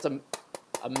that's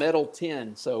a metal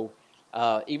tin. So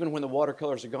even when the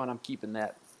watercolors are gone, I'm keeping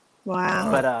that. Wow.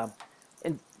 But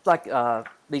and like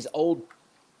these old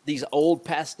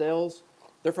pastels,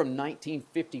 they're from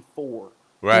 1954.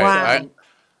 Right. Wow.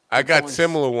 I got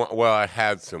similar one. Well, I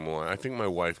had similar. I think my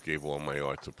wife gave all my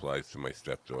art supplies to my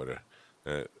stepdaughter.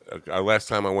 Last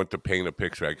time I went to paint a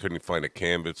picture, I couldn't find a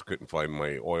canvas, couldn't find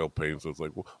my oil paints. I was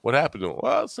like, "What happened to it?"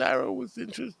 Well, Sarah was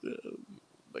interested.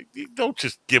 Like, you don't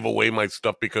just give away my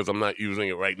stuff because I'm not using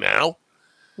it right now.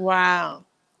 Wow.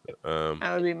 Um,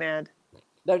 I would be mad.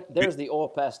 There's the oil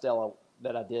pastel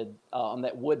that I did on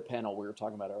that wood panel we were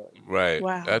talking about earlier. Right.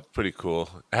 Wow. That's pretty cool.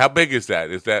 How big is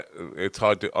that? Is that it's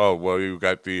hard to oh well you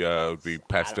got the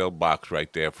pastel box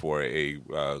right there for a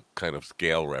kind of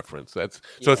scale reference. That's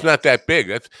so it's not that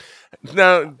big.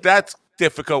 That's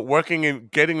difficult working and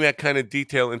getting that kind of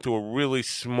detail into a really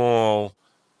small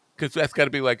because that's got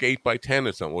to be like 8x10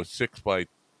 or something or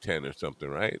 6x10 or something,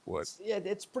 right? What?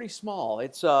 It's pretty small.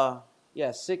 It's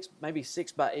maybe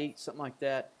 6x8, something like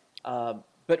that.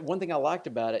 But one thing I liked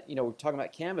about it, we were talking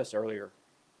about canvas earlier.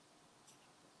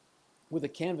 With a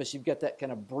canvas, you've got that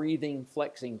kind of breathing,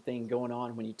 flexing thing going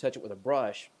on when you touch it with a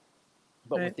brush.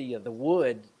 But with the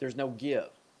wood, there's no give.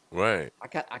 Right. I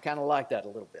kind of like that a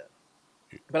little bit,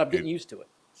 but I'm getting used to it.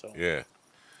 So yeah.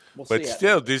 We'll but see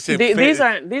still, these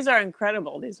are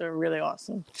incredible. These are really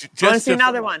awesome. I want to see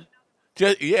another one.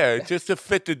 Just to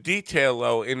fit the detail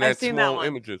though in that small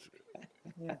images.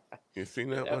 Yeah. You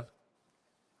seen that one?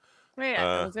 Wait,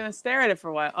 I was gonna stare at it for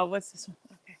a while. Oh, what's this one?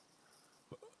 Okay.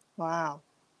 Wow.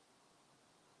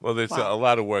 Well, there's a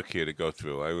lot of work here to go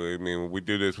through. I mean, we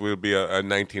do this. We'll be a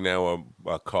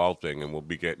 19-hour call thing, and we'll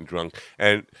be getting drunk.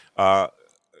 And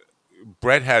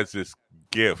Brett has this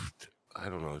gift. I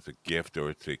don't know if it's a gift or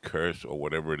it's a curse or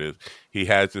whatever it is. He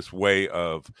has this way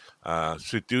of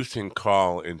seducing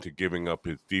Carl into giving up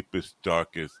his deepest,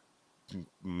 darkest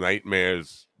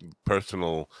nightmares,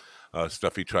 personal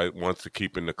stuff he wants to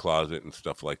keep in the closet and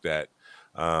stuff like that.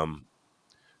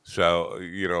 So,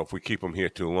 if we keep him here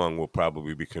too long, we'll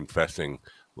probably be confessing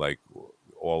like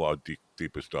all our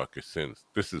deepest, darkest sins.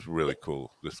 This is really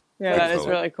cool. That is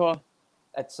really cool.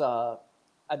 That's I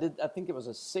think it was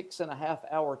a 6.5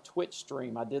 hour Twitch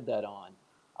stream I did that on.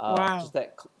 Wow. Just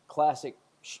that classic,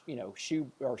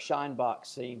 shoe or shine box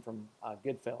scene from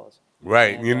Goodfellas.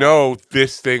 Right. And,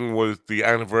 this thing was the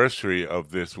anniversary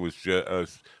of this was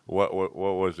just what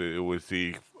was it? It was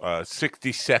the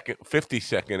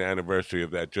 52nd anniversary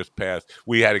of that just passed.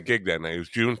 We had a gig that night. It was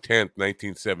June 10th,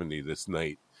 1970, this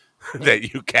night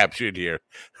that you captured here.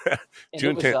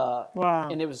 June 10th. Wow.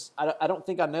 And it was, I don't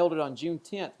think I nailed it on June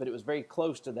 10th, but it was very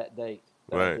close to that date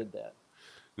that I did that.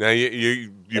 Now,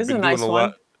 you've been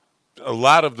doing a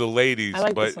lot of the ladies,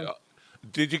 but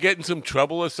did you get in some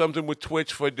trouble or something with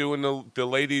Twitch for doing the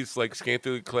ladies, like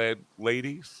scantily clad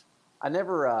ladies? I've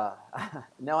never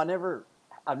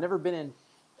been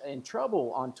in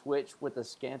trouble on Twitch with the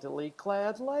scantily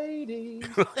clad ladies.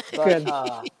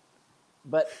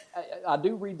 But I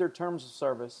do read their terms of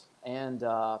service, and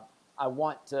I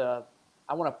want to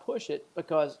push it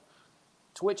because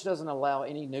Twitch doesn't allow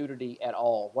any nudity at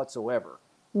all whatsoever.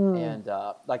 And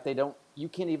you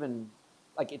can't even,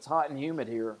 like, it's hot and humid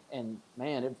here, and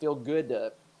man, it'd feel good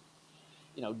to,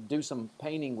 do some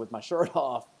painting with my shirt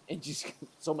off and just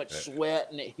so much sweat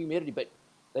and humidity, but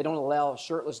they don't allow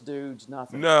shirtless dudes,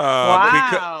 nothing. No,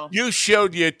 wow. You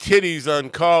showed your titties on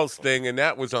Carl's thing, and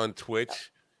that was on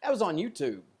Twitch. That was on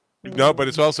YouTube. No, but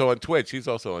it's also on Twitch. He's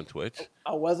also on Twitch.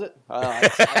 Oh, was it?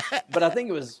 But I think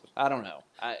it was, I don't know.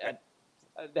 I'd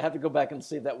have to go back and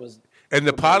see if that was. And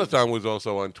the Potathon was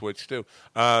also on Twitch, too.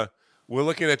 We're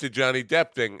looking at the Johnny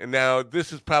Depp thing. And now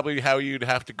this is probably how you'd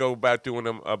have to go about doing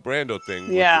a Brando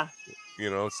thing. Yeah.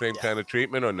 Same kind of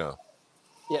treatment or no?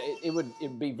 Yeah, it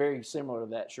would be very similar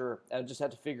to that, sure. I just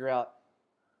have to figure out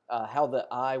how the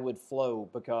eye would flow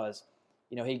because,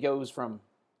 he goes from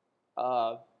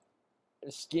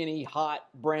skinny, hot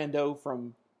Brando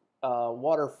from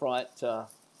Waterfront to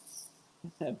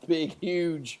a big,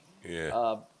 huge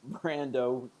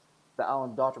Brando, the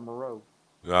Island of Dr. Moreau.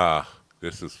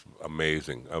 This is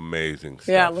amazing stuff.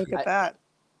 Yeah, look at that.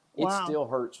 It still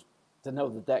hurts to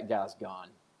know that guy's gone.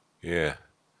 Yeah.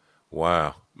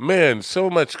 Wow. Man, so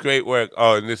much great work.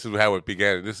 Oh, and this is how it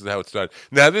began. This is how it started.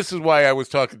 Now, this is why I was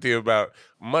talking to you about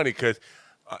money, because,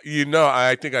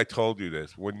 I think I told you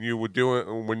this. When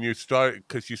you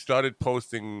started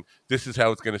posting, this is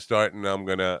how it's going to start, and I'm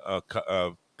going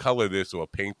to color this or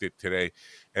paint it today.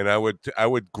 And I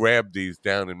would grab these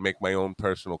down and make my own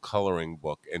personal coloring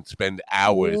book and spend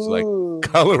hours, like,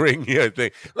 coloring your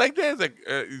thing. Like, there's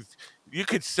you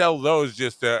could sell those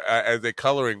just as a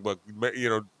coloring book,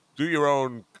 do your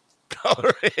own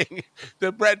coloring.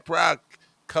 The Brett Brock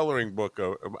coloring book.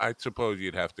 I suppose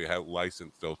you'd have to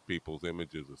license those people's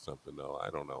images or something, though. I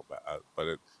don't know.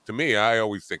 But to me, I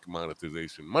always think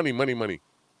monetization. Money.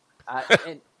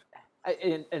 And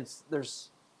there's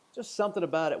just something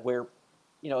about it where,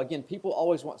 again, people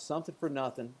always want something for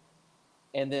nothing.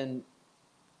 and then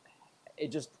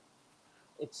it's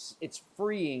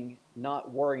freeing,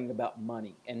 not worrying about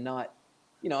money and not,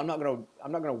 I'm not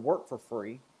gonna work for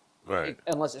free, Right.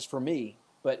 unless it's for me.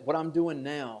 But what I'm doing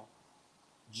now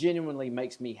genuinely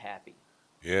makes me happy.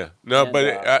 Yeah. No, And,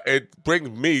 but it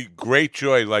brings me great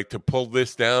joy, like to pull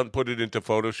this down, put it into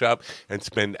Photoshop, and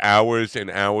spend hours and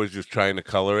hours just trying to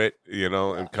color it,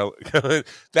 and color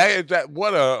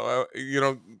what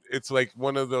it's like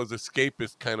one of those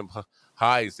escapist kind of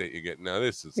highs that you get. Now,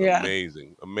 this is Yeah.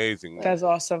 amazing. That's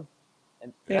awesome.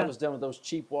 And Yeah. that was done with those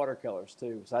cheap watercolors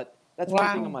too. So that's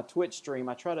one thing on my Twitch stream.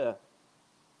 I try to,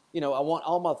 I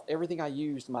want everything I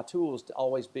use, my tools, to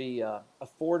always be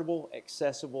affordable,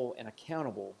 accessible, and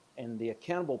accountable. And the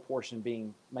accountable portion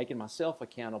being making myself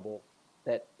accountable.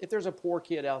 That if there's a poor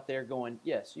kid out there going,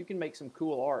 yes, you can make some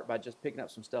cool art by just picking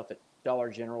up some stuff at Dollar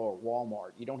General or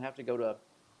Walmart. You don't have to go to a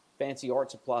fancy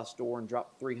art supply store and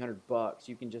drop $300.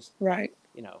 You can just,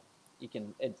 you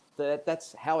can.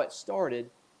 That's how it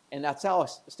started, and that's how I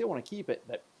still want to keep it.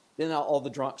 But then all the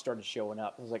drunks started showing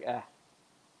up. I was like,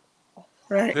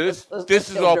 Right. This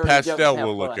is all pastel we're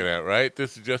looking at, right?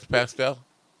 This is just pastel?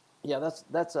 Yeah,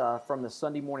 that's from the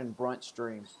Sunday morning brunch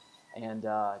stream, and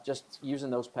just using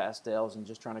those pastels and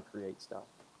just trying to create stuff.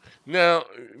 Now,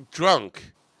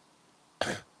 drunk.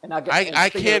 And I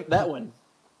can't. That one,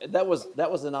 that was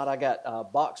the night I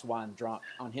got box wine drunk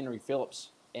on Henry Phillips,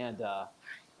 and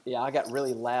I got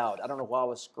really loud. I don't know why I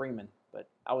was screaming, but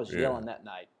I was yelling that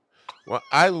night. Well,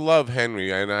 I love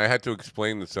Henry, and I had to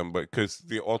explain to somebody because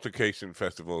the Altercation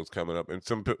Festival is coming up, and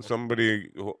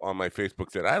somebody on my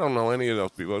Facebook said, "I don't know any of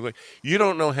those people." I was like, "You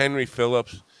don't know Henry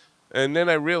Phillips?" And then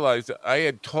I realized I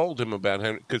had told him about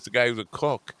Henry because the guy was a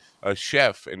cook, a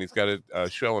chef, and he's got a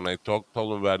show, and I told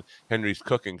him about Henry's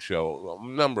cooking show a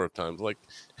number of times. Like,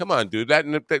 come on, dude! That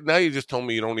now you just told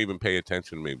me you don't even pay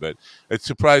attention to me, but it's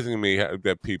surprising to me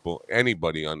that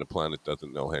anybody on the planet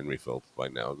doesn't know Henry Phillips by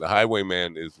now. The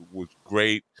Highwayman was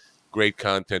great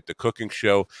content. The cooking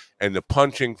show and the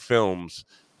punching films,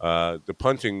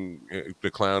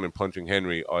 the clown and punching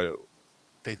Henry are.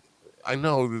 I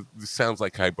know this sounds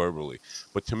like hyperbole,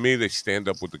 but to me, they stand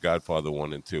up with The Godfather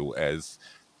 1 and 2 as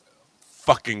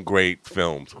fucking great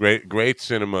films, great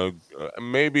cinema.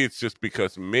 Maybe it's just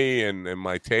because of me and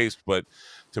my taste, but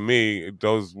to me,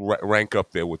 those rank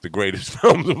up there with the greatest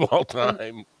films of all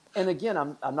time. And again,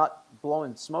 I'm not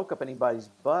blowing smoke up anybody's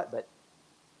butt, but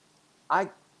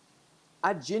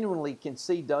I genuinely can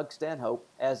see Doug Stanhope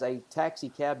as a taxi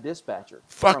cab dispatcher.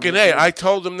 Fucking A. I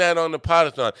told him that on the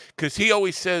Podathon because he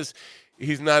always says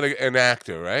he's not an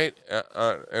actor, right?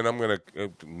 And I'm going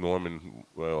to, Norman,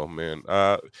 well, man,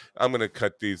 I'm going to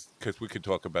cut these because we could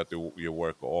talk about your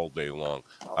work all day long.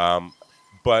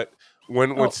 But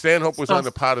when Stanhope was on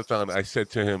the Podathon, I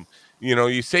said to him,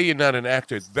 you say you're not an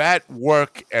actor. That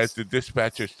work as the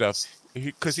dispatcher stuff,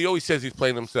 because he always says he's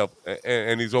playing himself,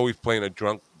 and he's always playing a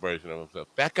drunk version of himself.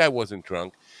 That guy wasn't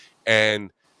drunk,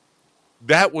 and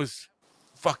that was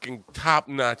fucking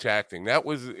top-notch acting. That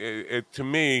was, to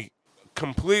me,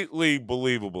 completely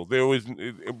believable. There was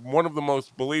one of the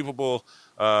most believable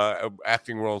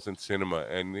acting roles in cinema,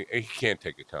 and he can't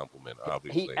take a compliment,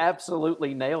 obviously. He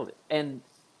absolutely nailed it. And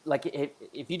like,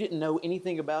 if you didn't know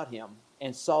anything about him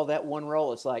and saw that one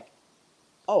role, it's like,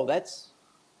 oh, that's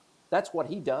what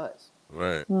he does.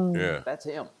 Right. Yeah. That's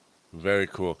him. Very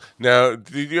cool. Now,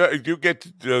 did you get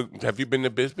to, have you been to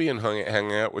Bisbee and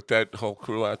hang out with that whole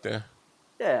crew out there?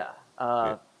 Yeah.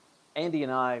 Andy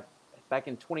and I, back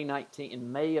in 2019,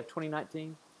 in May of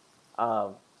 2019, we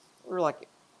were like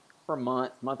for a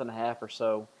month and a half or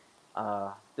so,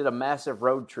 did a massive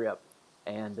road trip,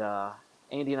 and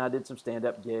Andy and I did some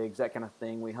stand-up gigs, that kind of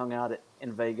thing. We hung out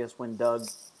in Vegas when Doug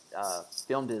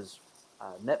filmed his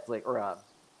Netflix or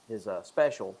his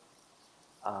special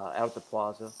out at the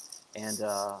Plaza, and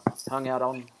hung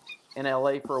out in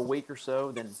LA for a week or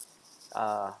so, then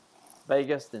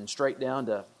Vegas, then straight down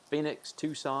to Phoenix,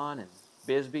 Tucson, and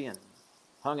Bisbee, and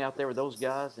hung out there with those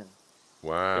guys, and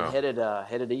wow,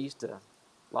 headed east to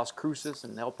Las Cruces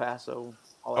and El Paso.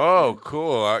 Oh,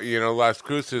 cool. Las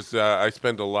Cruces, I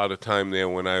spent a lot of time there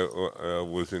when I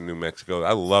was in New Mexico.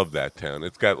 I love that town.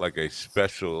 It's got like a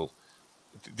special...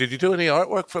 Did you do any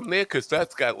artwork from there? Because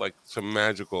that's got like some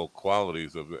magical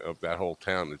qualities of that whole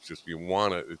town. It's just,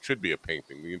 it should be a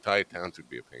painting. The entire town should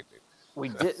be a painting. We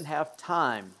didn't have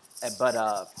time,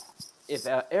 but if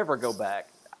I ever go back,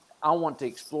 I want to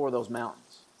explore those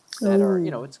mountains that are,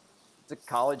 it's a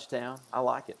college town. I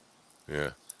like it.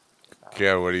 Yeah.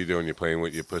 Kiara, what are you doing? You playing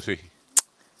with your pussy?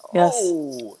 Yes.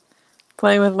 Oh.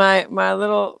 Playing with my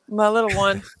little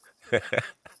one.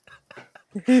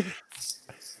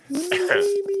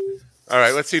 All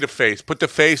right, let's see the face. Put the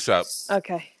face up.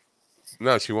 Okay.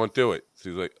 No, she won't do it.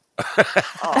 She's like,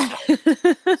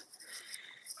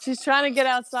 She's trying to get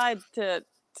outside to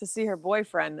see her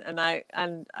boyfriend, and I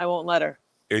won't let her.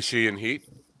 is she in heat?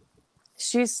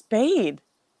 She's spayed.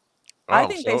 Oh, I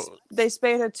think they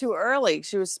spayed her too early.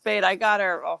 She was spayed. I got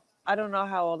her. Oh, I don't know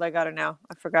how old I got her now.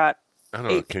 I forgot. I don't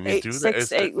know. Can you do that? 6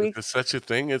 to 8 weeks. Is such a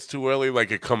thing? It's too early.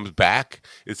 Like it comes back.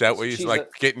 Is that what you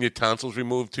like? Getting your tonsils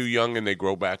removed too young and they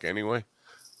grow back anyway?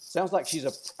 Sounds like she's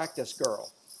a practice girl.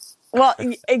 Well,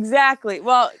 exactly.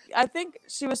 Well, I think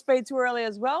she was spayed too early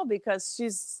as well because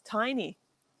she's tiny.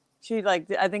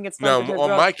 I think it's no. Well,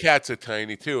 my cats are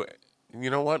tiny too. You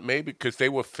know what? Maybe because they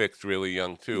were fixed really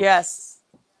young too. Yes.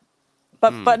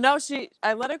 But no,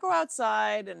 I let her go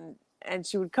outside and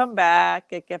she would come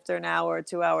back after an hour or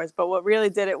 2 hours. But what really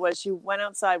did it was she went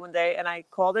outside one day and I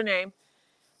called her name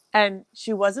and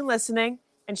she wasn't listening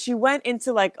and she went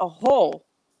into like a hole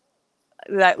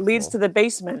that leads to the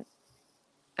basement.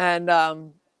 And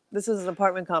this is an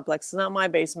apartment complex. It's not my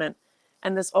basement.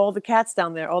 And there's all the cats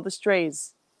down there, all the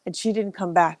strays. And she didn't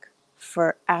come back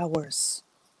for hours.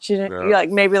 She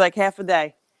didn't, maybe half a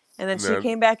day. And then she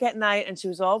came back at night and she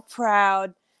was all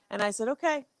proud. And I said,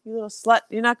 okay, you little slut,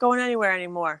 you're not going anywhere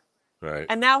anymore. Right.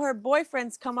 And now her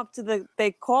boyfriends come up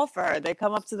they call for her. They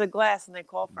come up to the glass and they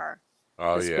call for her.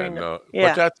 Oh, yeah, no.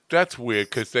 Yeah. But that's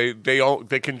weird because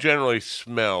they can generally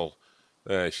smell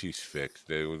she's fixed.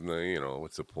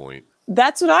 What's the point?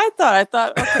 That's what I thought. I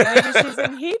thought, okay, maybe she's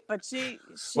in heat, but she's...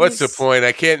 What's the point?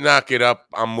 I can't knock it up.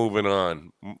 I'm moving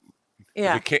on.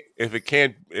 Yeah.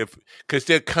 Because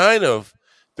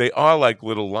they are like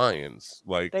little lions.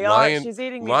 Like they are. She's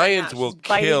eating me lions right will She's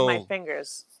biting my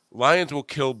fingers. Lions will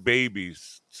kill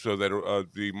babies so that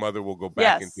the mother will go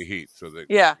back into heat. So that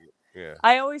yeah.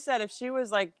 I always said if she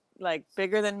was like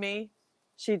bigger than me,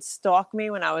 she'd stalk me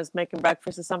when I was making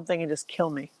breakfast or something and just kill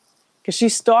me. Because she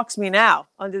stalks me now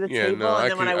under the table,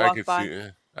 and then when I walk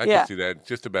by, I can see that.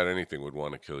 Just about anything would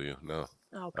want to kill you. No.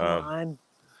 Oh, come on.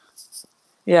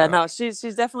 Yeah, no, she's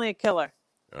definitely a killer.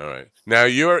 All right. Now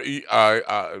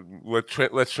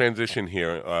let's transition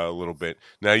here a little bit.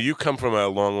 Now you come from a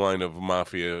long line of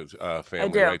mafia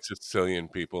family, right? Sicilian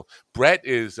people. Brett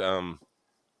is I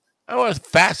was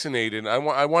fascinated.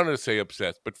 I wanted to say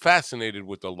obsessed, but fascinated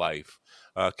with the life.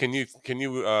 Can you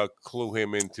clue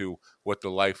him into what the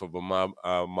life of a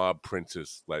mob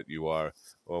princess that you are,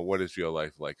 or what is your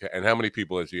life like, and how many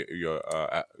people have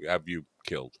you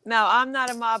killed? No, I'm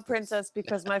not a mob princess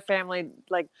because my family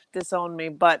disowned me,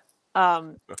 but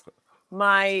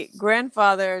my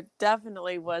grandfather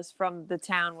definitely was from the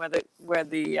town where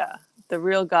the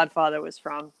real Godfather was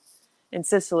from, in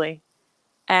Sicily,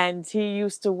 and he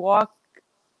used to walk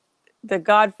the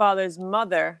Godfather's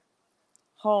mother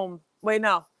home. Wait,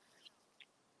 no.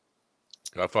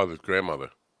 Godfather's grandmother.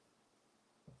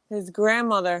 His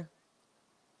grandmother.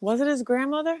 Was it his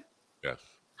grandmother? Yes.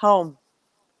 Home.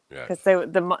 Yeah. Because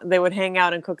they would hang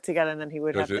out and cook together, and then he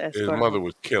would have to escort his mother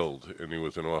was killed, and he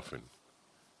was an orphan.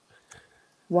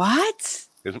 What?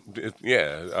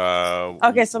 Yeah.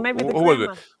 Okay, so maybe the grandma.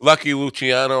 Was it? Lucky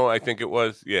Luciano, I think it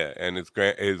was. Yeah, and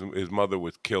his mother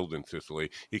was killed in Sicily.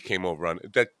 He came over on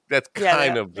that's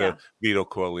kind of the Vito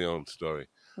Corleone story.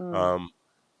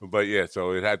 But yeah,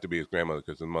 so it had to be his grandmother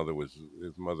because his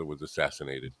mother was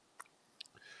assassinated.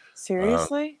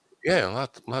 Seriously? Yeah,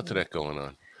 lots of that going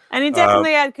on. And he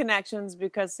definitely had connections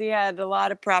because he had a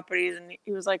lot of properties and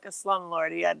he was like a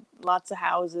slumlord. He had lots of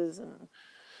houses and.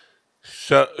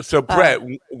 So Brett,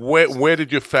 where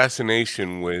did your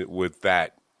fascination with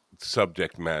that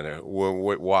subject matter?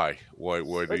 Why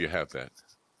do you have that?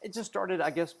 It just started, I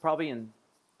guess, probably in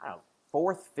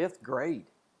 4th, 5th grade.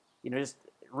 Just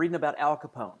reading about Al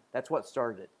Capone. That's what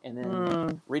started it, and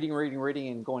then reading,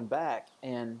 and going back,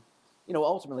 and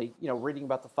ultimately, reading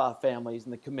about the 5 families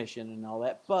and the commission and all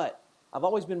that. But I've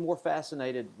always been more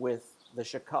fascinated with the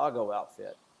Chicago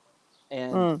outfit,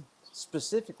 and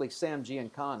specifically Sam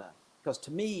Giancana. Because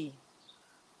to me,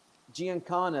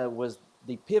 Giancana was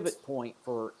the pivot point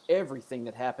for everything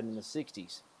that happened in the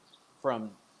 60s,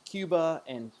 from Cuba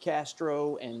and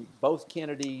Castro and both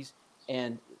Kennedys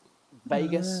and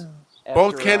Vegas.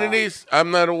 Both Kennedys?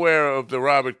 I'm not aware of the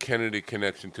Robert Kennedy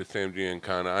connection to Sam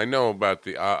Giancana. I know about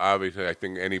obviously, I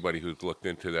think anybody who's looked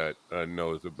into that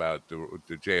knows about the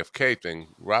JFK thing.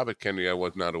 Robert Kennedy, I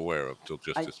was not aware of till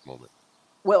just this moment.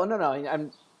 Well,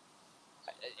 no.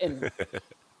 And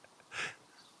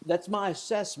that's my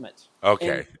assessment.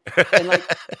 Okay.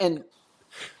 And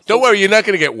don't worry, you're not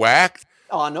going to get whacked.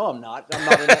 Oh, no, I'm not. I'm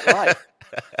not in that life.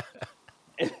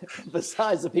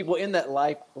 besides the people in that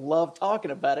life love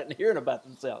talking about it and hearing about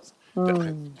themselves.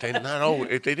 They not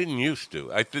always. They didn't used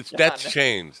to. I That's know.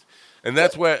 changed, and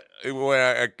that's where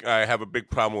I have a big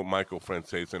problem with Michael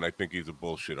Franzese, and I think he's a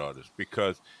bullshit artist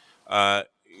because,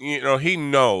 he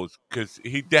knows because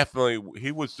he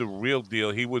was the real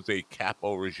deal. He was a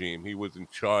capo regime. He was in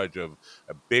charge of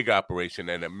a big operation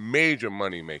and a major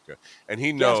moneymaker, and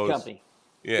he Gas knows. company,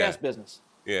 Yeah, gas business,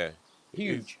 yeah,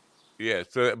 huge. yeah,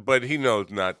 so but he knows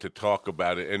not to talk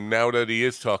about it, and now that he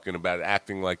is talking about it,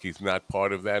 acting like he's not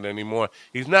part of that anymore,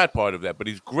 he's not part of that, but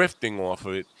he's grifting off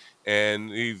of it,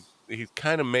 and he's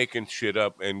kind of making shit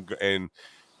up and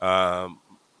um,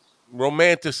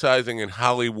 romanticizing and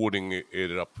Hollywooding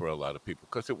it up for a lot of people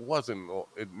because it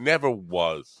never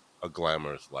was a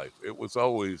glamorous life. It was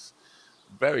always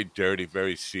very dirty,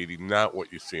 very seedy, not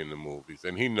what you see in the movies,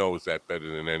 and he knows that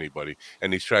better than anybody,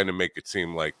 and he's trying to make it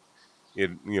seem like the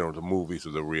movies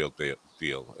are the real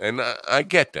deal, and I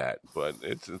get that, but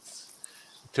it's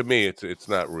to me, it's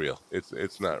not real.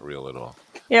 It's not real at all.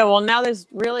 Yeah, well, now there's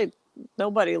really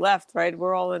nobody left, right?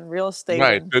 We're all in real estate,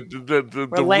 Right. and The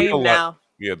we're real lame life. now.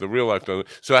 Yeah, the real life doesn't.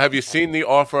 So, have you seen The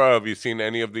Offer? Have you seen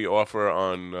any of The Offer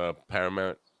on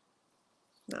Paramount?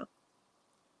 No,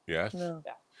 Yes. no.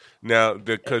 Now,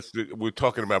 because we're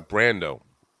talking about Brando,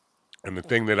 and the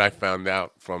thing that I found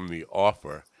out from The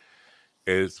Offer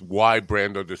is why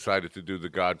Brando decided to do The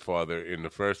Godfather in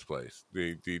the first place.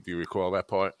 Do you recall that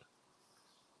part?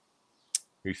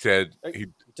 He said he,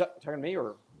 Talking to me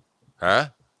or? huh?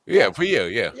 Yeah, Yeah. for you,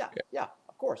 yeah. Yeah,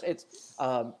 of course. It's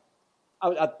I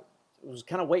was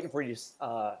kind of waiting for you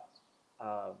to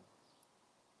talk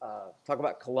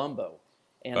about Columbo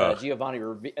and Giovanni.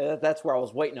 That's where I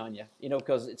was waiting on you.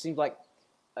 Because it seems like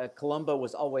Columbo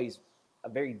was always a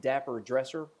very dapper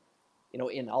dresser.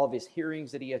 In all of his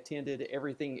hearings that he attended,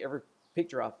 every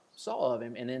picture I saw of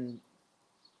him, and then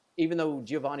even though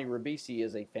Giovanni Ribisi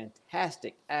is a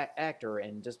fantastic actor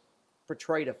and just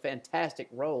portrayed a fantastic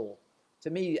role, to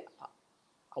me,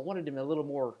 I wanted him a little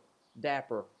more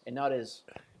dapper and not as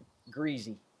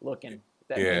greasy looking, if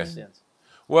that makes sense.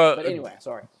 Well, but anyway,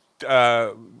 sorry.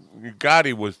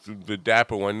 Gotti was the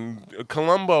dapper one.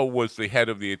 Columbo was the head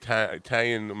of the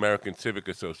Italian American Civic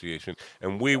Association,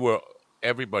 and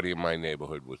everybody in my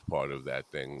neighborhood was part of that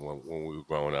thing when we were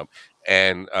growing up.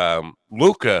 And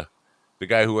Luca, the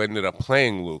guy who ended up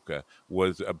playing Luca,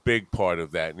 was a big part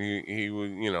of that. And he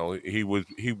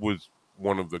was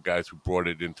one of the guys who brought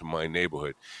it into my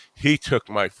neighborhood. He took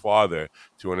my father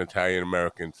to an Italian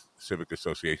American Civic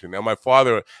Association. Now, my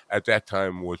father at that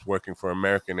time was working for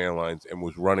American Airlines and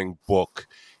was running book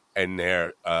and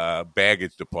their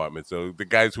baggage department. So the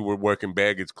guys who were working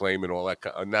baggage claim and all that,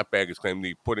 not baggage claim,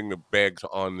 putting the bags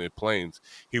on the planes,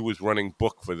 he was running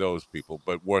book for those people,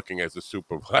 but working as a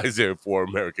supervisor for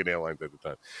American Airlines at the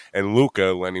time. And Luca,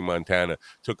 Lenny Montana,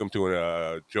 took him to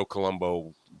a Joe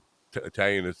Colombo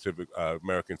Italian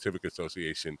American Civic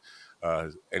Association,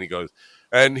 and he goes,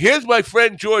 and here's my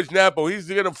friend George Napo. He's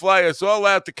going to fly us all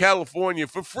out to California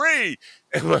for free.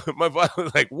 And my father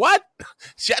was like, what?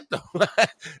 Shut the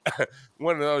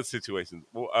one of those situations.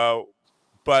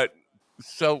 But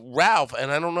so Ralph, and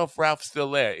I don't know if Ralph's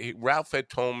still there. Ralph had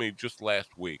told me just last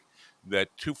week that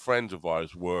two friends of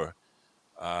ours were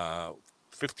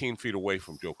 15 feet away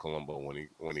from Joe Colombo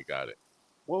when he got it.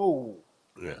 Whoa.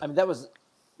 Yeah. I mean, that was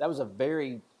a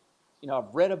very,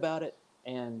 I've read about it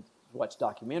and watched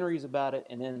documentaries about it,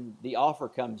 and then The Offer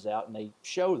comes out and they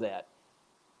show that.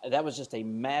 That was just a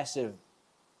massive,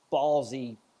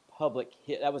 ballsy public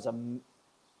hit. That was I'm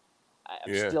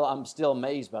still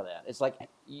amazed by that. It's like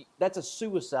that's a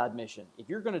suicide mission. If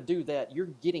you're going to do that, you're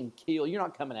getting killed. You're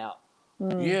not coming out.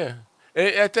 Yeah.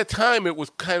 At the time, it was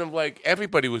kind of like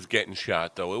everybody was getting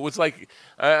shot, though. It was like,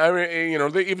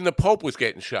 even the Pope was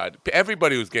getting shot.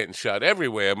 Everybody was getting shot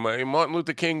everywhere. Martin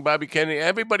Luther King, Bobby Kennedy,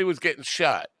 everybody was getting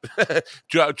shot.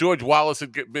 George Wallace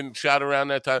had been shot around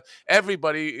that time.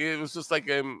 Everybody, it was just like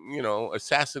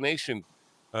assassination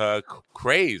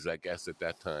craze, I guess, at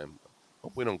that time.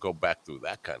 Hope we don't go back through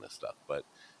that kind of stuff. But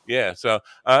yeah, so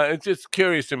it's just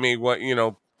curious to me what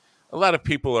a lot of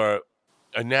people are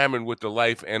enamored with the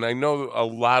life, and I know a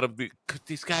lot of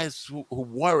these guys who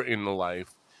were in the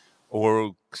life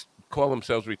or call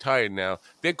themselves retired now,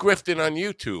 they're grifting on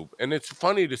YouTube, and it's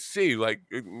funny to see like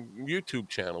YouTube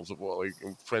channels of all like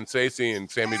Franzese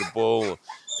and Sammy the Bull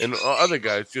and other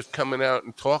guys just coming out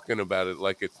and talking about it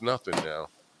like it's nothing now.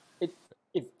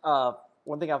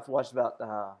 One thing I've watched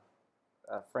about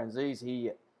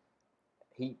Franzese,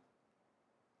 he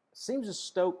seems to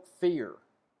stoke fear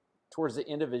towards the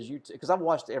end of his YouTube, because I've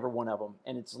watched every one of them,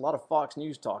 and it's a lot of Fox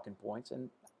News talking points, and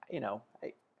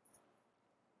hey,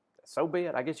 so be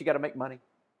it. I guess you got to make money.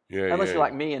 Yeah, Unless yeah, you're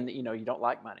like me and you don't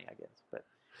like money, I guess. But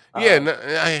yeah. No,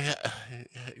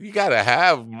 you gotta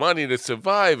have money to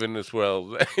survive in this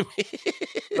world.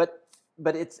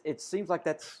 but it seems like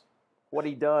that's what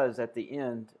he does at the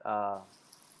end.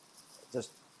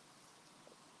 Just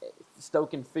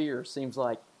stoking fear seems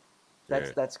like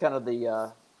that's kind of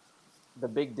the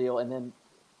big deal. And then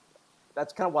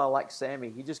that's kind of why I like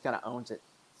Sammy. He just kind of owns it.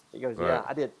 He goes, Right. "Yeah,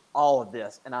 I did all of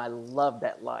this, and I love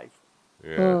that life."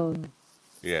 Yeah.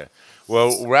 Yeah.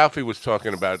 Well, Ralphie was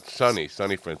talking about Sonny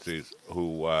Francis,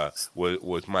 who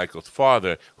was Michael's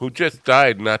father, who just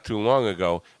died not too long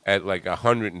ago at like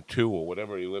 102 or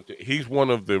whatever he lived at. He's one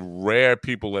of the rare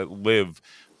people that live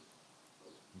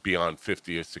beyond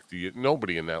 50 or 60 years.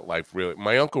 Nobody in that life really.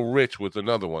 My Uncle Rich was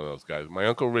another one of those guys. My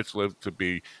Uncle Rich lived to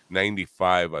be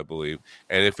 95, I believe.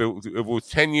 And if it was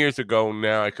 10 years ago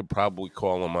now, I could probably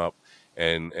call him up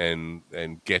and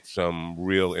get some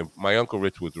real. My Uncle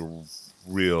Rich was a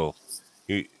real.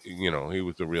 He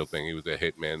was the real thing. He was a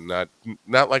hitman,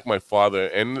 not like my father.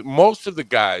 And most of the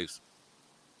guys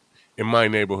in my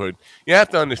neighborhood, you have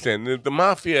to understand the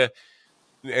mafia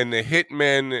and the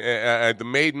hitmen, the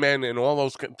made men, and all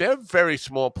those, they're a very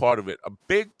small part of it. A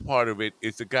big part of it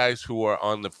is the guys who are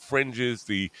on the fringes,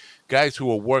 the guys who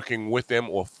are working with them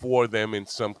or for them in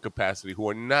some capacity, who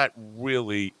are not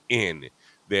really in.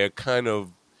 They're kind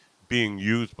of being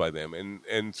used by them.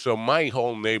 And so my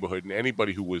whole neighborhood and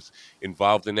anybody who was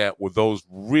involved in that were those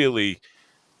really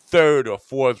third or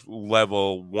fourth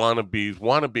level wannabes,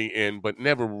 want to be in, but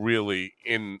never really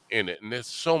in it. And there's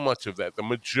so much of that. The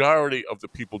majority of the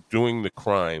people doing the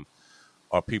crime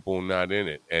are people not in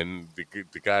it. And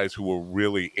the guys who were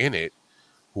really in it,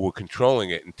 who were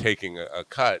controlling it and taking a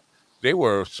cut, they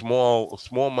were a small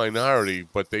minority,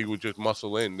 but they would just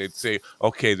muscle in. They'd say,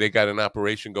 okay, they got an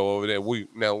operation, go over there. We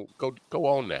now go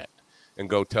own that. And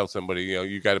go tell somebody,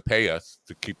 you got to pay us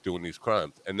to keep doing these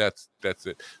crimes, and that's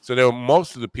it. So there were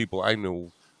most of the people I knew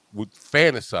would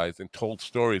fantasize and told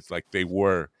stories like they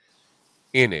were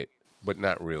in it, but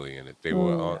not really in it. They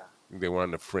were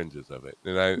on the fringes of it.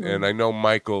 And I know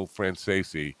Michael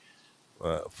Francesi,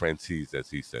 Francis as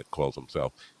he calls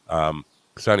himself.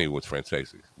 Sonny was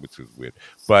Francesi, which is weird,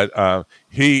 but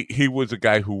he was a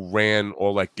guy who ran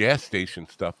all that gas station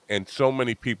stuff, and so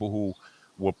many people who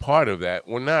were part of that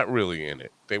were not really in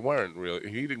it. They weren't really.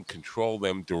 He didn't control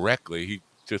them directly. He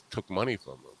just took money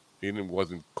from them. He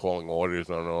wasn't calling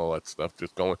orders on all that stuff.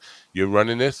 Just going, you're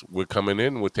running this, we're coming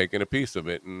in, we're taking a piece of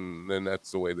it, and then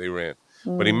that's the way they ran.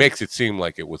 But he makes it seem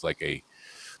like it was like a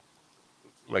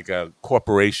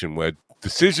corporation where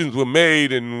decisions were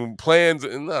made and plans.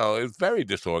 And no, it's very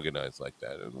disorganized like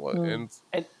that.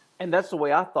 And that's the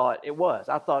way I thought it was.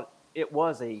 I thought it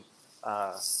was a.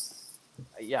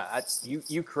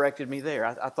 You corrected me there.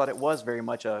 I thought it was very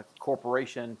much a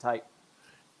corporation type.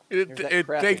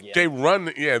 They run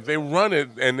it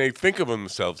and they think of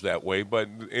themselves that way. But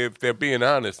if they're being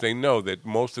honest, they know that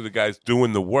most of the guys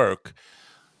doing the work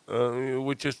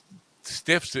were just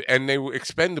stiffs, and they were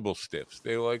expendable stiffs.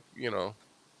 They were like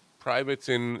privates,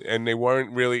 and they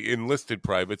weren't really enlisted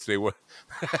privates. They were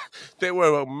they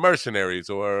were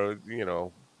mercenaries, or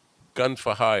guns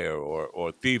for hire,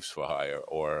 or thieves for hire,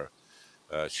 or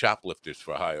shoplifters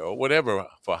for hire, or whatever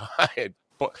for hire.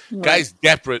 Guys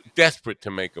desperate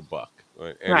to make a buck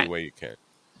any way you can.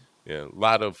 Yeah, a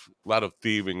lot of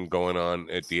thieving going on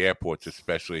at the airports,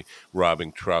 especially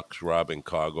robbing trucks, robbing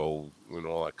cargo, and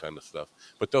all that kind of stuff.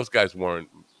 But those guys weren't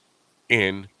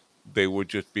in; they were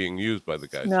just being used by the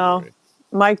guys. No,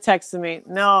 Mike texted me.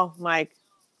 No, Mike,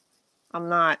 I'm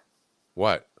not.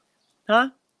 What?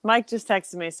 Huh? Mike just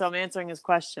texted me, so I'm answering his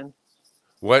question.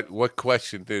 What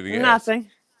question did he ask? Nothing.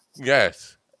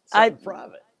 Yes.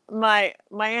 Private. My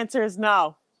answer is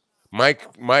no. Mikey.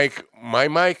 My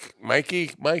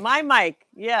Mike,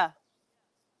 yeah.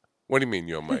 What do you mean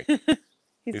your Mike?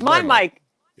 He's my Mike.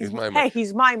 He's my Mike. Mike. Hey,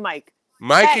 he's my Mike.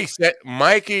 Mikey said,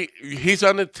 he's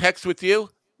on the text with you?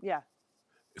 Yeah.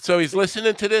 So he's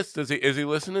listening to this? Is he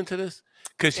listening to this?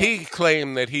 Because he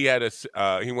claimed that he had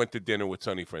he went to dinner with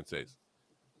Sonny Francis.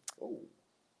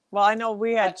 Well, I know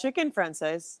we had chicken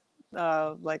Frances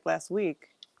like last week.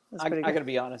 I got to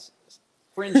be honest.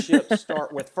 Friendships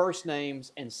start with first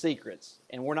names and secrets,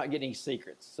 and we're not getting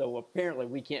secrets. So apparently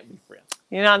we can't be friends.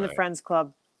 You're not in the Friends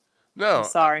Club. No. I'm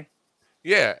sorry.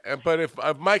 Yeah, but if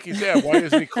Mikey's there, why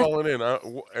isn't he calling in?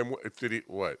 And did he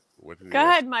what? What did he Go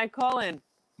ahead, Mike. Call in.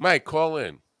 Mike, call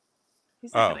in.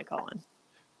 He's not going to call in.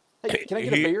 Hey, can I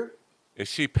get a beer? Is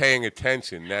she paying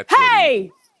attention? That's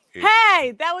hey,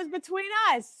 that was between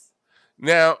us.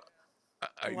 Now,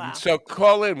 Wow. So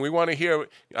call in. We want to hear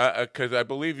because I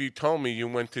believe you told me you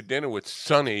went to dinner with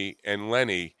Sonny and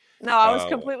Lenny. No, I was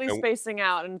completely and spacing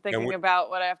out and thinking about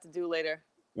what I have to do later.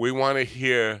 we want to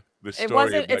hear the story. It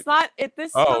wasn't. It's not.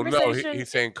 This conversation. He's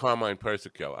saying Carmine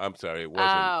Persico. I'm sorry, it wasn't.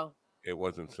 Oh. It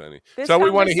wasn't Sonny. This So we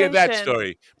want to hear that conversation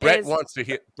story. Brett wants to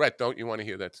hear. Brett, don't you want to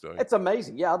hear that story? It's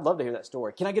amazing. Yeah, I'd love to hear that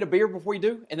story. Can I get a beer before you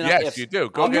do? And then Yes, you do.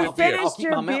 Go get a beer. Finished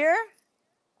your beer?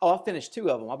 Oh, I finished 2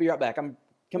 of them. I'll be right back. I'm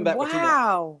coming back with 2 more.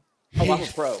 Wow. Oh, I'm a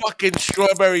pro. Fucking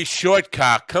strawberry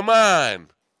shortcock. Come on.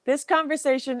 This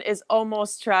conversation is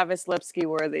almost Travis Lipsky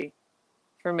worthy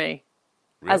for me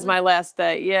Really? as my last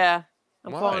day. Yeah.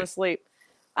 I'm Why? falling asleep.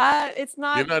 It's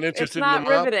not. You're not interested it's not in the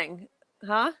mob? riveting,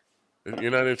 huh?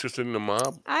 You're not interested in the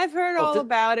mob? I've heard all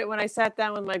about it when I sat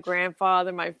down with my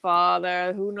grandfather, my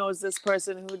father. Who knows this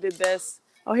person? Who did this?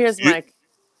 Oh, here's Mike.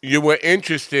 You were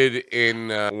interested in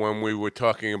when we were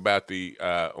talking about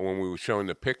when we were showing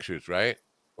the pictures, right?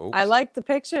 Oops. I like the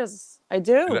pictures. I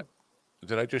do.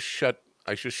 Did I just shut?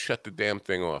 I just shut the damn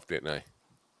thing off, didn't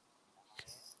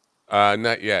I?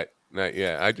 Not yet. Not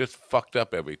yet. I just fucked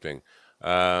up everything.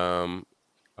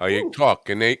 You talk.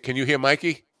 Can you hear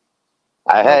Mikey?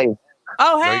 Hey.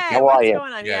 Oh, hey. How are you?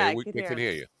 Going on? Yeah, we can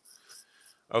hear you.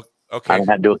 Okay. I don't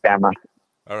have to do a camera.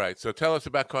 All right. So tell us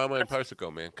about Carmine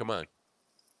Persico, man. Come on.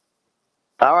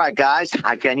 All right, guys.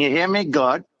 Can you hear me?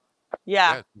 Good.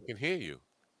 Yeah. Yes, we can hear you.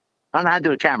 I don't know how to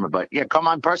do a camera, but yeah,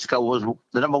 Carmine Persico was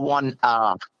the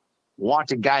 #1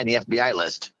 wanted guy in the FBI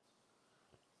list.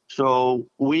 So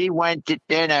we went to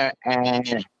dinner,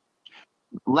 and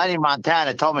Lenny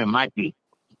Montana told me, Mikey,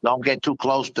 don't get too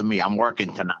close to me. I'm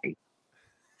working tonight.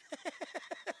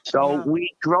 So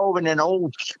we drove in an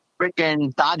old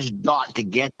freaking Dodge Dart to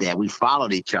get there. We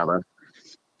followed each other.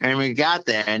 And we got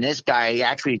there, and this guy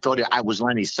actually thought I was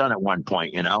Lenny's son at one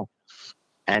point, you know.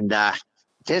 And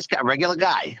this guy, regular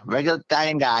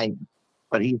Italian guy,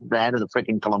 but he's the head of the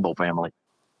freaking Colombo family.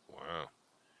 Wow.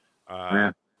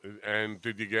 Yeah. And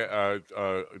did you get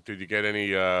any?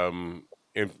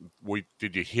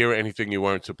 Did you hear anything you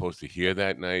weren't supposed to hear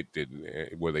that night?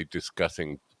 Were they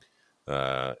discussing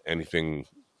anything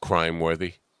crime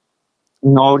worthy?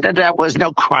 No, that was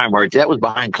no crime worthy. That was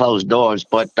behind closed doors.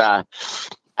 But I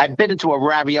bit into a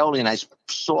ravioli, and I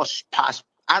saw pass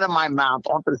out of my mouth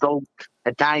onto this old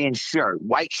Italian shirt,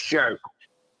 white shirt,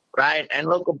 right? And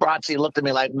Luca Brazzi looked at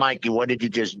me like, Mikey, what did you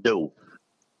just do?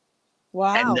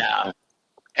 Wow.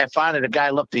 And finally, the guy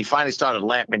looked, he finally started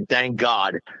laughing, thank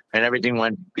God. And everything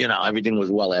went, everything was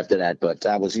well after that. But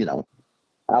I was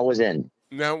in.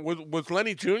 Now, was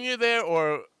Lenny Jr. there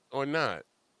or not?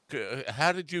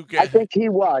 How did you get? I think he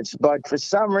was, but for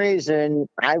some reason,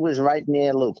 I was right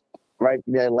near Luke, right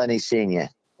near Lenny Sr.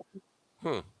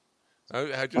 I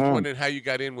just wondered how you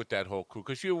got in with that whole crew,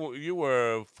 because you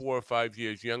were 4 or 5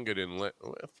 years younger than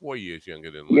 4 years younger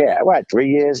than Lenny. Yeah, what, 3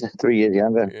 years? 3 years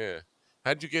younger. Yeah.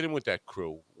 How'd you get in with that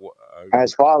crew?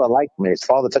 His father liked me. His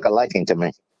father took a liking to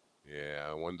me. Yeah,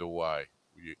 I wonder why.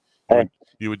 Hey.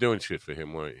 You were doing shit for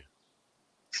him, weren't you?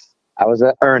 I was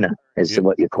an earner, is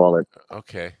what you call it.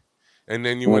 Okay. And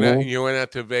then you went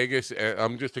out to Vegas.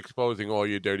 I'm just exposing all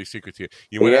your dirty secrets here.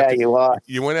 You went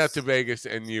out to Vegas,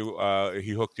 and he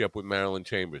hooked you up with Marilyn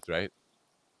Chambers, right?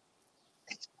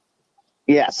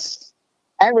 Yes.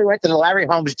 And we went to the Larry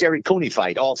Holmes Jerry Cooney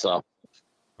fight also.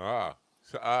 But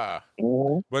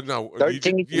no,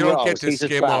 13 you don't get to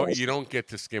skim over. You don't get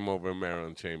to skim over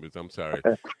Marilyn Chambers. I'm sorry.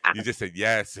 You just said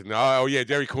yes. And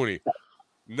Jerry Cooney.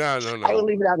 No. I will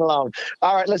leave that alone.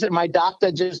 All right, listen, my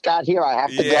doctor just got here. I have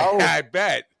to go. Yeah, I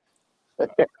bet.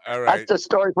 All right. That's the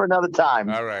story for another time.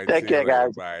 All right. Take care,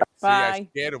 guys. Bye. See, Bye. I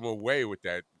scared him away with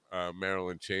that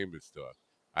Marilyn Chambers stuff.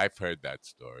 I've heard that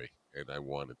story, and I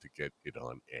wanted to get it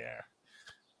on air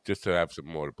just to have some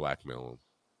more to blackmail him.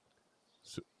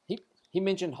 So, he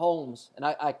mentioned Holmes, and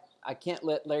I can't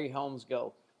let Larry Holmes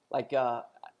go. Like I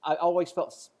always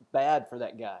felt bad for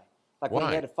that guy. Like why? When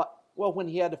he had to fight. Well, when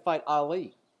he had to fight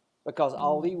Ali, because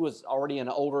Ali was already an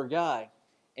older guy,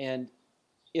 and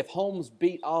if Holmes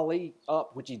beat Ali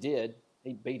up, which he did,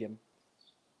 he beat him.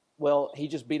 Well, he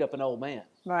just beat up an old man.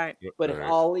 Right. But if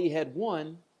Ali had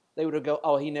won, they would have go,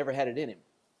 oh, he never had it in him.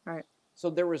 Right. So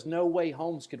there was no way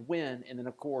Holmes could win. And then,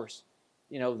 of course,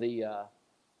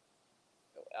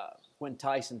 when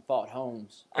Tyson fought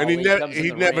Holmes, and he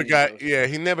never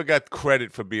got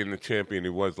credit for being the champion. He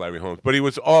was Larry Holmes, but he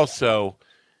was also.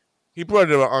 He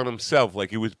brought it on himself,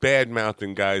 like he was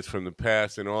bad-mouthing guys from the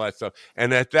past and all that stuff.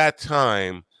 And at that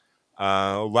time,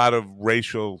 a lot of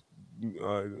racial,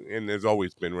 and there's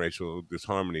always been racial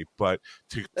disharmony. But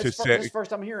this is the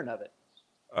first I'm hearing of it.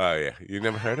 Oh yeah, you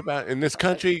never heard about it? In this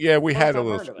country? Yeah, we First had a I've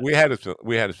little, heard of it.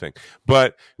 we had a thing,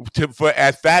 but for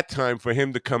at that time for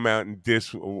him to come out and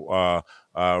diss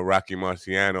Rocky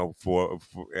Marciano for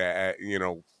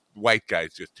white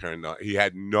guys just turned on. He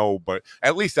had no, but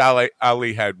at least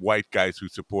Ali had white guys who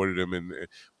supported him,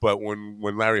 but when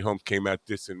Larry Holmes came out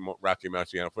dissing Rocky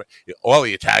Marciano, all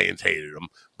the Italians hated him,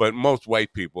 but most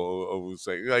white people was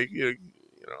saying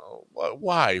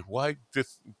why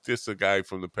diss a guy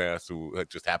from the past who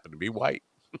just happened to be white?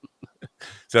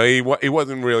 So he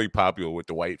wasn't really popular with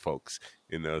the white folks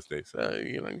in those days.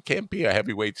 You can't be a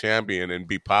heavyweight champion and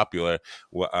be popular,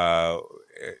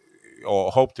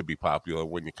 or hope to be popular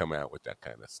when you come out with that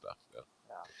kind of stuff. So.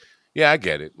 Yeah, I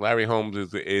get it. Larry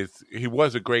Holmes he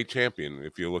was a great champion.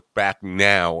 If you look back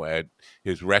now at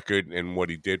his record and what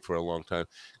he did for a long time,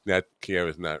 that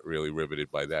Kiera's not really riveted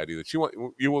by that either.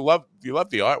 You loved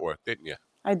the artwork, didn't you?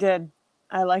 I did.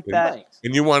 I like that. Thanks.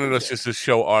 And you wanted us just to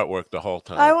show artwork the whole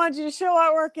time. I wanted you to show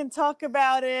artwork and talk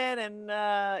about it, and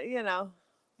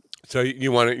So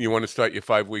you want to start your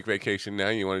 5-week vacation now?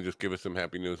 You want to just give us some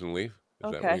happy news and leave?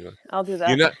 Is that what Okay, I'll do that.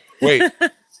 You're not wait,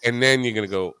 and then you're gonna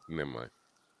go. Never mind.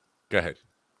 Go ahead.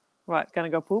 What? Gonna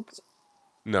go poop?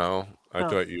 No, I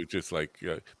thought you just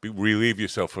relieve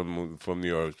yourself from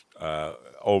your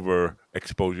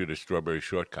overexposure to strawberry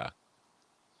shortcock.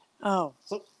 Oh,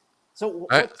 So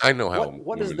I know how.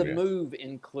 What does the move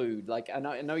include? Like I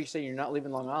know you say you're not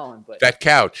leaving Long Island, but that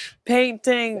couch,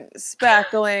 painting,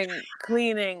 spackling,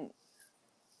 cleaning,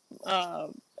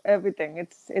 everything.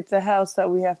 It's a house that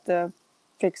we have to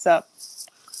fix up.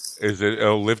 is it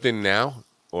lived in now,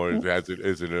 or is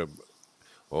it a?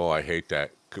 Oh, I hate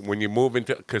that. When you move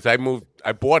into, because I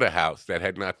bought a house that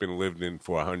had not been lived in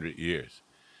for 100 years,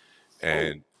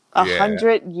 and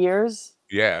 100 years.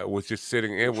 Yeah, it was just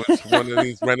sitting. It was one of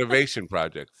these renovation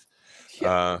projects.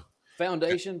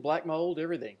 foundation, black mold,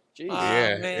 everything. Jeez.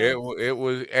 Yeah, man. it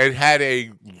was. It had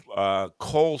a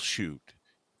coal chute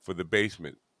for the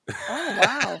basement. Oh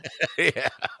wow. Yeah.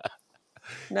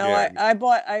 No,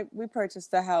 Yeah. we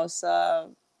purchased a house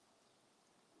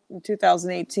in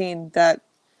 2018 that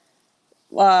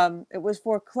it was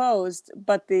foreclosed,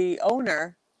 but the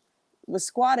owner was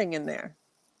squatting in there.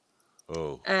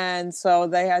 Oh. And so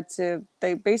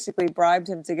they basically bribed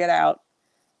him to get out.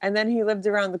 And then he lived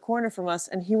around the corner from us,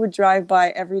 and he would drive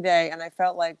by every day. And I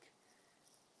felt like,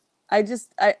 I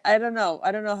don't know.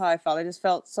 I don't know how I felt. I just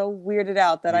felt so weirded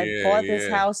out that I bought this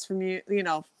house from you,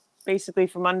 basically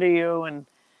from under you. And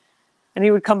he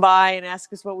would come by and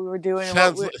ask us what we were doing.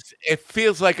 It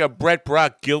feels like a Brett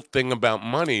Brock guilt thing about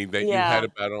money that you had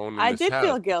about owning this house. I did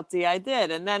feel guilty. I did.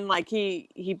 And then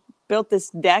he built this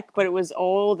deck, but it was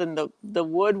old, and the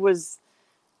wood was,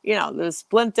 the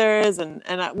splinters, and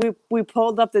we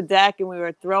pulled up the deck, and we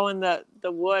were throwing the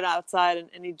wood outside,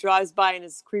 and he drives by in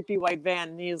his creepy white van,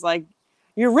 and he's like,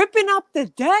 "You're ripping up the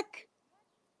deck?"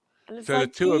 And it's so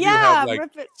like, the two of you have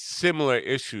similar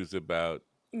issues about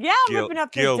I'm ripping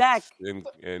up the deck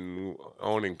and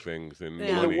owning things and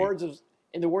In money.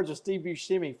 the words of Steve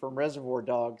Buscemi from Reservoir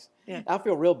Dogs, I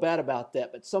feel real bad about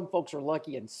that, but some folks are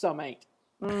lucky and some ain't.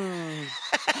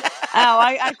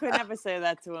 I could never say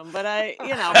that to him, but I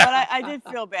did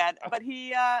feel bad. But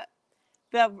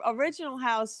the original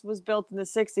house was built in the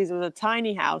 60s. It was a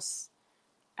tiny house,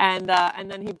 and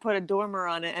then he put a dormer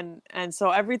on it, and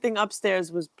so everything upstairs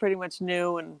was pretty much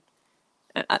new, and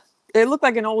it looked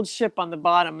like an old ship on the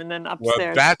bottom, and then upstairs.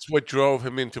 Well, that's what drove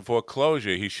him into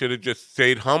foreclosure. He should have just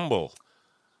stayed humble.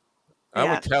 I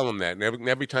would tell him that. And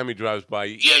every time he drives by,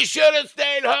 you should have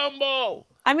stayed humble.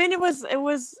 I mean, it was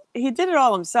he did it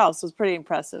all himself, so it was pretty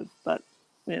impressive. But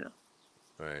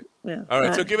right, yeah. All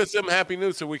right, so give us some happy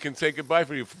news so we can say goodbye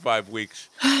for you for 5 weeks,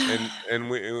 and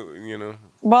we,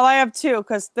 Well, I have two,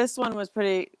 because this one was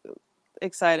pretty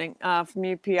exciting from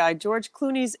UPI. George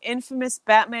Clooney's infamous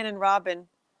Batman and Robin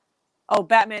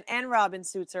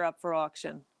suits are up for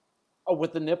auction. Oh,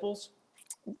 with the nipples?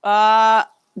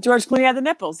 George Clooney had the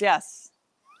nipples, yes.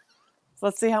 So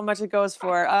let's see how much it goes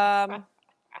for.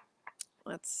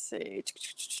 Let's see.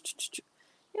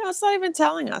 It's not even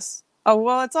telling us. Oh,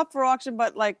 well, it's up for auction,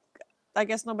 but I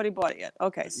guess nobody bought it yet.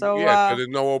 Okay, so there's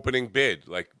no opening bid.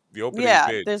 Like the opening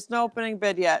bid. There's no opening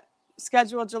bid yet.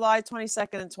 Scheduled July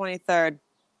 22nd and 23rd.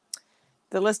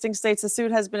 The listing states the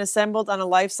suit has been assembled on a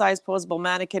life-size posable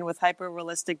mannequin with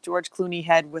hyper-realistic George Clooney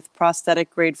head with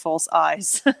prosthetic-grade false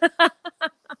eyes.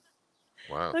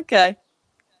 Wow. Okay.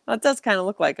 Well, it does kind of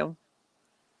look like him.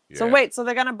 Yeah. So wait, so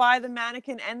they're gonna buy the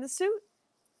mannequin and the suit?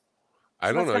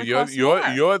 I don't know. You're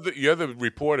the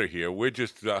reporter here. We're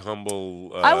just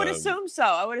humble. I would assume so.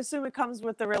 I would assume it comes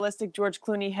with the realistic George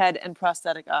Clooney head and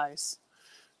prosthetic eyes.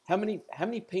 How many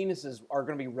penises are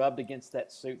going to be rubbed against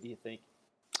that suit? Do you think?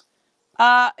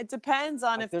 It depends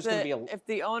on Like, if there's gonna be if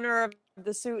the owner of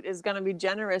the suit is going to be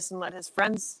generous and let his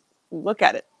friends look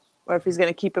at it, or if he's going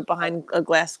to keep it behind a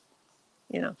glass.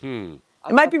 You know,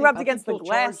 it might be rubbed against the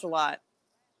glass a lot.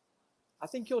 I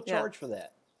think you'll Yeah. charge for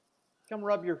that. Come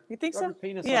rub your You think rub so? your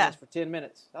penis Yeah. on this for 10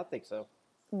 minutes. I think so.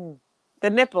 The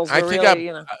nipples I were think really,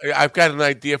 you know. I've got an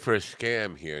idea for a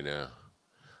scam here now.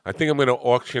 I think I'm going to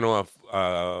auction off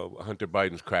Hunter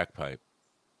Biden's crack pipe.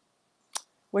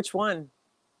 Which one?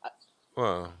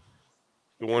 Well,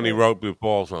 the one he wrote with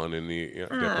balls on in the deprivation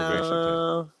thing.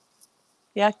 Oh,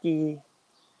 yucky.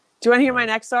 Do you want to hear my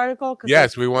next article?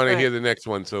 Yes, we want to hear the next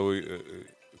one. So,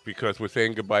 because we're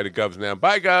saying goodbye to Govs now.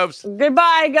 Bye, Govs.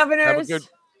 Goodbye, governors.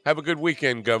 Have a good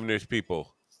weekend, governors,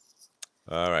 people.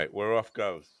 All right, we're off,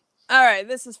 Govs. All right,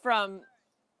 this is from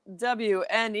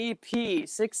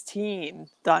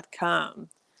WNEP16.com.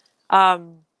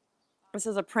 This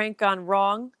is a prank gone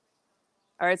wrong.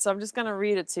 All right, so I'm just going to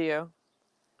read it to you.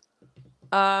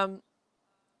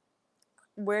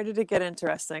 Where did it get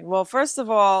interesting? Well, first of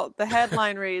all, the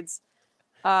headline reads,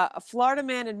 a Florida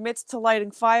man admits to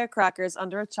lighting firecrackers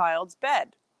under a child's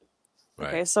bed. Right.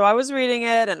 Okay, so I was reading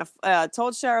it and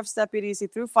told sheriff's deputies he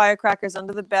threw firecrackers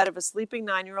under the bed of a sleeping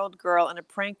 9-year-old girl in a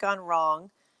prank gone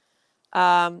wrong.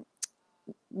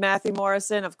 Matthew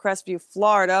Morrison of Crestview,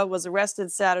 Florida, was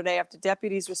arrested Saturday after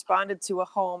deputies responded to a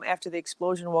home after the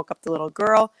explosion woke up the little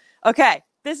girl. Okay,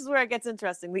 this is where it gets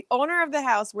interesting. The owner of the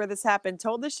house where this happened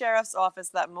told the sheriff's office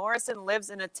that Morrison lives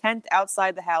in a tent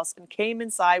outside the house and came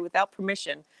inside without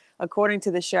permission, according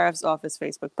to the sheriff's office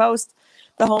Facebook post.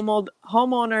 The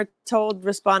homeowner told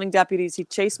responding deputies he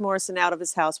chased Morrison out of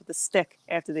his house with a stick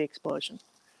after the explosion.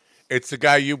 It's the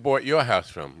guy you bought your house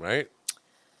from, right?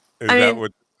 Is I that mean,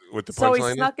 what the so punchline he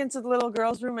is? snuck into the little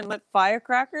girl's room and lit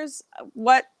firecrackers?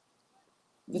 What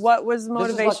was the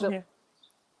motivation here?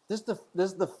 This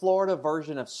is the Florida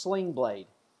version of Sling Blade.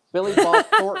 Billy Bob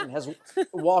Thornton has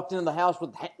walked into the house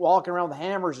walking around with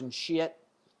hammers and shit.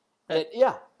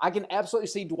 Yeah, I can absolutely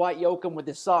see Dwight Yoakam with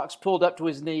his socks pulled up to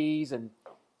his knees and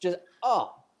just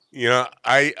You know,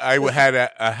 I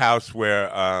had a house where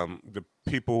the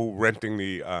people renting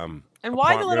the and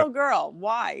why the little girl?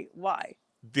 Why?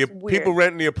 The people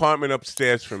renting the apartment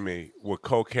upstairs from me were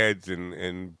cokeheads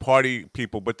and party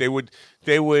people, but they would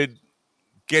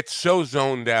get so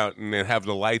zoned out and then have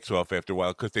the lights off after a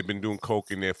while because they've been doing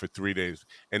coke in there for 3 days.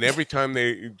 And every time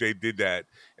they did that,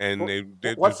 and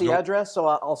what's the address? So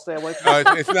I'll stay away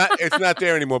from it. It's not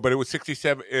there anymore. But it was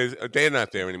 67. They're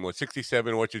not there anymore.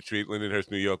 67 Orchard Street,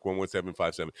 Lindenhurst, New York,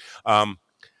 11757.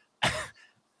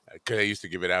 Because I used to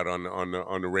give it out on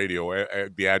the radio,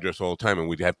 the address all the time, and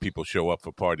we'd have people show up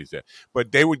for parties there.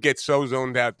 But they would get so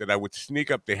zoned out that I would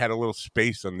sneak up. They had a little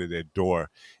space under their door,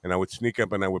 and I would sneak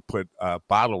up and I would put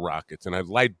bottle rockets, and I'd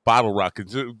light bottle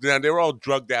rockets. Now they were all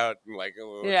drugged out and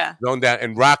zoned out,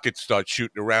 and rockets start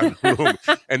shooting around the room,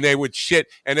 and they would shit,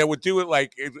 and they would do it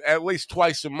like at least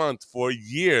twice a month for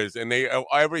years, and they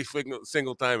every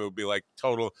single time it would be like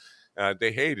total.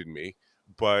 They hated me.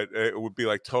 But it would be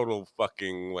like total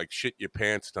fucking like shit your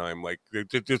pants time. Like they're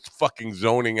just fucking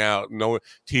zoning out. No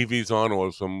TV's on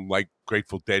or some like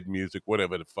Grateful Dead music,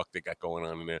 whatever the fuck they got going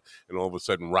on in there. And all of a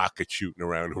sudden rockets shooting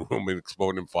around the room and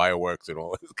exploding fireworks and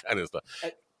all this kind of stuff.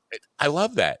 I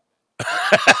love that.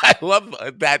 I love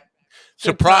that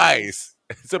surprise.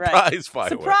 Surprise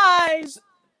fireworks. Surprise!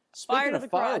 Speaking of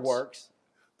fireworks,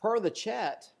 per the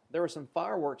chat, there were some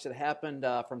fireworks that happened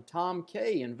from Tom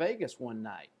K in Vegas one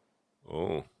night.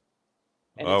 Oh.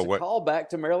 And it's a callback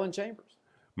to Marilyn Chambers.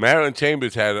 Marilyn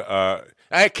Chambers had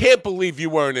I can't believe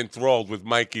you weren't enthralled with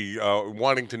Mikey,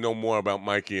 wanting to know more about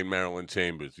Mikey and Marilyn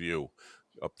Chambers, you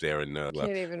up there in can't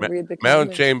even read the Marilyn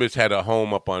comments. Chambers had a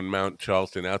home up on Mount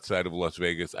Charleston outside of Las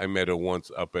Vegas. I met her once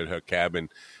up at her cabin.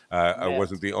 I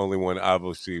wasn't the only one,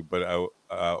 obviously, but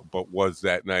was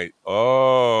that night.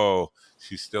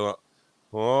 She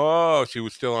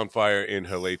was still on fire in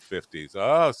her late 50s.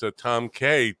 Oh, so Tom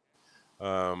K.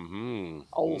 Old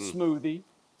smoothie.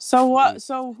 So what?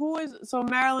 So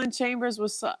Marilyn Chambers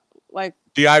was like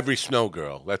the Ivory Snow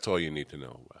girl. That's all you need to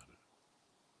know about her.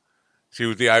 She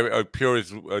was the pure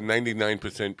as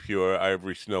 99% pure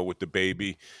Ivory Snow with the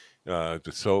baby,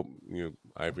 the soap,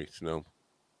 Ivory Snow.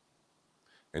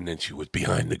 And then she was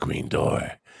Behind the Green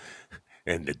Door,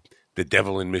 and the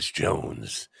Devil and Miss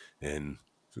Jones, and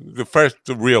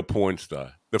the real porn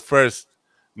star, the first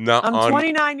Not I'm on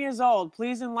 29 years old.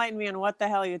 Please enlighten me on what the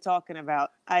hell you're talking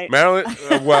about. Maryland.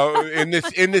 Well, in the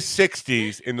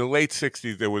 '60s, in the late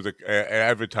 '60s, there was a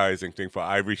advertising thing for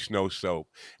Ivory Snow soap,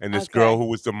 and this girl Okay. who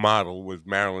was the model was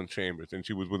Marilyn Chambers, and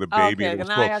she was with a baby, Okay, and it was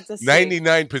now I called have to see.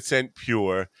 99%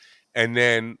 Pure, and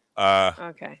then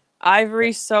Okay.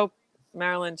 Ivory soap,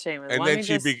 Marilyn Chambers. and Let then me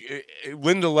she just.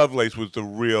 Linda Lovelace was the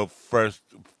real first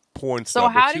porn So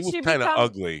star, but how she did was she kind of become?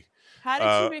 ugly. How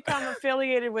did she become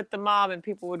affiliated with the mob and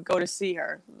people would go to see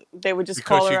her? They would just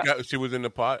Because call her. she was in the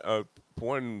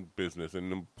porn business,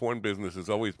 and the porn business has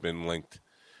always been linked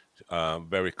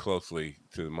very closely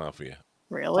to the mafia.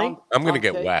 Really? I'm going to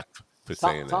get whacked for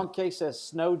saying Tom that. K says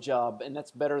snow job, and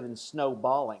that's better than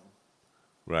snowballing.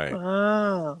 Right.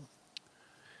 Oh.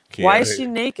 Kiara, Why is she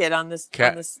naked on this?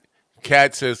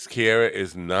 Kat says Kiara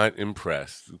is not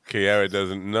impressed. Kiara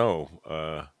doesn't know.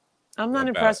 I'm not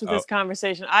impressed with this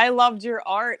conversation. I loved your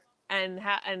art and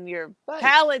your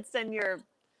palettes and your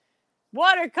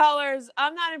watercolors.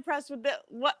 I'm not impressed with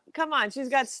what? Come on, she's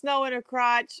got snow in her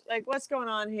crotch. Like, what's going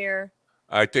on here?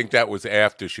 I think that was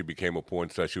after she became a porn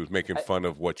star. She was making fun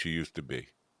of what she used to be.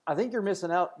 I think you're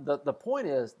missing out. The point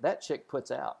is that chick puts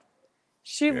out.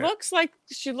 She looks like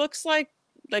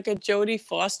a Jodie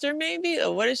Foster, maybe.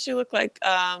 Or what does she look like?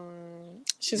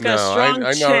 She's got a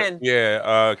strong chin.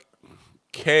 Yeah,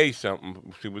 Kay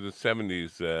something. She was the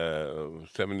 '70s,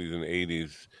 '70s and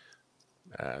 '80s.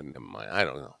 Never mind. I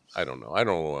don't know. I don't know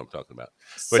what I'm talking about.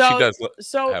 But she does.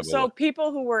 So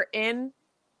people who were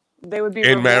they would be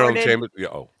in rewarded. Marilyn Chambers.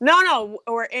 Yeah, No,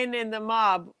 or in the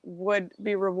mob would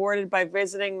be rewarded by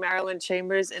visiting Marilyn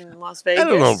Chambers in Las Vegas. I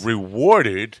don't know,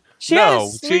 rewarded. She had a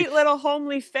sweet little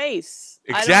homely face.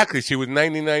 Exactly. She was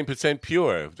 99%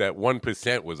 pure. That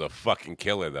 1% was a fucking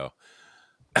killer, though.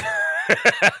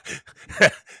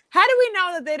 How do we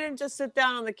know that they didn't just sit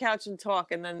down on the couch and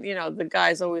talk, and then the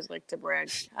guys always like to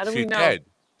brag? How do we know?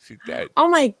 She's dead. Oh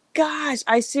my gosh!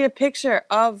 I see a picture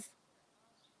of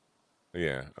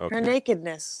her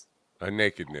nakedness. Her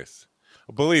nakedness.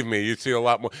 Believe me, you see a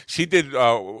lot more. She did.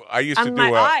 I used to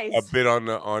do a bit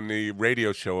on the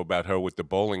radio show about her with the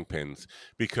bowling pins,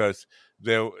 because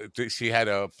she had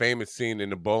a famous scene in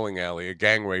the bowling alley, a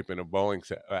gang rape in a bowling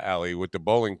alley with the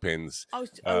bowling pins.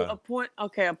 A porn.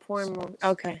 Okay, a porn movie.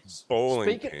 Okay.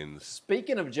 Bowling pins.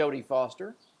 Speaking of Jodie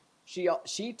Foster,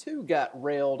 she too got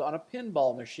railed on a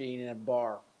pinball machine in a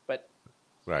bar, but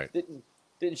right.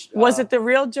 Didn't she, was it the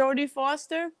real Jodie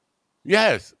Foster?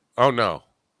 Yes. Oh no.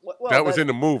 Well, that was in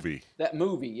the movie. That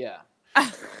movie, yeah.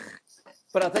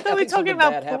 But I think we were talking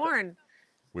about porn.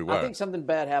 We were. I think something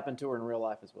bad happened to her in real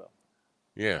life as well.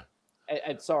 Yeah.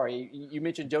 And sorry, you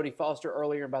mentioned Jodie Foster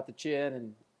earlier about the chin,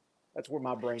 and that's where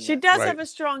my brain. She does have a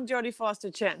strong Jodie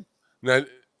Foster chin. Now,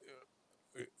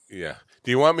 yeah. Do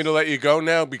you want me to let you go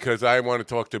now? Because I want to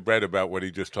talk to Brett about what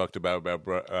he just talked about,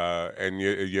 and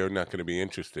you're not going to be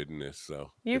interested in this.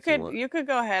 So you could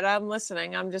go ahead. I'm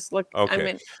listening. I'm just looking.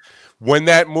 Okay. When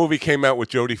that movie came out with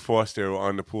Jodie Foster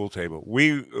on the pool table,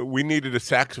 we needed a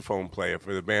saxophone player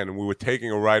for the band, and we were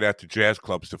taking a ride out to jazz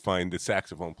clubs to find the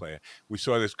saxophone player. We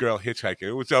saw this girl hitchhiking.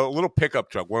 It was a little pickup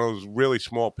truck, one of those really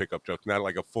small pickup trucks, not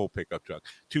like a full pickup truck,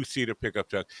 2-seater pickup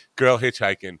truck. Girl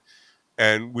hitchhiking.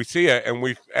 And we see her,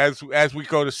 and as we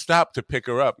go to stop to pick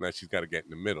her up, now she's got to get in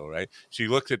the middle, right? She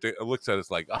looks at us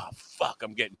like, oh fuck,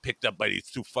 I'm getting picked up by these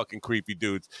two fucking creepy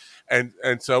dudes, and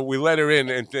so we let her in,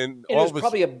 and then it was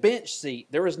probably a bench seat.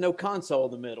 There was no console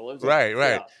in the middle. It was right.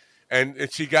 Yeah. And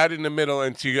she got in the middle,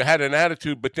 and she had an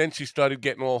attitude, but then she started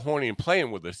getting all horny and playing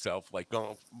with herself, like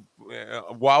going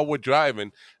while we're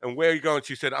driving. And where are you going?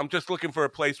 She said, I'm just looking for a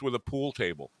place with a pool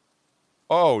table.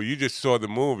 Oh, you just saw the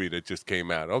movie that just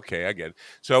came out. Okay, I get it.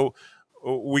 So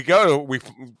we go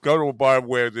to a bar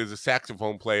where there's a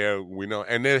saxophone player, we know,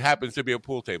 and there happens to be a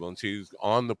pool table, and she's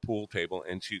on the pool table,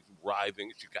 and she's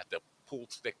writhing. She's got the pool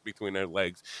stick between her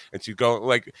legs, and she's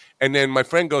going and then my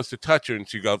friend goes to touch her, and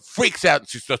she freaks out, and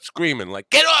she starts screaming like,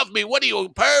 "Get off me! What are you,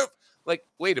 perv?" Like,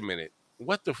 wait a minute,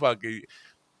 what the fuck?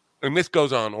 And this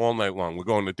goes on all night long. We're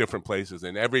going to different places,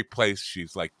 and every place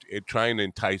she's like trying to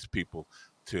entice people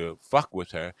to fuck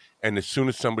with her, and as soon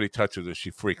as somebody touches her, she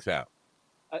freaks out.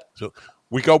 So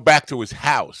we go back to his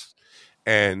house,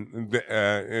 and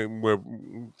we're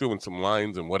doing some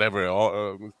lines and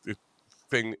whatever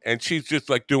thing, and she's just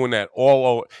like doing that all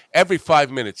over. Every 5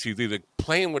 minutes, she's either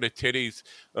playing with her titties,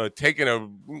 taking her,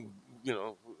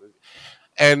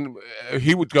 and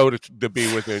he would go to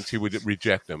be with her, and she would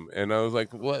reject him. And I was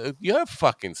like, "Well, you're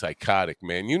fucking psychotic,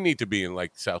 man. You need to be in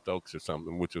like South Oaks or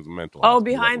something, which is a mental." Oh,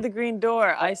 behind the green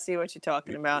door. I see what you're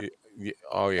talking about.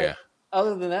 Oh yeah.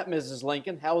 Other than that, Mrs.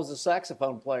 Lincoln, how was the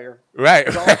saxophone player? Right,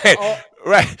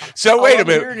 right. So wait a I'm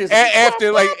minute. hearing is-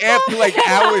 After like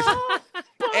hours,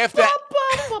 after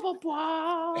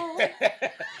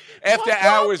after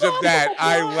hours of that,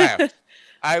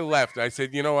 I left. I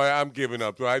said, you know what? I'm giving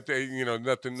up.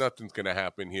 Nothing's gonna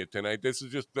happen here tonight. This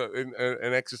is just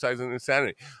an exercise in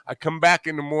insanity. I come back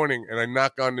in the morning and I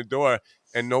knock on the door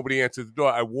and nobody answers the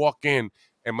door. I walk in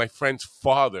and my friend's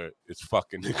father is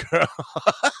fucking the girl.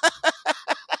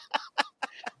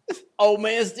 Old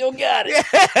man still got it.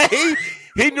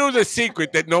 Yeah, he knew the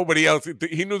secret that nobody else.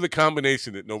 He knew the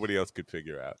combination that nobody else could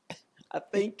figure out. I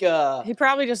think He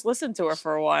probably just listened to her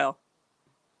for a while.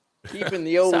 keeping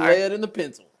the old Sorry. lead in the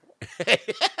pencil.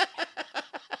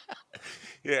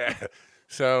 Yeah.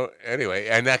 So anyway,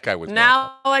 and that guy was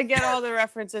Now I get all the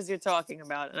references you're talking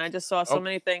about, and I just saw so Oh.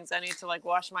 many things. I need to like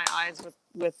wash my eyes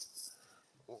with.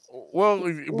 Well,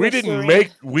 we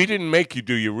didn't make you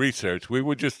do your research. We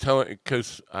were just telling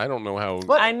because I don't know how.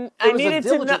 But I it was needed a to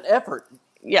diligent know. effort.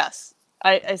 Yes,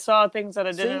 I saw things that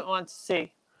I didn't See? want to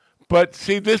see. But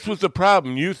see, this was the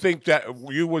problem. You think that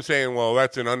you were saying, well,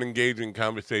 that's an unengaging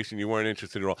conversation. You weren't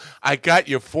interested at all. I got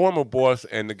your former boss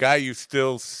and the guy you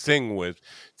still sing with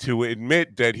to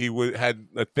admit that he had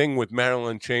a thing with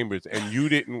Marilyn Chambers, and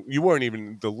you weren't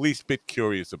even the least bit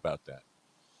curious about that.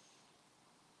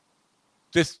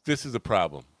 This is a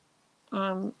problem.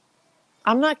 I'm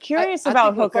not curious I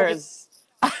about think we're hookers.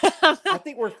 I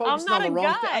think we're focusing not on the a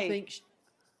wrong guy. thing.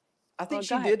 I think Oh, she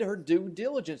go ahead. did her due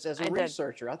diligence as a I did.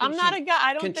 researcher. I think I'm not she a guy.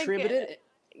 I don't contributed. think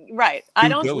right. I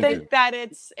don't diligence. think that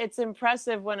it's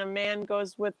impressive when a man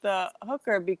goes with the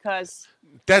hooker because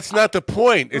That's not the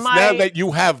point. It's now my- that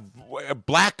you have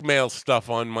blackmail stuff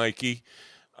on Mikey.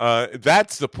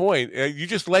 That's the point. You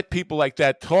just let people like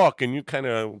that talk, and you kind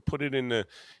of put it in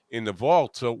the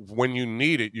vault. So when you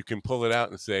need it, you can pull it out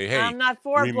and say, "Hey, I'm not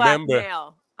for remember."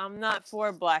 blackmail. I'm not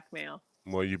for blackmail.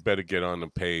 Well, you better get on the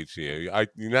page here.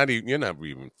 You're not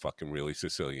even fucking really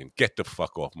Sicilian. Get the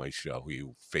fuck off my show,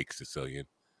 you fake Sicilian.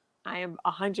 I am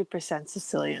 100%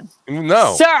 Sicilian.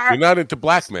 No, Sir! you're not into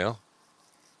blackmail.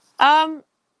 I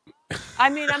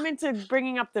mean, I'm into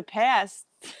bringing up the past.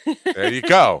 There you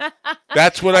go.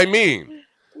 That's what I mean.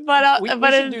 But We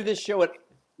should do this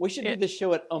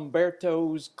show at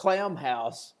Umberto's Clam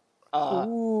House.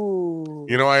 Ooh.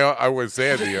 You know, I was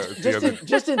there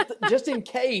Just in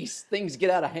case things get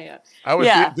out of hand. I was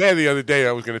Yeah. there the other day.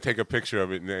 I was going to take a picture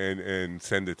of it and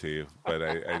send it to you, but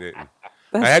I didn't.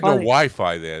 That's I had no funny.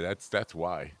 Wi-Fi there. That's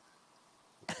why.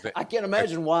 I can't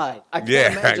imagine why. I can't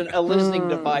Yeah. imagine a listening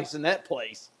device in that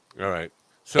place. All right.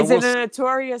 So Is it a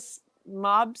notorious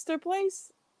mobster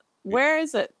place? Where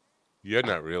is it? you're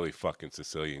not really fucking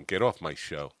Sicilian. Get off my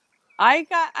show. I've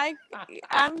got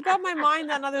my mind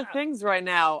on other things right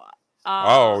now.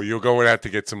 Oh, you're going out to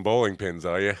get some bowling pins,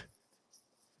 are you?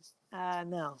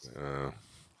 No. Uh,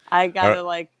 I gotta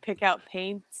like pick out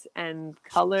paint and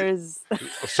colors.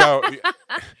 so you're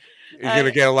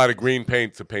gonna get a lot of green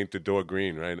paint to paint the door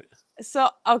green, right? So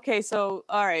all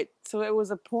right. So it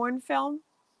was a porn film,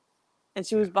 and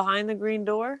she was behind the green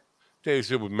door. There's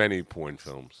with many porn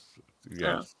films.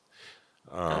 Yes.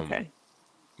 Okay.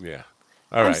 Yeah.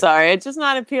 All right. I'm sorry. It's just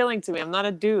not appealing to me. I'm not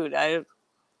a dude.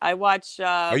 I watch.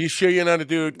 Are you sure you're not a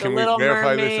dude? The Can we Little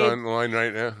verify this Mermaid. online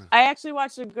right now? I actually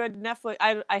watched a good Netflix.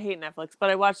 I hate Netflix, but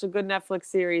I watched a good Netflix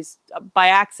series by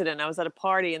accident. I was at a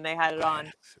party and they had it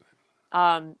on.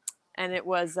 And it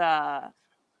was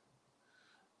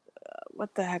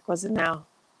what the heck was it now?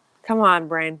 Come on,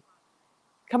 brain.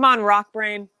 Come on, rock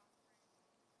brain.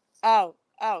 Oh,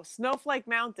 Snowflake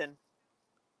Mountain.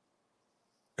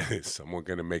 Is someone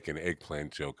gonna make an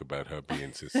eggplant joke about her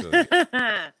being Sicilian?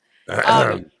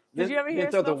 Did you ever hear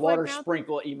Throw the Snowflake water Mountain?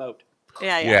 sprinkle emote.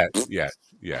 Yeah.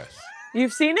 Yes.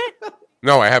 You've seen it?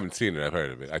 No, I haven't seen it. I've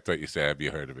heard of it. I thought you said, "Have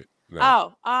you heard of it?"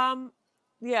 No. Oh,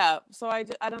 yeah. So I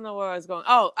don't know where I was going.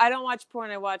 Oh, I don't watch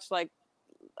porn. I watch that.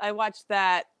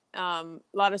 A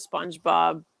lot of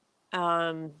SpongeBob.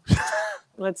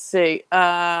 Let's see.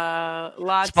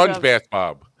 Lots Sponge of Bath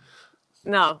Bob.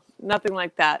 no, nothing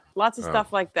like that. Lots of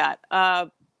stuff like that.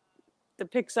 The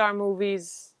Pixar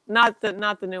movies, not the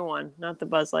new one, not the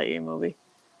Buzz Lightyear movie.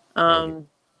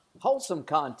 Wholesome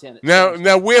content.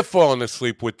 Now we're falling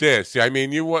asleep with this. I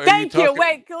mean, Thank you.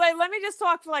 Wait, let me just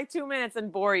talk for like 2 minutes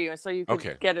and bore you, so you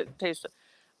can get it taste it.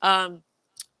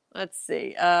 Let's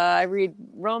see. I read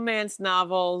romance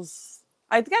novels.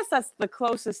 I guess that's the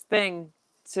closest thing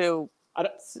to pornography. I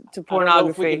don't know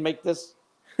if we can make this.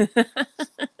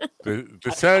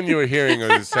 The sound you were hearing is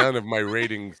the sound of my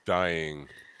ratings dying.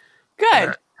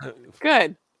 Good.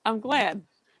 I'm glad.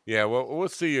 Yeah, well, we'll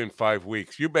see you in 5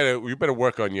 weeks. You better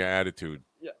work on your attitude.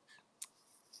 Yeah.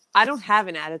 I don't have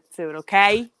an attitude,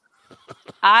 okay?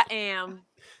 I am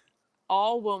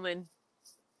all woman.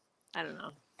 I don't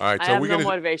know. All right, I so have we're no gonna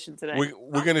motivation today.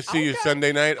 we're gonna see you Okay.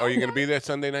 Sunday night. Are you gonna Okay. be there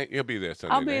Sunday night? You'll be there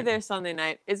Sunday I'll night. be there Sunday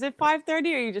night. Is it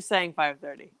 5:30 or are you just saying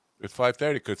 5:30? It's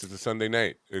 5:30 because it's a Sunday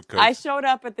night. I showed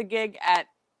up at the gig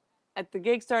the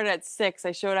gig started at 6.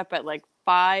 I showed up at like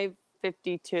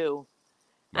 5:52.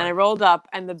 And I Right. rolled up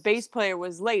and the bass player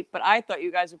was late, but I thought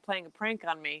you guys were playing a prank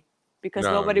on me because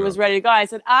No, nobody no. was ready to go. I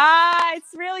said,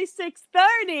 it's really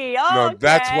 6:30. Oh, No, okay.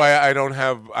 that's why I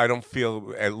don't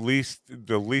feel at least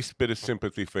the least bit of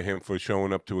sympathy for him for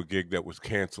showing up to a gig that was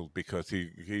canceled because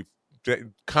he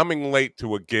coming late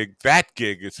to a gig, that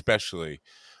gig especially,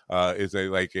 is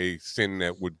a sin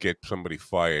that would get somebody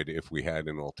fired if we had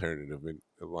an alternative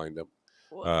lined up.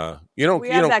 We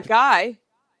have that guy.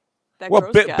 That Well,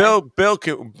 gross guy. Bill,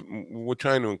 we're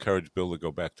trying to encourage Bill to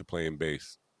go back to playing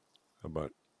bass.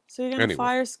 But So you're going to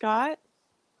fire Scott?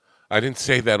 I didn't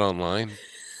say that online.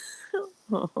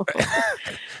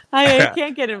 I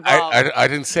can't get involved. I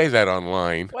didn't say that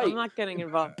online. Wait, I'm not getting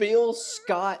involved. Bill,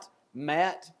 Scott,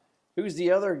 Matt. Who's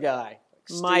the other guy?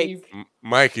 Mike. Steve?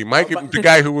 Mikey, the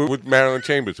guy who was with Marilyn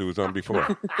Chambers, who was on before.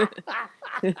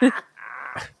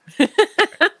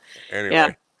 Anyway.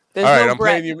 Yeah. All right,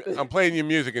 I'm playing your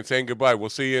music and saying goodbye. We'll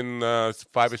see you in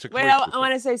 5 or 6 Wait, weeks. I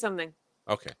want to say something.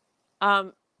 Okay.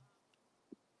 Let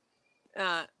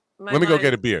me go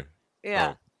get a beer.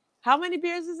 Yeah. Oh. How many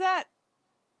beers is that?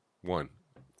 1.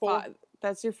 5.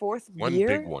 That's your 4th One beer?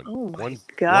 big one. Oh my One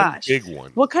gosh. big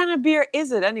one. What kind of beer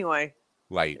is it anyway?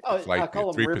 Light. Oh, It's light I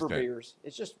call them beer, river 3%. beers.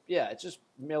 It's just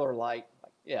Miller Light.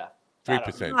 Yeah.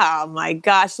 3%. Oh my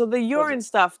gosh. So the urine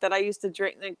stuff that I used to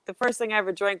drink, like, the first thing I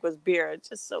ever drank was beer. It's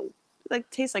just so,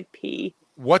 tastes like pee.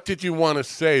 What did you want to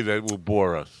say that will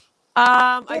bore us?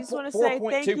 I just want to say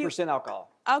thank you. 4.2%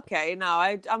 alcohol. Okay, no,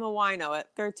 I'm a wino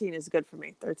at 13 is good for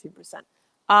me, 13%.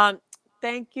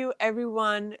 Thank you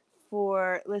everyone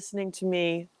for listening to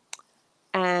me,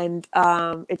 and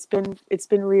it's been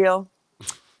real,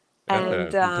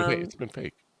 and it's been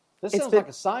fake. This sounds like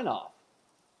a sign off.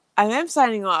 I am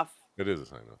signing off. It is a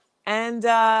sign off. And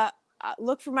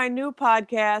look for my new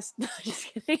podcast.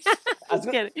 Just kidding. Just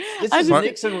kidding. This is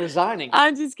Nixon resigning.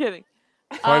 I'm just kidding.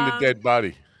 Find a dead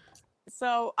body.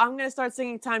 So I'm going to start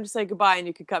singing Time to Say Goodbye, and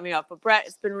you can cut me off. But Brett,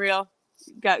 it's been real.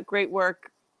 You got great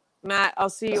work. Matt, I'll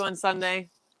see you on Sunday.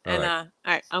 All And right. all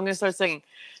right, I'm going to start singing.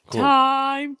 Cool.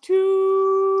 Time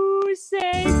to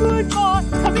say goodbye.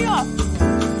 Cut me off.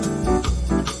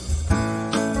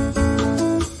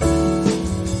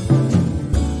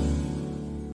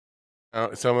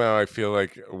 Somehow I feel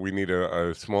like we need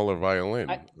a smaller violin.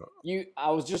 I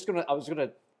was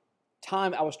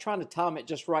trying to time it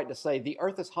just right to say the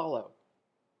earth is hollow.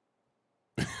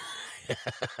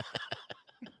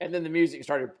 And then the music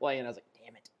started playing. I was like,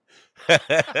 damn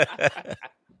it.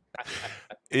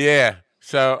 Yeah.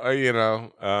 So,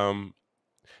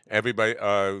 everybody,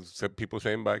 some people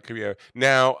saying bye.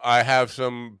 Now, I have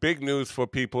some big news for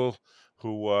people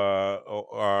who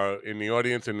are in the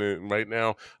audience and right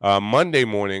now. Monday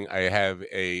morning, I have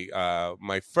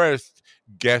my first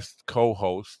guest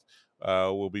co-host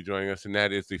will be joining us, and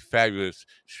that is the fabulous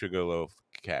Sugarloaf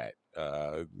Cat,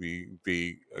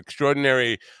 the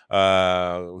extraordinary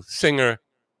singer,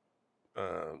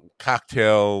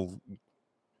 cocktail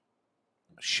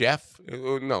chef,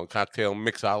 cocktail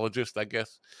mixologist, I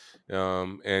guess,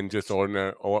 and just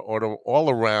all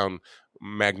around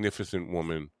magnificent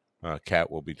woman. Kat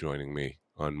will be joining me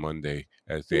on Monday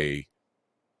as a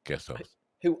guest host.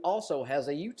 Who also has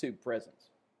a YouTube presence.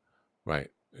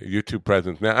 Right, a YouTube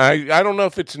presence. Now, I don't know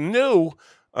if it's new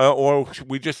or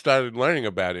we just started learning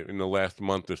about it in the last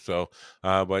month or so,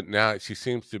 but now she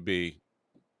seems to be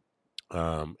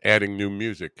adding new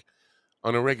music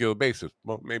on a regular basis.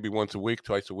 Well, maybe once a week,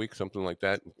 twice a week, something like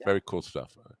that. Yeah. Very cool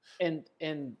stuff. And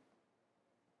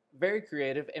very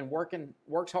creative and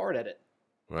works hard at it.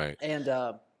 Right. And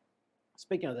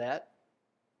speaking of that,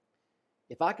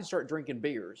 if I can start drinking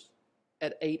beers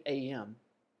at 8 a.m.,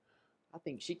 I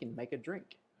think she can make a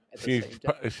drink at the same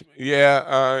time.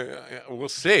 Yeah, we'll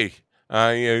see.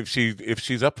 If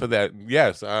she's up for that,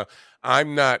 yes.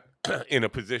 I'm not in a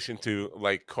position to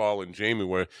like Carl and Jamie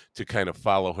were to kind of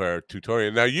follow her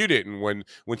tutorial. Now you didn't when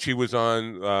she was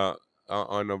on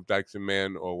Dyson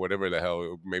Man or whatever the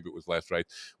hell, maybe it was Last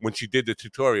Rites. When she did the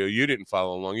tutorial, you didn't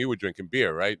follow along. You were drinking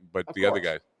beer, right? But Of the course. other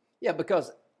guys. Yeah,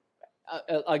 because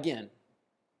again,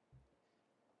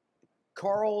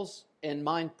 Carl's and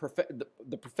mine,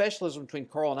 the professionalism between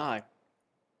Carl and I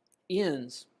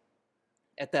ends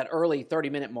at that early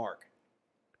 30-minute mark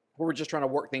where we're just trying to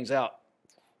work things out.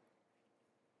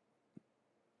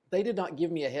 They did not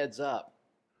give me a heads up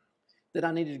that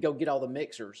I needed to go get all the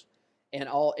mixers and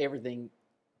everything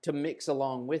to mix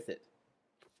along with it.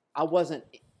 I was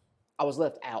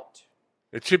left out.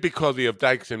 It should be called the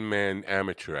Dykes and Man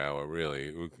Amateur Hour.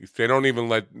 Really, they don't even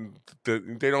let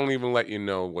you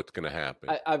know what's going to happen.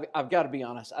 I've got to be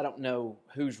honest. I don't know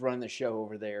who's running the show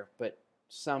over there, but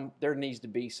there needs to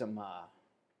be some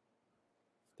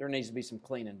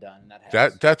cleaning done in that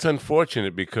house. That's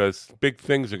unfortunate because big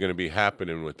things are going to be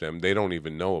happening with them. They don't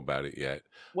even know about it yet.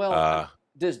 Well,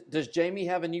 does Jamie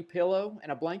have a new pillow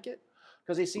and a blanket?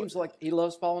 Because he seems like he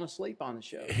loves falling asleep on the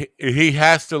show. He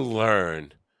has to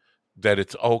learn that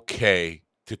it's okay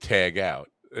to tag out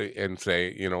and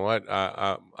say, you know what,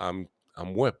 I'm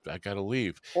whipped. I got to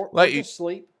leave. Or just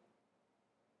sleep.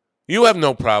 You have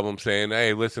no problem saying,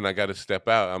 "Hey, listen, I got to step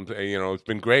out. It's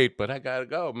been great, but I got to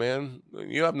go, man."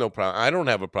 You have no problem. I don't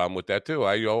have a problem with that too.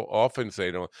 I often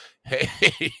say to him,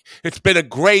 "Hey, it's been a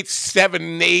great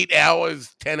 7, 8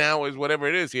 hours, 10 hours, whatever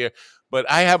it is here, but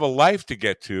I have a life to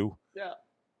get to. Yeah,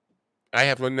 I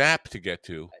have a nap to get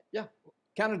to. Yeah,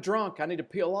 kind of drunk. I need to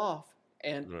peel off."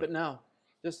 But no,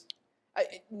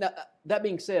 that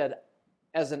being said,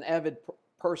 as an avid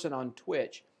person on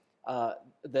Twitch.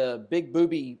 The big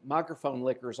booby microphone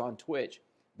lickers on Twitch,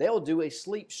 they'll do a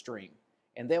sleep stream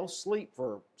and they'll sleep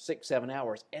for 6-7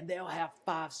 hours and they'll have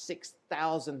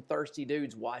 5,000-6,000 thirsty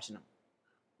dudes watching them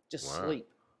just sleep.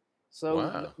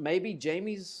 So maybe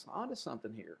Jamie's onto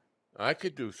something here. I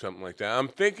could do something like that. I'm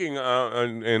thinking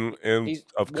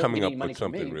of coming up with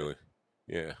something really.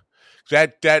 Yeah.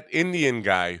 That Indian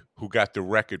guy who got the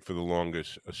record for the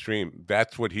longest stream,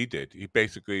 that's what he did. He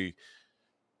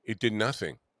did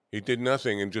nothing. He did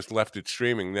nothing and just left it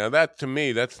streaming. Now that to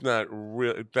me, that's not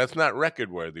real. That's not record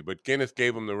worthy. But Guinness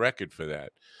gave him the record for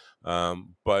that.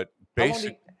 But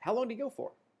how long did he go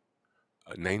for?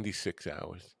 96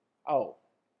 hours. Oh,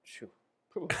 sure.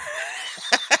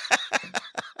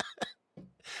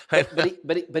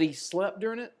 but he slept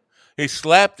during it. He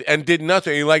slept and did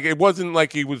nothing. It wasn't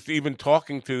like he was even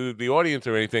talking to the audience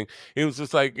or anything. He was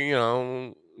just like,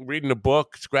 reading a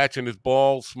book, scratching his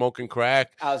balls, smoking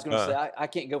crack. I was going to say, I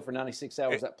can't go for 96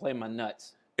 hours without playing my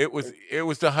nuts. It was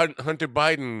the Hunter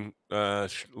Biden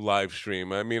live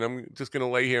stream. I mean, I'm just going to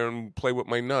lay here and play with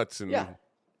my nuts. And yeah,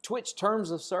 Twitch terms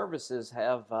of services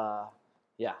have,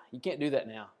 you can't do that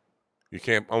now. You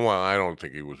can't. Oh, well, I don't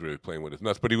think he was really playing with his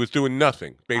nuts, but he was doing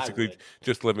nothing, basically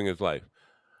just living his life.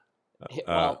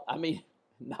 Well, I mean,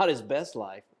 not his best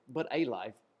life, but a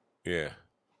life. Yeah.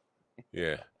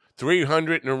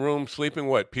 300 in a room sleeping.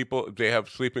 What people? They have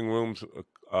sleeping rooms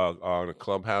on a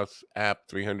Clubhouse app.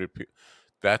 300 people.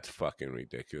 That's fucking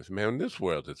ridiculous, man. This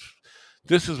world,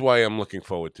 this is why I'm looking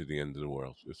forward to the end of the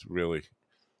world. It's really.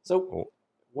 So,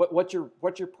 what's your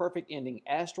perfect ending?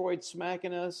 Asteroid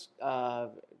smacking us?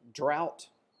 Drought?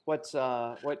 What?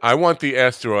 I want the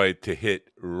asteroid to hit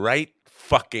right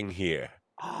fucking here.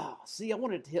 See, I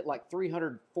want it to hit like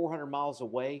 300, 400 miles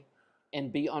away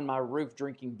and be on my roof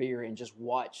drinking beer and just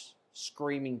watch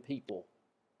screaming people.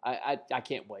 I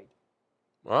can't wait.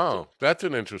 Wow, that's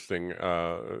an interesting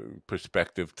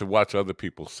perspective to watch other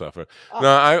people suffer. No,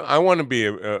 I want to be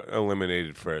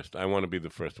eliminated first. I want to be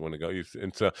the first one to go.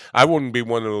 And so I wouldn't be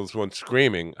one of those ones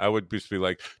screaming. I would just be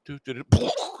like,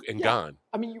 and gone.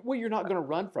 I mean, you're not going to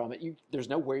run from it. There's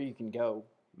nowhere you can go.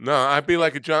 No, I'd be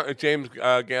like a James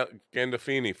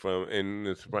Gandolfini in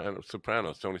the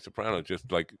Sopranos, Tony Soprano, just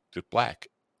black.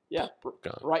 Yeah,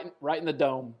 right in the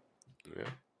dome. Yeah.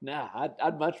 Nah,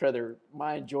 I'd much rather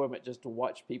my enjoyment just to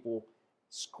watch people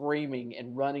screaming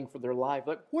and running for their life.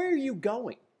 Like, where are you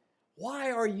going? Why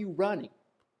are you running?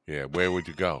 Yeah, where would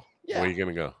you go? Yeah. Where are you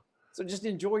going to go? So just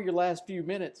enjoy your last few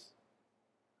minutes.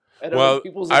 Well,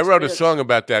 I wrote a song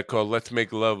about that called Let's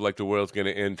Make Love Like the World's Going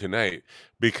to End Tonight,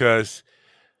 because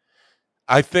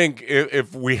I think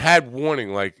if we had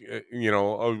warning, like, we're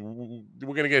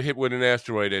going to get hit with an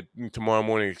asteroid tomorrow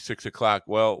morning at 6:00.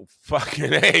 Well,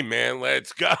 fucking hey, man,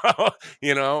 let's go.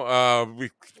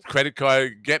 Credit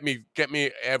card, get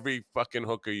me every fucking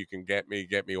hooker you can get me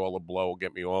all the blow,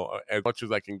 get me all as much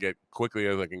as I can get, quickly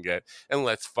as I can get, and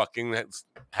let's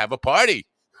have a party.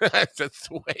 That's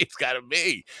the way it's got to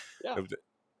be. Yeah.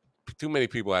 Too many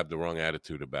people have the wrong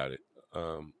attitude about it.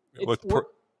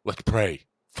 Let's pray.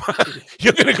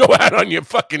 You're going to go out on your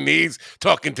fucking knees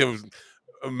talking to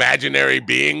imaginary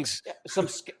beings? Yeah,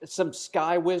 some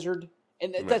sky wizard.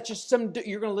 And that's just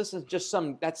you're going to listen to just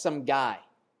that's some guy.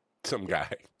 Some guy.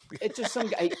 It's just some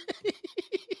guy.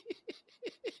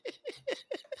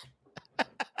 It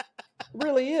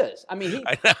really is. I mean,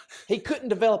 he couldn't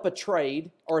develop a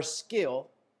trade or a skill.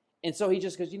 And so he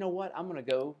just goes, you know what? I'm going to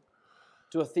go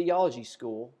to a theology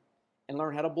school and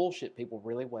learn how to bullshit people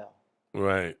really well.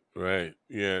 Right.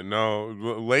 Yeah. No.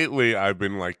 Lately, I've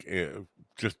been like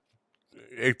just.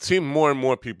 It seemed more and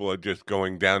more people are just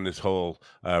going down this whole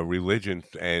religion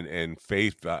and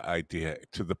faith idea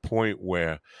to the point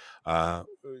where uh,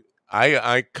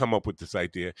 I come up with this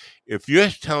idea. If you're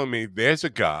telling me there's a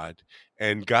God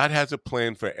and God has a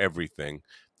plan for everything,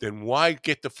 then why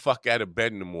get the fuck out of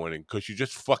bed in the morning? Because you're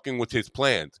just fucking with his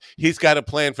plans. He's got a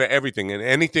plan for everything, and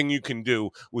anything you can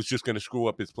do was just going to screw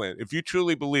up his plan. If you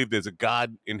truly believe there's a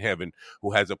God in heaven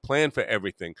who has a plan for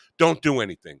everything, don't do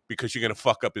anything because you're going to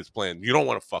fuck up his plan. You don't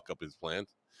want to fuck up his plans,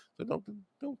 so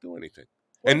don't do anything,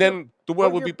 What and if your then the what world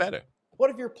if will your be better. what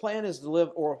if your plan is to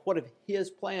live, or what if his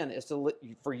plan is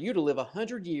for you to live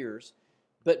 100 years,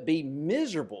 but be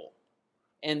miserable,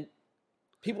 and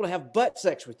people to have butt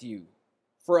sex with you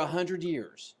for 100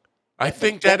 years? I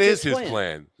think that is his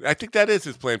plan. I think that is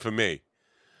his plan for me.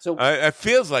 So It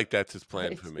feels like that's his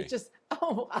plan for it's me. just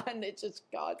it's just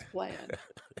God's plan.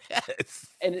 Yes.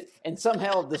 And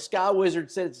somehow the Sky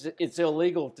Wizard said it's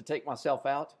illegal to take myself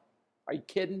out. Are you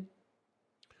kidding?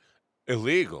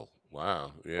 Illegal.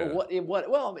 Wow. Yeah. Well,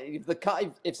 Well,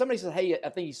 if somebody says, "Hey, I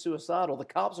think he's suicidal," the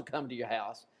cops will come to your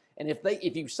house, and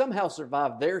if you somehow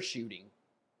survive their shooting,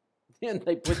 then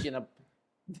they put you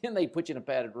in a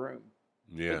padded room.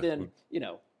 Yeah. But then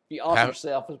if you off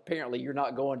yourself, apparently you're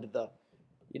not going to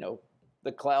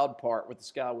the cloud part with the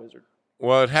Sky Wizard.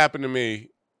 Well, it happened to me,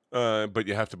 but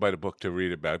you have to buy the book to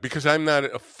read about it because I'm not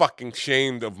a fucking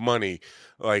shamed of money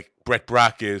like Brett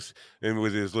Brock is, and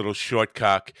with his little short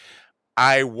cock.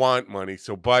 I want money,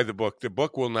 so buy the book. The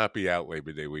book will not be out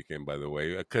Labor Day weekend, by the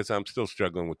way, because I'm still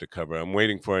struggling with the cover. I'm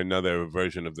waiting for another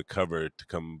version of the cover to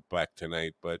come back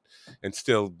tonight, and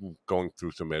still going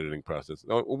through some editing process.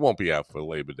 It won't be out for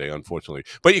Labor Day, unfortunately.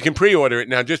 But you can pre-order it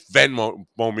now. Just Venmo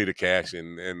me the cash,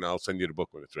 and I'll send you the book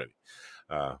when it's ready.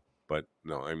 But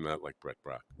no, I'm not like Brett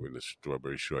Brock with a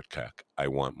strawberry shortcock. I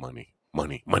want money,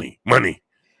 money, money, money.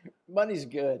 Money's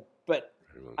good, but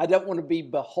I don't want to be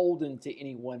beholden to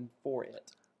anyone for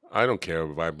it. I don't care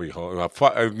if I be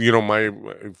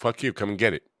fuck you. Come and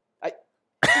get it.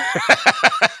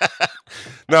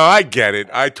 No, I get it.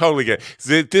 I totally get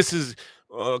it. This is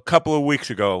a couple of weeks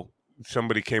ago.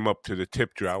 Somebody came up to the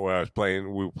tip jar where I was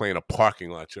playing. We were playing a parking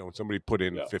lot show, and somebody put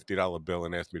in a $50 bill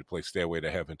and asked me to play "Stairway to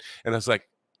Heaven." And I was like,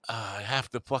 I have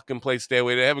to fucking play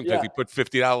 "Stairway to Heaven" because he put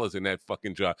 $50 in that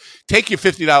fucking jar. Take your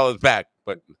 $50 back,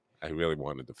 but I really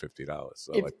wanted the $50,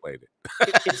 so I played it.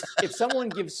 if someone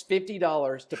gives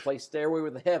 $50 to play "Stairway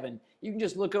to Heaven," you can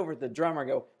just look over at the drummer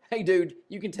and go, "Hey, dude,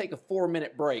 you can take a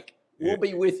 4-minute break. We'll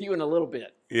be with you in a little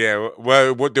bit." Yeah,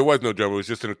 well, there was no drummer. It was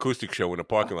just an acoustic show in a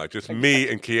parking lot. Just me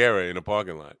and Kiera in a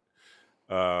parking lot.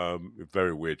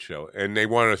 Very weird show. And they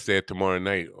wanted us there tomorrow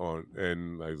night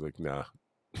and I was like, nah.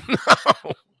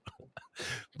 No.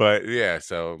 But yeah,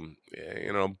 so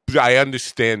I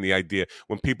understand the idea.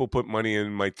 When people put money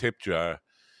in my tip jar,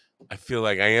 I feel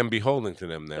like I am beholden to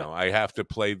them now. I have to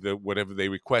play whatever they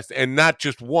request, and not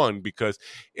just one, because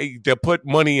they'll put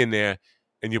money in there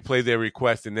and you play their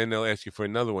request, and then they'll ask you for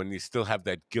another one. And you still have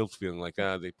that guilt feeling like,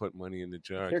 they put money in the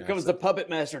jar. Here comes the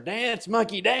puppet master. Dance,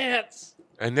 monkey, dance.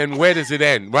 And then where does it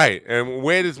end? Right. And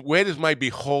where does my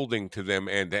beholding to them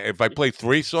end? If I play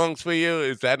 3 songs for you,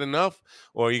 is that enough?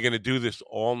 Or are you going to do this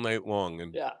all night long?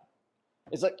 And yeah.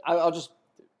 It's like I'll just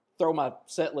throw my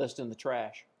set list in the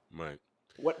trash. Right.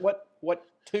 What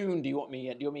tune do you want me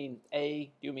in? Do you mean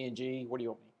A? Do you mean G? What do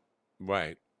you want me?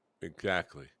 Right.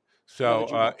 Exactly. So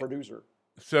you're my producer.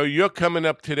 So you're coming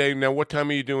up today. Now, what time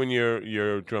are you doing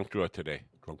your drunk draw today?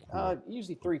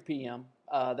 Usually 3 p.m.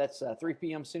 That's 3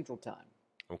 p.m. Central Time.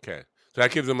 Okay. So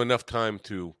that gives them enough time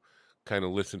to kind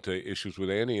of listen to Issues with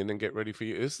Annie and then get ready for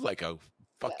you. This is like a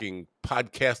fucking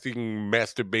podcasting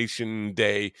masturbation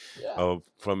day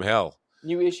from hell.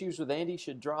 New Issues with Andy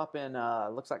should drop in,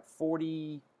 looks like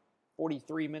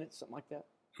 43 minutes, something like that.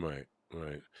 Right.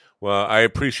 Well, I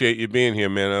appreciate you being here,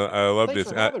 man. I love Thanks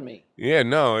this. for having me. Yeah,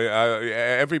 no,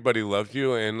 everybody loves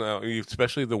you, and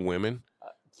especially the women.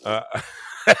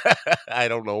 I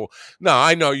don't know. No,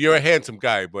 I know you're a handsome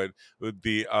guy, but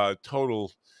the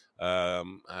total,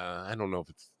 I don't know if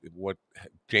it's what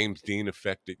James Dean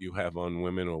effect that you have on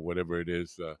women or whatever it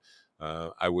is.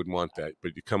 I would want that,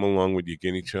 but you come along with your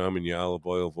guinea charm and your olive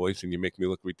oil voice, and you make me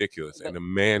look ridiculous. And a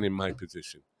man in my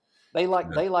position, they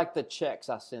like the checks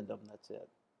I send them. That's it.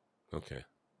 Okay.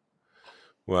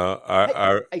 Well,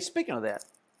 hey, speaking of that,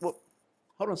 well,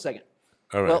 hold on a second.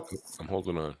 All right, well, I'm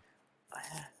holding on.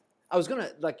 I was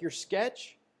gonna like your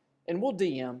sketch, and we'll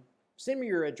DM. Send me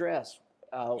your address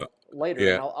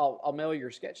later, and I'll mail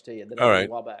your sketch to you. That I did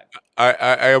a while back.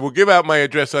 I will give out my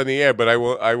address on the air, but I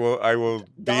will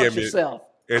DM yourself.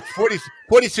 It's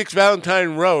 46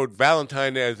 Valentine Road,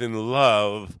 Valentine as in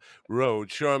love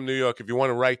Road, Shoreham, New York. If you want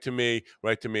to write to me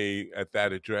at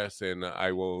that address, and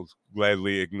I will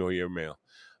gladly ignore your mail.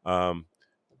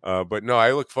 But no,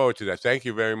 I look forward to that. Thank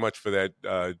you very much for that.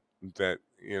 That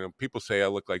people say I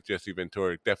look like Jesse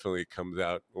Ventura. It definitely comes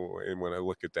out, and when I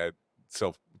look at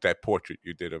that portrait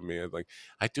you did of me, I'm like,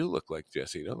 I do look like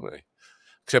Jesse, don't I?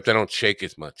 Except I don't shake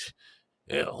as much,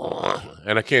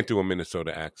 and I can't do a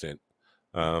Minnesota accent.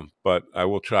 But I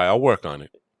will try. I'll work on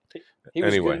it. He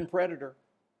was anyway. good in Predator.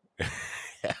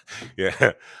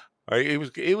 Yeah. He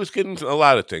was good in a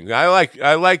lot of things. I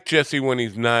like Jesse when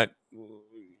he's not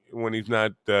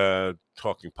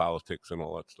talking politics and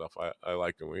all that stuff. I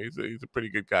like him. He's a pretty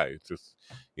good guy. It's just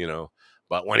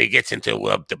but when he gets into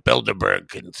the Bilderberg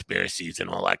conspiracies and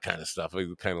all that kind of stuff,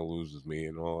 he kind of loses me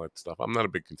and all that stuff. I'm not a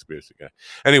big conspiracy guy.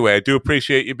 Anyway, I do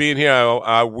appreciate you being here.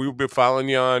 We'll be following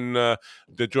you on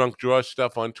the Drunk Draw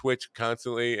stuff on Twitch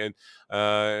constantly, and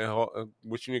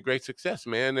wishing you great success,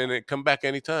 man. And come back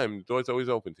anytime. The door's always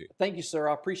open to you. Thank you, sir.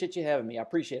 I appreciate you having me. I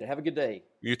appreciate it. Have a good day.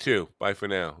 You too. Bye for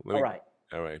now.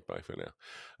 All right, bye for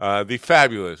now. The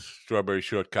fabulous Strawberry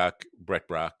Shortcock, Brett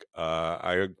Brock.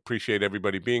 I appreciate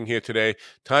everybody being here today.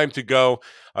 Time to go.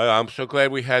 I'm so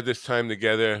glad we had this time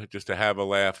together just to have a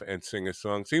laugh and sing a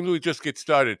song. Seems we just get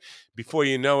started. Before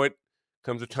you know it,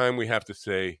 comes a time we have to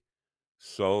say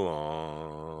so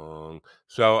long.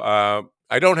 So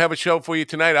I don't have a show for you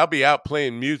tonight. I'll be out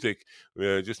playing music.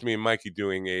 Just me and Mikey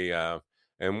doing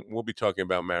and we'll be talking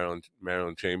about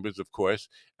Marilyn Chambers, of course.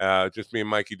 Just me and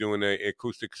Mikey doing an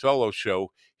acoustic solo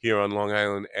show here on Long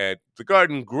Island at the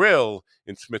Garden Grill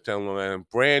in Smithtown, Long Island.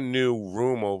 Brand new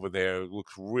room over there. It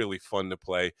looks really fun to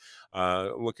play.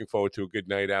 Looking forward to a good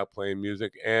night out playing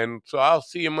music. And so I'll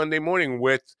see you Monday morning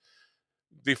with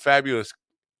the fabulous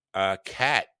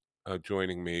Cat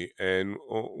joining me. And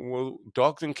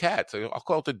Dogs and Cats. I'll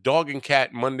call it the Dog and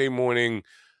Cat Monday morning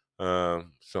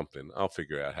something. I'll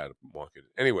figure out how to market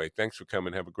it. Anyway, thanks for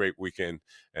coming. Have a great weekend.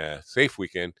 Safe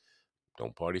weekend.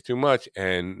 Don't party too much,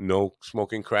 and no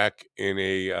smoking crack in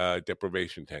a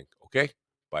deprivation tank. Okay?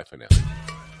 Bye for now.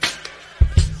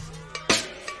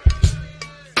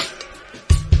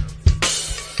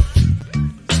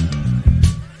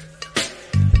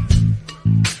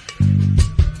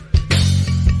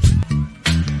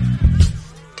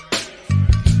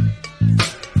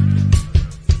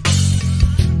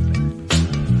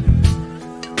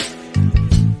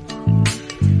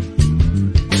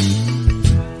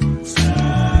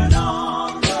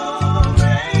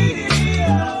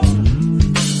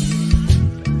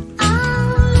 I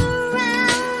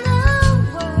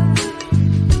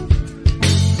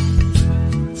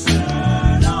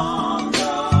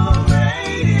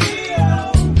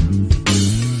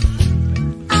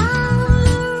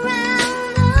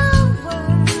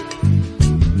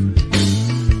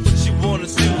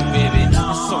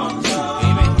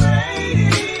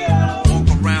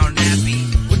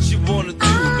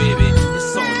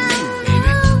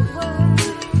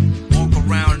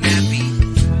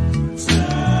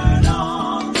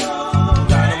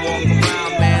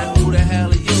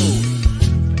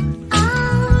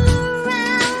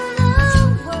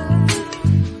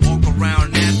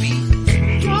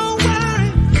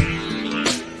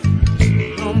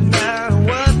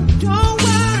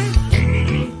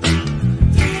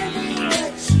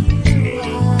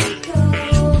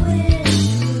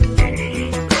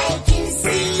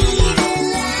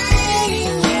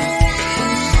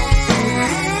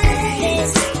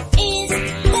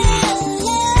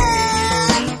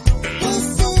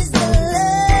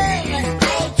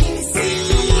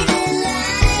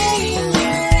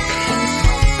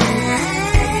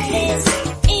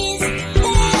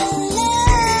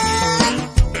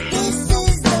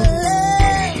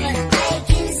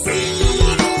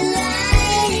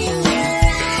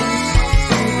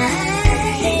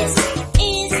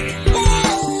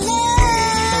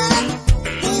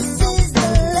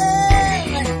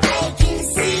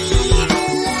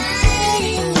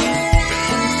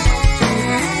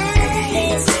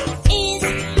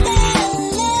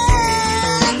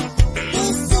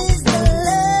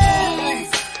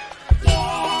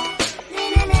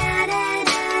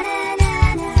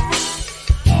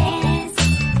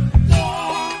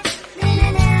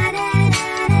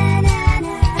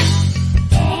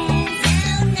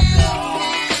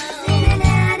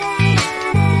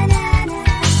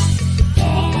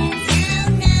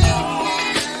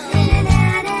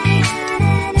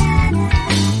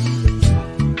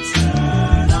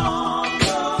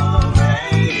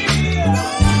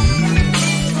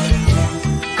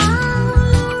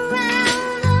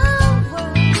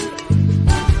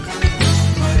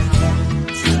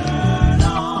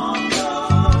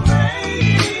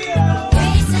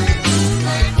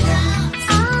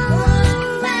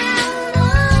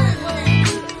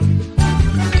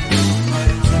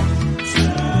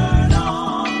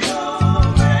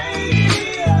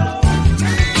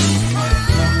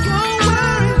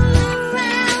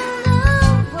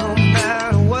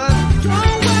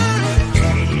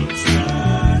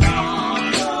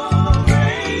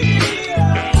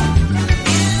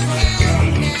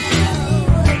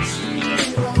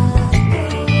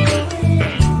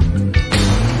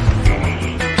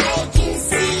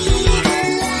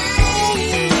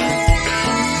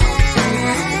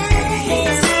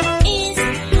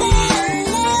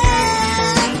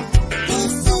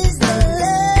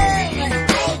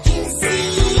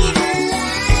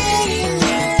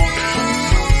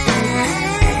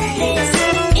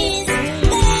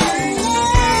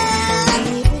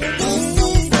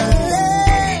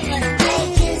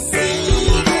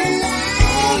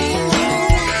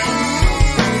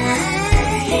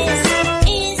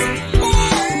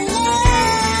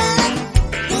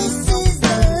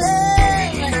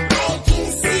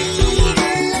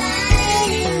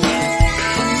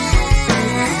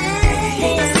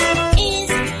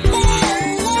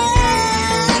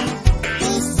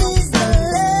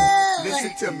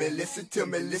listen to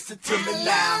me, listen to me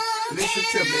now. Listen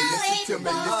to me, listen to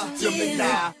me, listen to me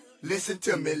now. Listen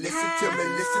to me, listen to me,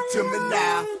 listen to me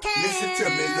now. Listen to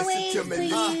me, listen to me,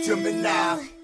 listen to me now.